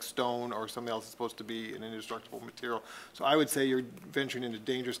indestructible like stone or something else is supposed to be an indestructible material. So I would say you're venturing into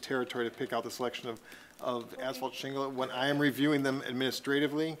dangerous territory to pick out the selection of asphalt shingle. When I am reviewing them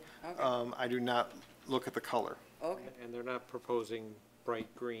administratively, I do not look at the color. Okay. And they're not proposing bright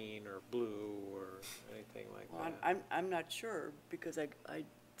green or blue or anything like Well, that. I'm not sure because I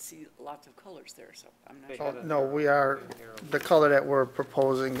see lots of colors there, so I'm not They sure. had Oh, no, we are, the color that we're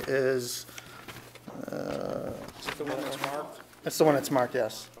proposing is, Is it the one that's marked? it's the one that's marked,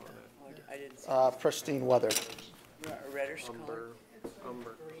 yes. I didn't see Pristine weather. a reddish color.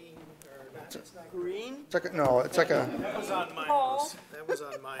 Umber. Green? It's like, no, it's like a, That was on my house. That was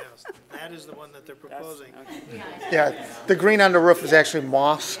on my house. That is the one that they're proposing. yeah, the green on the roof is actually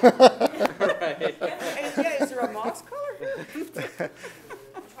moss. Yeah, is there a moss color?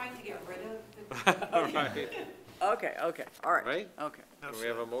 I'm trying to get rid of the. Right. Okay, all right. Right? Okay. We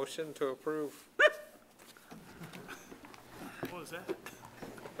have a motion to approve. What was that?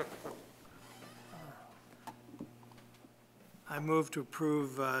 I move to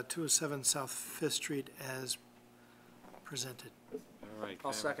approve 207 South Fifth Street as presented. All right.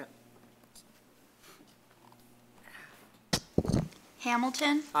 I'll second.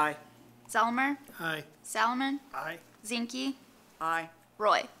 Hamilton, Aye. Zelmer, Aye. Salomon, Aye. Zinke, Aye.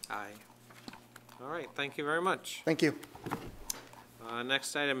 Roy. Aye. All right, thank you very much. Thank you.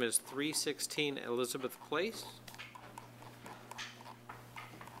 Next item is 316 Elizabeth Place.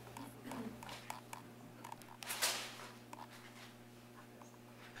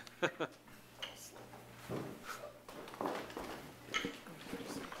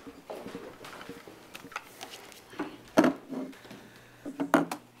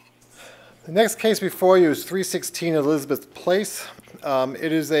 The next case before you is 316 Elizabeth Place.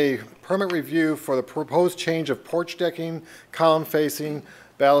 It is a permit review for the proposed change of porch decking, column facing,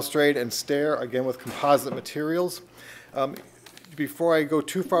 balustrade, and stair, again with composite materials. Before I go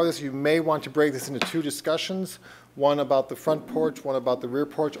too far with this, you may want to break this into two discussions, one about the front porch, one about the rear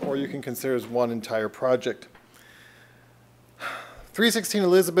porch, or you can consider as one entire project. 316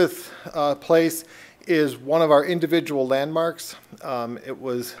 Elizabeth Place is one of our individual landmarks. It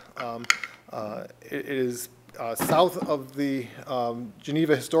is south of the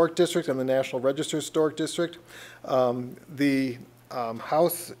Geneva Historic District and the National Register Historic District. The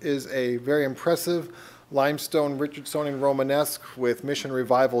house is a very impressive limestone Richardsonian Romanesque with Mission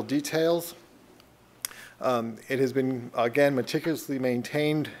Revival details. It has been, again, meticulously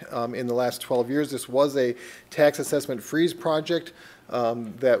maintained in the last 12 years. This was a tax assessment freeze project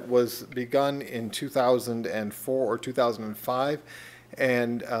that was begun in 2004 or 2005.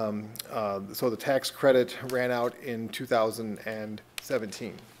 And so the tax credit ran out in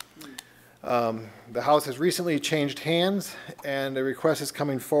 2017. The house has recently changed hands, and a request is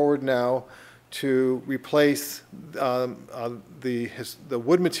coming forward now to replace the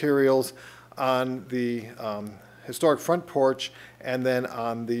wood materials on the historic front porch and then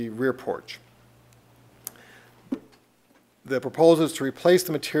on the rear porch. The proposal is to replace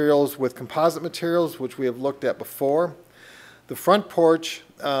the materials with composite materials, which we have looked at before. The front porch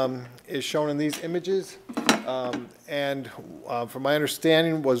is shown in these images, and from my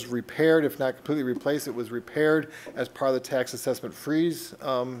understanding was repaired, if not completely replaced. It was repaired as part of the tax assessment freeze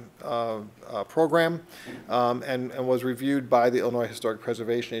program, and was reviewed by the Illinois Historic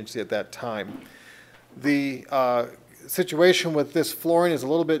Preservation Agency at that time. The situation with this flooring is a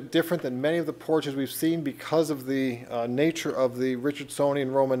little bit different than many of the porches we've seen because of the nature of the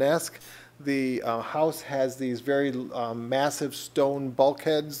Richardsonian Romanesque. The house has these very massive stone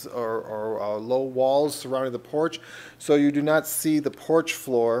bulkheads or low walls surrounding the porch, so you do not see the porch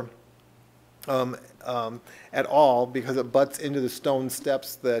floor at all because it butts into the stone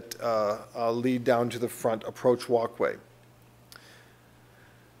steps that lead down to the front approach walkway.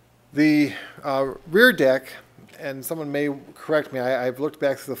 The rear deck, and someone may correct me, I've looked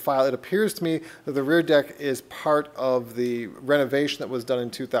back through the file, it appears to me that the rear deck is part of the renovation that was done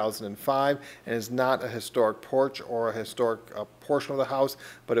in 2005 and is not a historic porch or a historic portion of the house,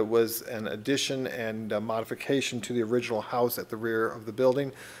 but it was an addition and modification to the original house at the rear of the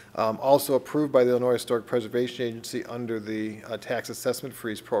building, also approved by the Illinois Historic Preservation Agency under the tax assessment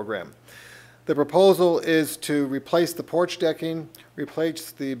freeze program. The proposal is to replace the porch decking, replace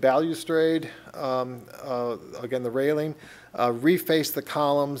the balustrade, again the railing, reface the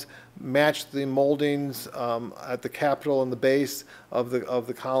columns, match the moldings at the capital and the base of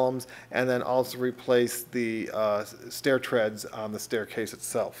the columns, and then also replace the stair treads on the staircase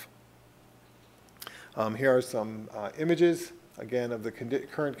itself. Here are some images, again, of the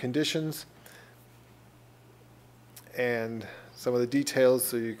current conditions and some of the details,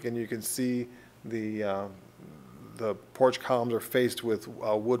 so you can see the porch columns are faced with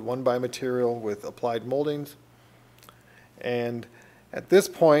wood 1x material with applied moldings. And at this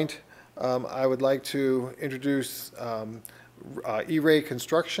point, I would like to introduce E-Ray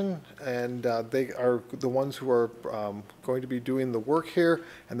Construction, and they are the ones who are going to be doing the work here,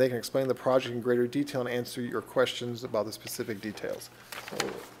 and they can explain the project in greater detail and answer your questions about the specific details. So,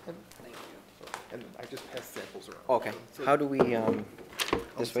 and I just passed samples around. Okay. So, how do we,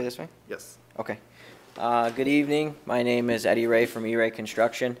 this way? Yes. Okay. Good evening. My name is Eddie Ray from E-Ray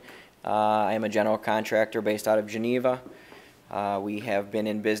Construction. I am a general contractor based out of Geneva. We have been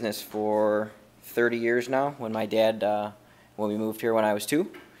in business for 30 years now. When my dad, when we moved here when I was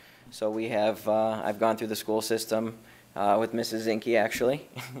 2. So we have, I've gone through the school system with Mrs. Zinke actually.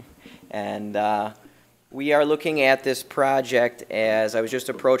 And we are looking at this project as I was just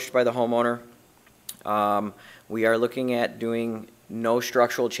approached by the homeowner. We are looking at doing no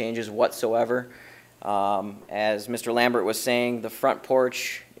structural changes whatsoever. As Mr. Lambert was saying, the front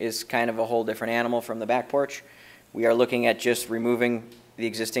porch is kind of a whole different animal from the back porch. We are looking at just removing the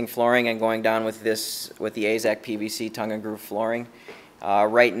existing flooring and going down with the AZAC PVC tongue and groove flooring.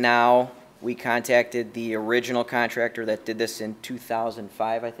 Right now, we contacted the original contractor that did this in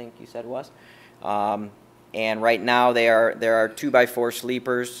 2005, I think you said it was. And right now there are 2x4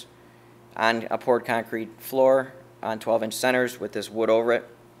 sleepers on a poured concrete floor on 12-inch centers with this wood over it.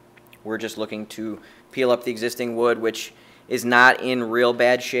 We're just looking to peel up the existing wood, which is not in real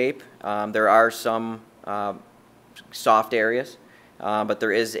bad shape. There are some soft areas, but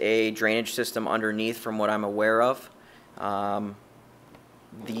there is a drainage system underneath from what I'm aware of.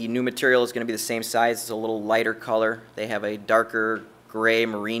 The new material is going to be the same size. It's a little lighter color. They have a darker gray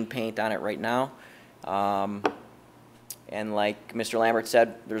marine paint on it right now. And like Mr. Lambert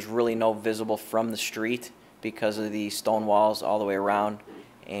said, there's really no visible from the street because of the stone walls all the way around.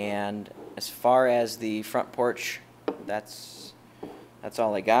 And as far as the front porch, that's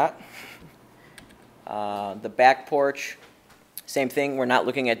all I got. The back porch, same thing. We're not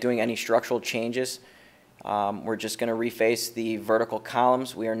looking at doing any structural changes. We're just going to reface the vertical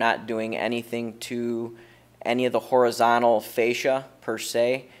columns. We are not doing anything to any of the horizontal fascia per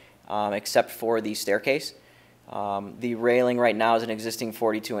se, except for the staircase. The railing right now is an existing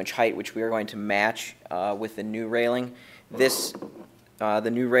 42-inch height, which we are going to match with the new railing. This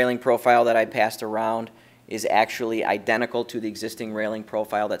the new railing profile that I passed around is actually identical to the existing railing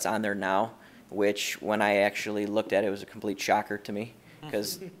profile that's on there now, which when I actually looked at it, was a complete shocker to me,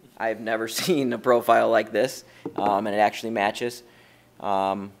 because I've never seen a profile like this, and it actually matches.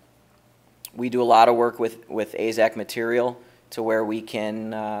 We do a lot of work with AZAC material to where we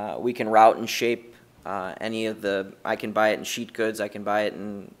can route and shape any of the, I can buy it in sheet goods, I can buy it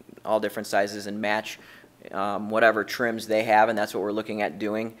in all different sizes and match whatever trims they have, and that's what we're looking at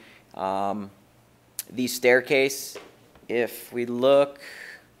doing. The staircase, if we look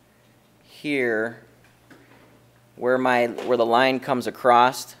here, where the line comes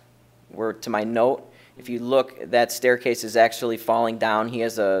across, to my note, if you look, that staircase is actually falling down.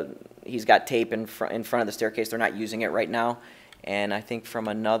 He's got tape in front of the staircase. They're not using it right now. And I think from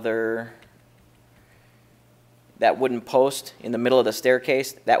that wooden post in the middle of the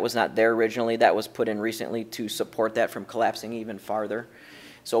staircase, that was not there originally. That was put in recently to support that from collapsing even farther.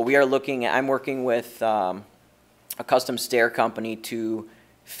 So we are I'm working with a custom stair company to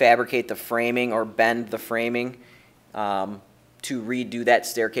fabricate the framing or bend the framing to redo that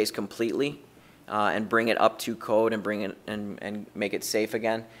staircase completely and bring it up to code and bring it and make it safe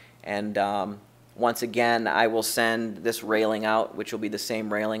again. And once again, I will send this railing out, which will be the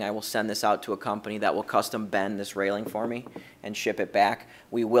same railing. I will send this out to a company that will custom bend this railing for me and ship it back.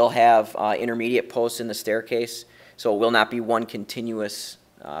 We will have intermediate posts in the staircase, so it will not be one continuous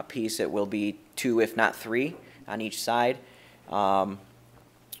piece. It will be 2, if not 3, on each side,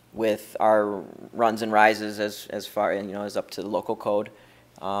 with our runs and rises as far as up to the local code.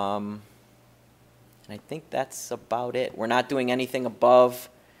 And I think that's about it. We're not doing anything above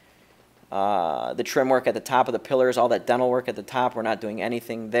the trim work at the top of the pillars, all that dental work at the top. We're not doing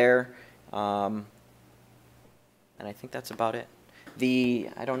anything there. And I think that's about it.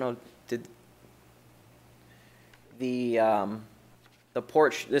 I don't know, the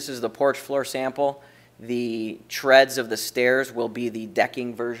porch, this is the porch floor sample. The treads of the stairs will be the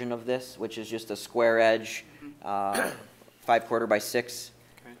decking version of this, which is just a square edge, 5/4 by 6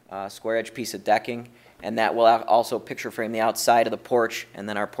 square edge piece of decking. And that will also picture frame the outside of the porch, and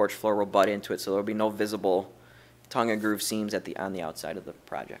then our porch floor will butt into it, so there will be no visible tongue and groove seams on the outside of the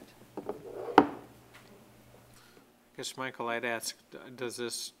project. I guess, Michael, I'd ask, does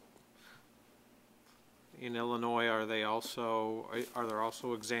this, in Illinois, are there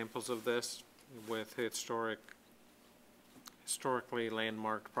also examples of this with historically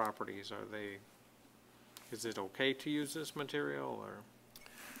landmarked properties? Is it okay to use this material, or?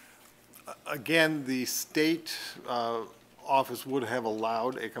 Again, the state office would have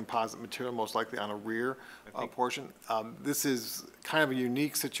allowed a composite material, most likely on a rear portion. This is kind of a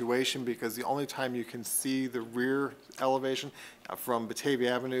unique situation because the only time you can see the rear elevation from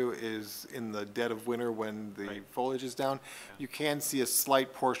Batavia Avenue is in the dead of winter when the foliage is down. You can see a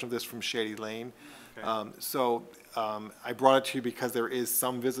slight portion of this from Shady Lane. I brought it to you because there is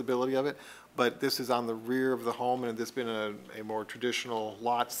some visibility of it. But this is on the rear of the home, and this been a more traditional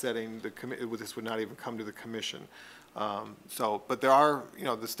lot setting, this would not even come to the commission. But there are,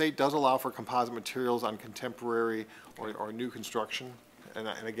 the state does allow for composite materials on contemporary or new construction. And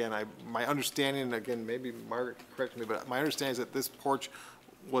again, my understanding, and again, maybe Margaret can correct me, but my understanding is that this porch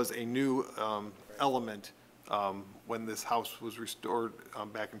was a new element when this house was restored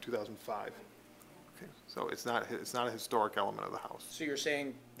back in 2005. So it's not a historic element of the house. So you're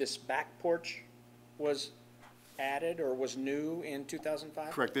saying this back porch was added or was new in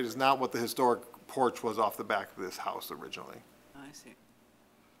 2005? Correct. It is not what the historic porch was off the back of this house originally. I see.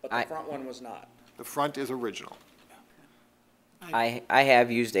 But the front one was not? The front is original. I have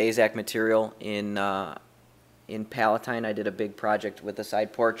used AZAC material in Palatine. I did a big project with a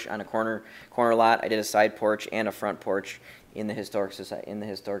side porch on a corner lot. I did a side porch and a front porch in the historic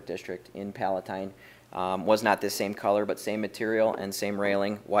district in Palatine. Was not the same color, but same material and same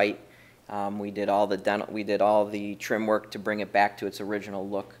railing, white. We did all the trim work to bring it back to its original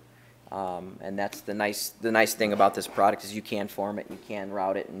look. And that's the nice thing about this product is you can form it, you can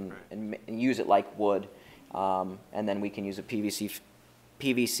route it, and use it like wood. And then we can use a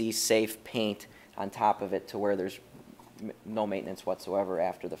PVC safe paint on top of it to where there's no maintenance whatsoever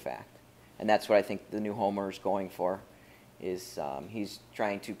after the fact. And that's what I think the new homeowner is going for. Is he's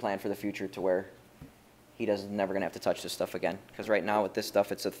trying to plan for the future to where he never going to have to touch this stuff again. Because right now with this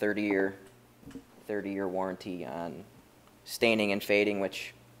stuff, it's a 30-year warranty on staining and fading,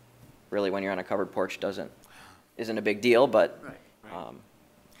 which really when you're on a covered porch isn't a big deal. But now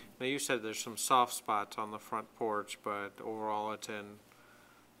you said there's some soft spots on the front porch, but overall it's in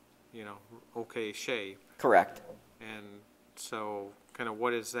okay shape. Correct. And so kind of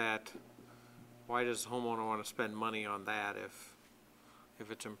what is that? Why does the homeowner want to spend money on that if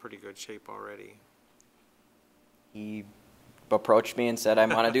if it's in pretty good shape already? He approached me and said, I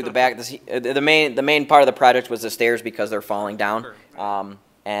want to do the back. The main part of the project was the stairs because they're falling down. Sure.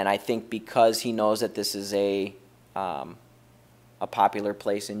 And I think because he knows that this is a popular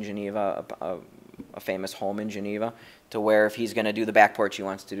place in Geneva, a famous home in Geneva, to where if he's going to do the back porch, he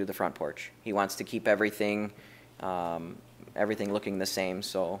wants to do the front porch. He wants to keep everything looking the same,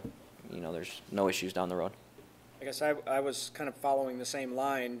 so there's no issues down the road. I guess I was kind of following the same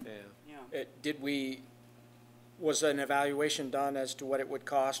line. Yeah. Was an evaluation done as to what it would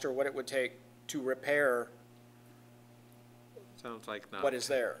cost or what it would take to repair Sounds like not. what is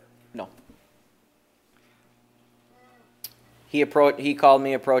there? No. He called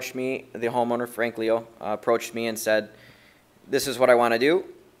me, approached me, the homeowner, Frank Leo, approached me and said, this is what I want to do.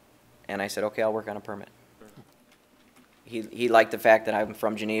 And I said, okay, I'll work on a permit. He liked the fact that I'm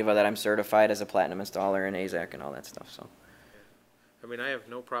from Geneva, that I'm certified as a platinum installer in AZAC and all that stuff, so. I mean, I have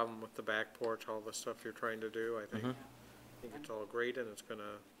no problem with the back porch, all the stuff you're trying to do. I think it's all great, and it's gonna.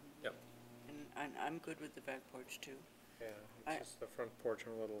 Yep. And I'm good with the back porch too. Yeah, it's just the front porch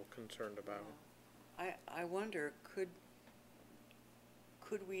I'm a little concerned about. I wonder, could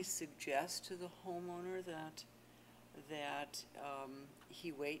we suggest to the homeowner that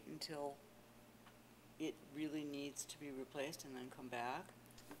he wait until it really needs to be replaced and then come back?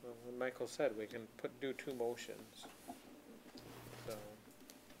 Well, when Michael said, we can do 2 motions. So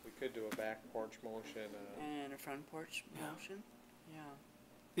we could do a back porch motion. And a front porch motion?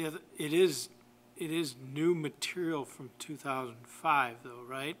 Yeah. Yeah, it is new material from 2005 though,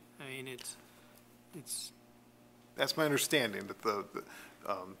 right? I mean, it's. That's my understanding, that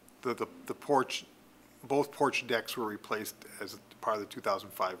the porch, both porch decks were replaced as part of the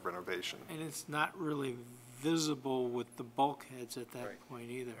 2005 renovation. And it's not really visible with the bulkheads at that point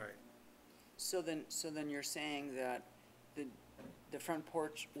either. Right. So then you're saying that the front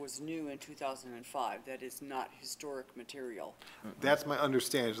porch was new in 2005. That is not historic material. That's my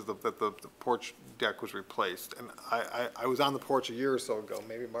understanding, is that the porch deck was replaced. And I was on the porch a year or so ago.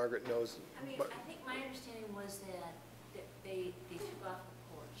 Maybe Margaret knows. I mean, I think my understanding was that they took off the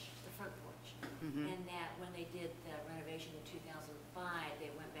porch, the front porch, and that when they did the renovation in 2005,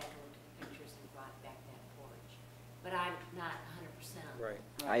 they went back and looked at the pictures and brought back that porch. But I'm not 100% on that. Right.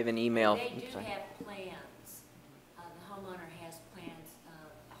 I have an email. They do have plans. The homeowner has plans,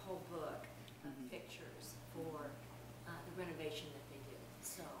 a whole book of pictures for the renovation that they did,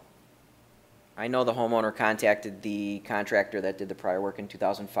 so. I know the homeowner contacted the contractor that did the prior work in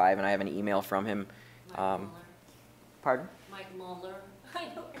 2005, and I have an email from him. Mike Mueller. Pardon? Mike Mueller.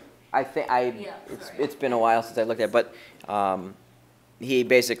 I know. It's been a while since I looked at it, but he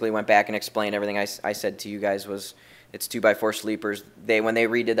basically went back and explained everything I said to you guys was, it's 2x4 sleepers. When they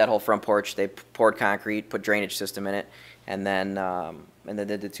redid that whole front porch, they poured concrete, put drainage system in it, and then they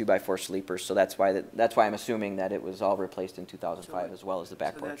did the 2x4 sleepers. So that's why I'm assuming that it was all replaced in 2005 as well as the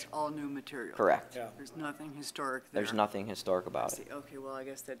back porch. So that's all new material? Correct. Yeah. There's nothing historic there? There's nothing historic about it. Okay, well, I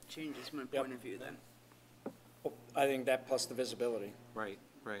guess that changes my point of view then. Well, I think that plus the visibility. Right.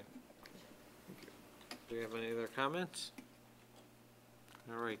 Do we have any other comments?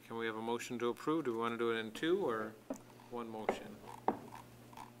 All right, can we have a motion to approve? Do we want to do it in 2 or 1 motion?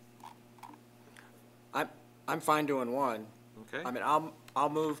 I'm fine doing 1. Okay. I mean, I'll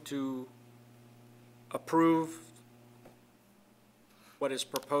move to approve what is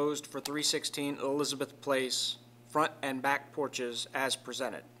proposed for 316 Elizabeth Place, front and back porches as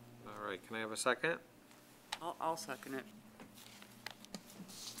presented. All right, can I have a second? I'll second it.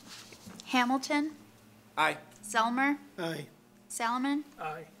 Hamilton, Aye. Zelmer, Aye. Salomon,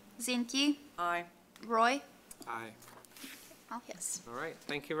 Aye. Zinke, Aye. Roy. Aye. All yes. All right,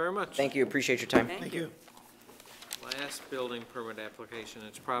 thank you very much. Thank you. Appreciate your time. Thank you. Last building permit application,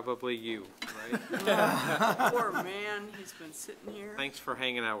 it's probably you, right? Poor man, he's been sitting here. Thanks for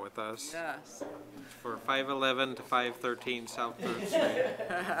hanging out with us. Yes. For 511 to 513 South 3rd Street.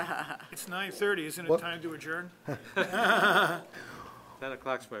 It's 9:30, isn't it time to adjourn? 10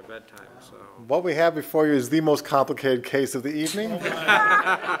 o'clock's my bedtime, so. What we have before you is the most complicated case of the evening.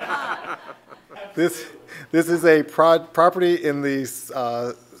 This is a property in the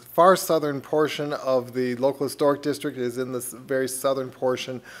far southern portion of the local historic district. It is in the very southern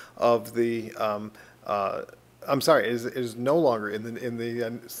portion of the, I'm sorry, it is no longer in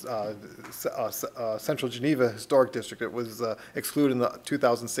the Central Geneva Historic District. It was excluded in the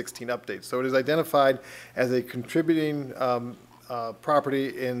 2016 update. So it is identified as a contributing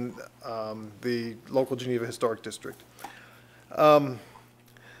property in the local Geneva Historic District.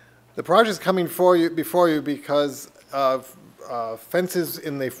 The project is coming before you because fences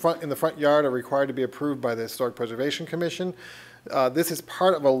in the front yard are required to be approved by the Historic Preservation Commission. This is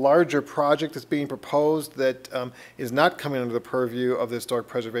part of a larger project that's being proposed that is not coming under the purview of the Historic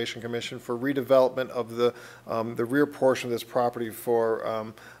Preservation Commission for redevelopment of the rear portion of this property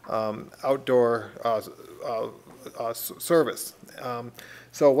for outdoor service.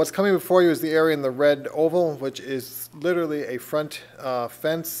 So what's coming before you is the area in the red oval, which is literally a front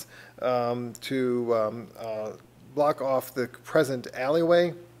fence to block off the present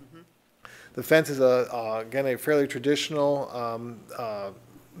alleyway. The fence is, again, a fairly traditional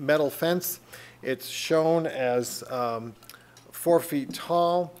metal fence. It's shown as 4 feet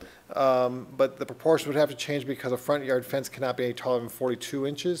tall, but the proportion would have to change because a front yard fence cannot be any taller than 42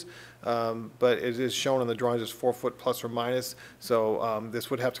 inches. But it is shown on the drawings as 4 foot plus or minus. So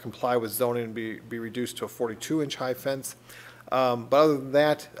this would have to comply with zoning and be reduced to a 42-inch high fence. But other than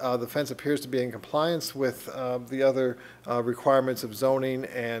that, the fence appears to be in compliance with the other requirements of zoning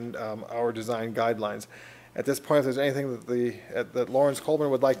and our design guidelines. At this point, if there's anything that that Lawrence Coleman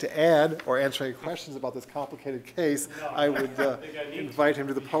would like to add or answer any questions about this complicated case, I would invite him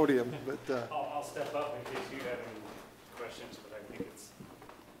to the podium. But I'll step up in case you have any questions, but I think it's...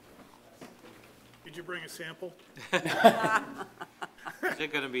 Did you bring a sample? Is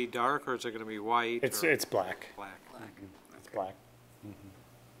it going to be dark or is it going to be white? It's black. Black. It's black.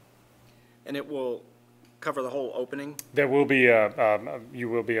 And it will cover the whole opening? There will be you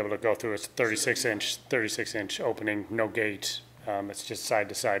will be able to go through a 36-inch opening, no gate. It's just side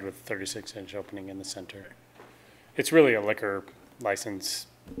to side with a 36-inch opening in the center. It's really a liquor license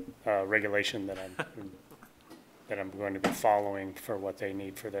regulation that I'm going to be following for what they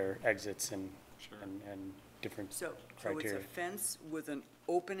need for their exits and different criteria. So it's a fence with an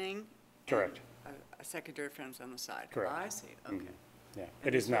opening? Correct. And a secondary fence on the side? Correct. I see, okay. Yeah,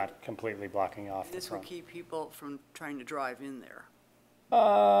 it is not completely blocking off the This will front. keep people from trying to drive in there?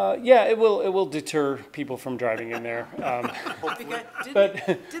 Yeah, it will deter people from driving in there.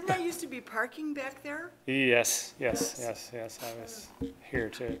 Didn't that used to be parking back there? Yes. I was here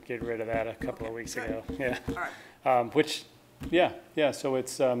to get rid of that a couple of weeks ago. Yeah. All right. So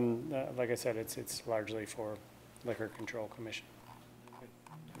it's like I said, it's largely for Liquor Control Commission.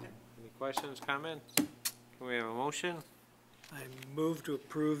 Any questions, comments? Can we have a motion? I move to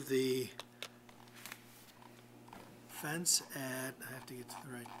approve the fence at, I have to get to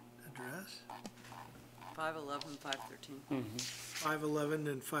the right address, 511, 513. 511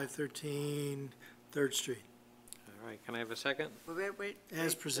 and 513 3rd Street, All right, can I have a second? Wait.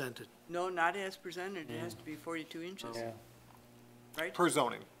 as presented. No, not as presented. It has to be 42 inches. Yeah. Right? per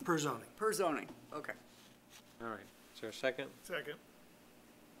zoning. Per zoning. Per zoning, okay. All right, is there a second? Second.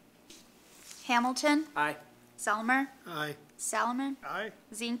 Hamilton, Aye. Selmer, Aye. Salomon, Aye.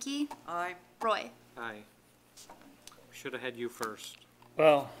 Zinke, Aye. Roy. Aye. Should have had you first.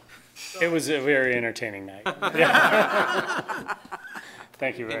 Well, it was a very entertaining night. Yeah.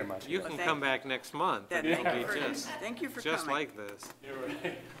 Thank you very much. You can come back next month. and it'll be just Thank you for coming. just like this.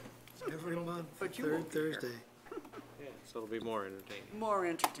 Every month, But you third won't be here. Thursday. Yeah, so it'll be more entertaining. More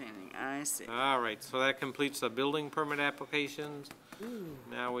entertaining, I see. All right, so that completes the building permit applications.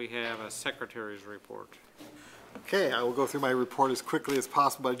 Now we have a secretary's report. Okay, I will go through my report as quickly as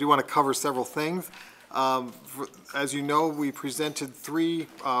possible, but I do want to cover several things. As you know, we presented 3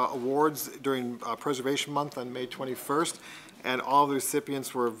 awards during Preservation Month on May 21st, and all the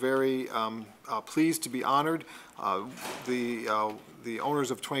recipients were very pleased to be honored. The owners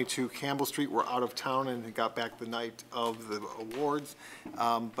of 22 Campbell Street were out of town and got back the night of the awards,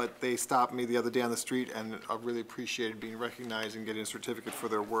 but they stopped me the other day on the street and really appreciated being recognized and getting a certificate for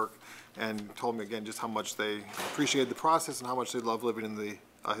their work, and told me again just how much they appreciated the process and how much they love living in the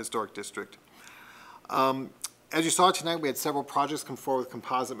historic district. As you saw tonight, we had several projects come forward with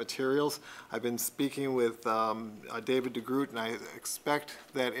composite materials. I've been speaking with David DeGroot, and I expect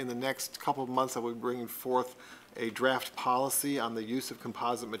that in the next couple of months I will be bringing forth a draft policy on the use of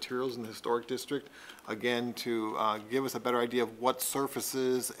composite materials in the historic district, again, to give us a better idea of what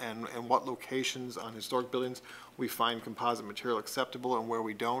surfaces and what locations on historic buildings we find composite material acceptable and where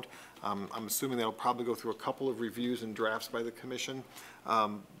we don't. I'm assuming that'll probably go through a couple of reviews and drafts by the commission,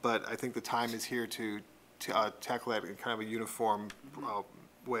 but I think the time is here to tackle that in kind of a uniform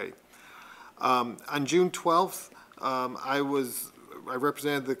way. On June 12th, I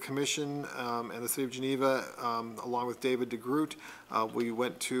represented the commission and the city of Geneva along with David DeGroot. We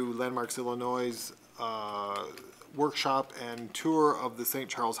went to Landmarks Illinois' workshop and tour of the St.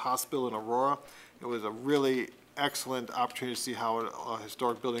 Charles Hospital in Aurora. It was a really excellent opportunity to see how a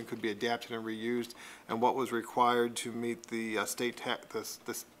historic building could be adapted and reused, and what was required to meet the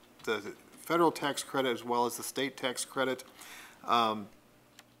the federal tax credit as well as the state tax credit.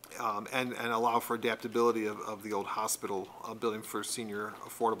 and allow for adaptability of the old hospital building for senior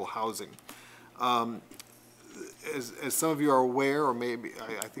affordable housing. As some of you are aware, or maybe,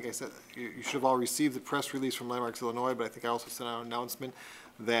 I think I said, you should have all received the press release from Landmarks Illinois, but I think I also sent out an announcement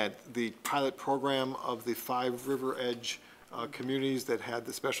that the pilot program of the 5 River Edge communities that had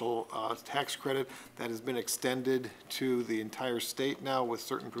the special tax credit, that has been extended to the entire state now with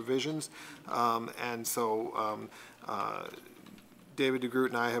certain provisions. And so David DeGroot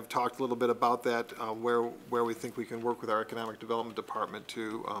and I have talked a little bit about that, where we think we can work with our economic development department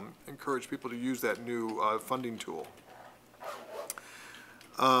to encourage people to use that new funding tool.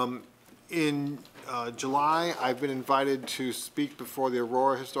 In July, I've been invited to speak before the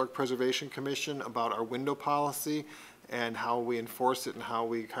Aurora Historic Preservation Commission about our window policy and how we enforce it and how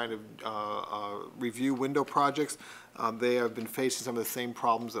we kind of review window projects. They have been facing some of the same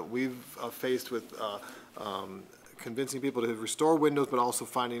problems that we've faced with convincing people to restore windows, but also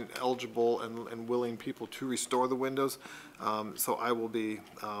finding eligible and willing people to restore the windows. So I will be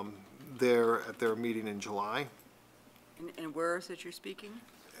there at their meeting in July. And where is it you're speaking?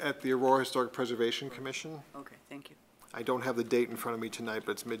 At the Aurora Historic Preservation Commission. Okay, thank you. I don't have the date in front of me tonight,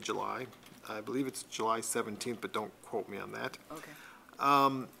 but it's mid-July. I believe it's July 17th, but don't quote me on that. Okay.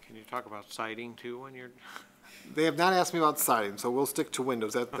 Can you talk about siding too when you're? They have not asked me about siding, so we'll stick to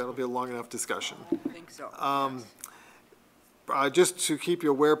windows. That'll be a long enough discussion. I think so. Just to keep you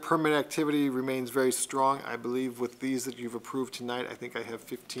aware, permit activity remains very strong. I believe with these that you've approved tonight, I think I have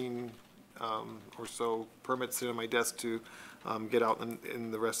 15 or so permits sitting on my desk to get out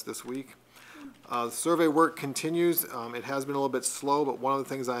in the rest of this week. The survey work continues. It has been a little bit slow, but one of the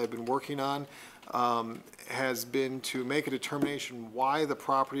things I have been working on has been to make a determination why the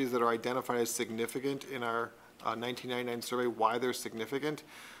properties that are identified as significant in our 1999 survey, why they're significant.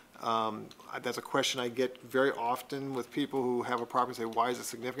 That's a question I get very often with people who have a property and say, why is it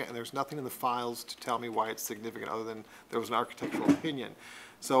significant? And there's nothing in the files to tell me why it's significant other than there was an architectural opinion.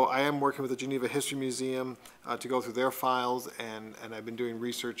 So I am working with the Geneva History Museum to go through their files, and I've been doing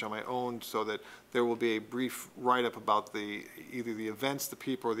research on my own so that there will be a brief write-up about either the events, the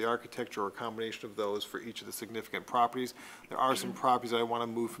people, or the architecture, or a combination of those for each of the significant properties. There are some properties that I want to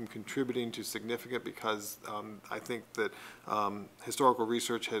move from contributing to significant because I think that historical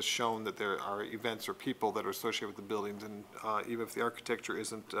research has shown that there are events or people that are associated with the buildings, and even if the architecture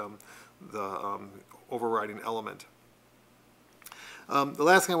isn't the overriding element. The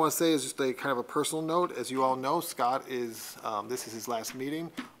last thing I want to say is just a kind of a personal note. As you all know, Scott is, this is his last meeting.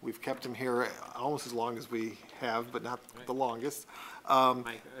 We've kept him here almost as long as we have, but not the longest.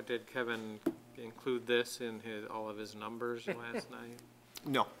 Did Kevin include this in all of his numbers last night?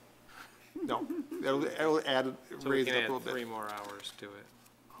 No. No. It'll add, so raise we it can up a little bit. 3 more hours to it.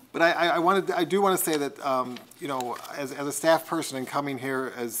 But I do want to say that, you know, as a staff person and coming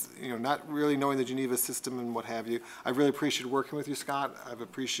here as, you know, not really knowing the Geneva system and what have you, I've really appreciated working with you, Scott. I've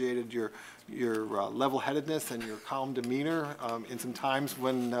appreciated your level-headedness and your calm demeanor in some times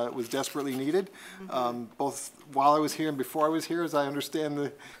when it was desperately needed, both while I was here and before I was here, as I understand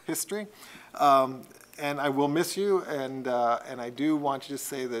the history. And I will miss you, and I do want to just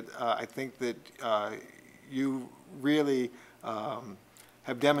say that I think that you really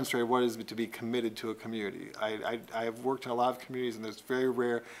have demonstrated what it is to be committed to a community. I have worked in a lot of communities, and it's very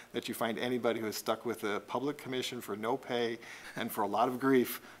rare that you find anybody who has stuck with a public commission for no pay and for a lot of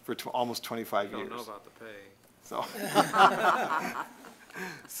grief for almost 25 years. I don't know about the pay.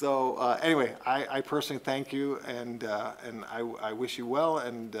 So, anyway, I personally thank you, and I wish you well,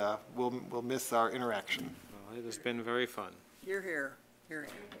 and we'll miss our interaction. Well, it has been very fun. You're here. You're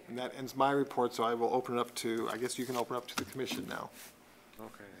here. And that ends my report, so I will open it up to, I guess you can open up to the commission now.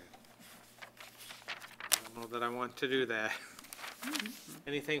 Okay. I don't know that I want to do that.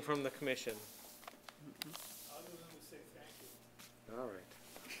 Anything from the commission? Other than to say thank you. All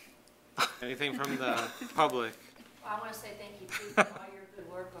right. Anything from the public? Well, I want to say thank you too for all your good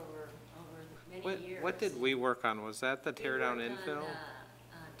work over many years. What did we work on? Was that the tear down infill?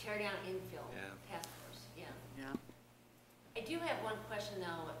 Tear down infill task force, yeah. I do have one question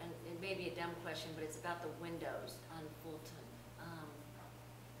though, and it may be a dumb question, but it's about the windows on Fulton.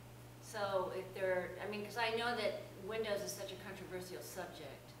 So if they're, I mean, because I know that windows is such a controversial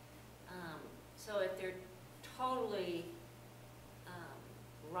subject. So if they're totally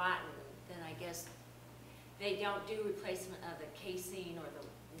rotten, then I guess they don't do replacement of the casing or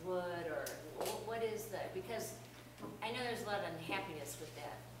the wood, or what is that? Because I know there's a lot of unhappiness with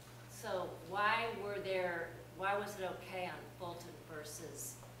that. So why was it okay on Fulton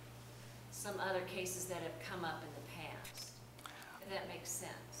versus some other cases that have come up in the past? If that makes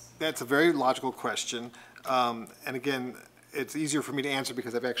sense. That's a very logical question. And again, it's easier for me to answer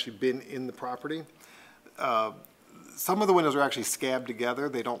because I've actually been in the property. Some of the windows are actually scabbed together.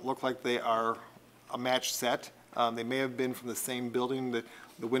 They don't look like they are a matched set. They may have been from the same building that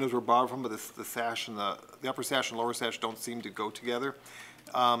the windows were borrowed from, but the sash and the upper sash and lower sash don't seem to go together.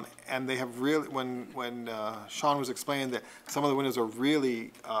 And they have really, when Sean was explaining that some of the windows are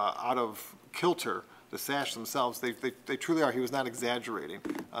really out of kilter, the sash themselves, they truly are. He was not exaggerating.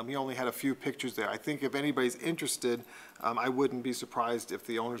 He only had a few pictures there. I think if anybody's interested, I wouldn't be surprised if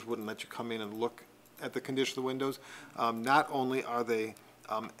the owners wouldn't let you come in and look at the condition of the windows. Not only are they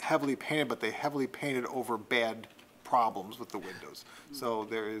heavily painted, but they heavily painted over bad problems with the windows. So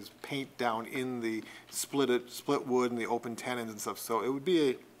there is paint down in the split wood and the open tenons and stuff. So it would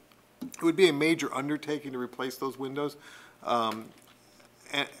be a major undertaking to replace those windows. And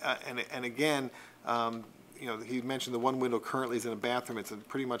again, you know, he mentioned the one window currently is in a bathroom. It's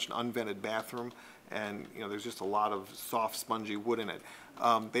pretty much an unvented bathroom, and you know, there's just a lot of soft, spongy wood in it.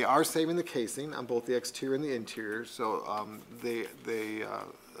 They are saving the casing on both the exterior and the interior, so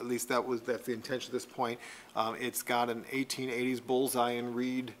at least that's the intention at this point. It's got an 1880s bullseye and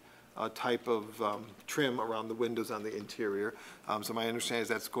reed type of trim around the windows on the interior. So my understanding is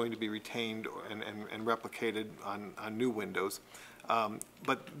that's going to be retained and replicated on new windows.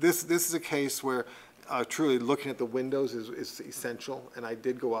 But this is a case where truly looking at the windows is essential, and I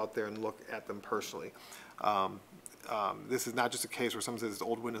did go out there and look at them personally. This is not just a case where someone says it's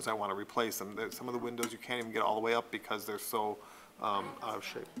old windows, I want to replace them. Some of the windows you can't even get all the way up because they're so out of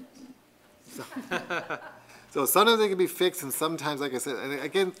shape. So sometimes they can be fixed, and sometimes, like I said, and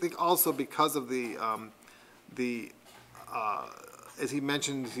again, I think also because of as he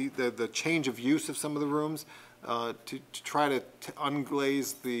mentioned, the change of use of some of the rooms, to try to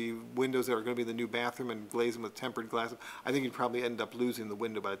unglaze the windows that are going to be the new bathroom and glaze them with tempered glass, I think you'd probably end up losing the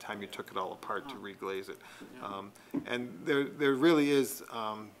window by the time you took it all apart to reglaze it. And there really is,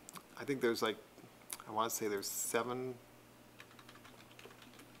 I think there's like, I want to say there's 7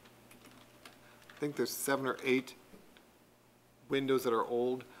 or 8 windows that are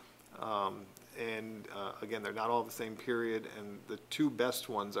old. Again, they're not all the same period, and the 2 best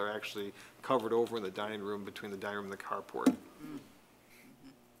ones are actually covered over in the dining room, between the dining room and the carport. Thank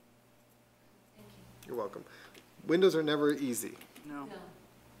you. You're welcome. Windows are never easy. No.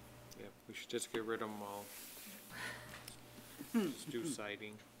 Yeah, we should just get rid of them all. Just do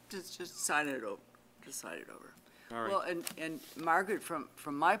siding. Just sign it over. Just sign it over. All right. Well, and Margaret, from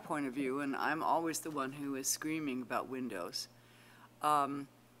my point of view, and I'm always the one who is screaming about windows,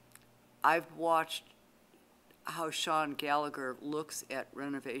 I've watched how Sean Gallagher looks at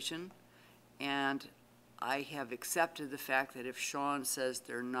renovation, and I have accepted the fact that if Sean says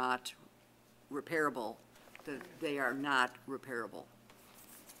they're not repairable, that they are not repairable.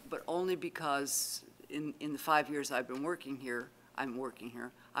 But only because in the 5 years I've been working here,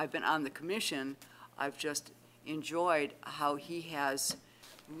 I've been on the commission, I've just enjoyed how he has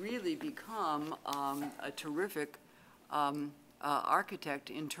really become a terrific architect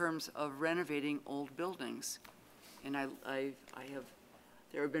in terms of renovating old buildings. And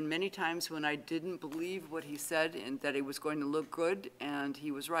there have been many times when I didn't believe what he said and that it was going to look good, and he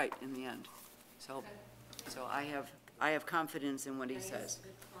was right in the end. So I have confidence in what he says.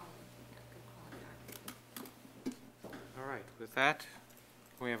 All right, with that,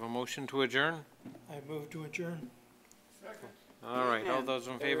 we have a motion to adjourn. I move to adjourn. All right, all those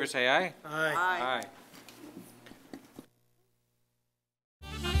in favor say aye. Aye. Aye.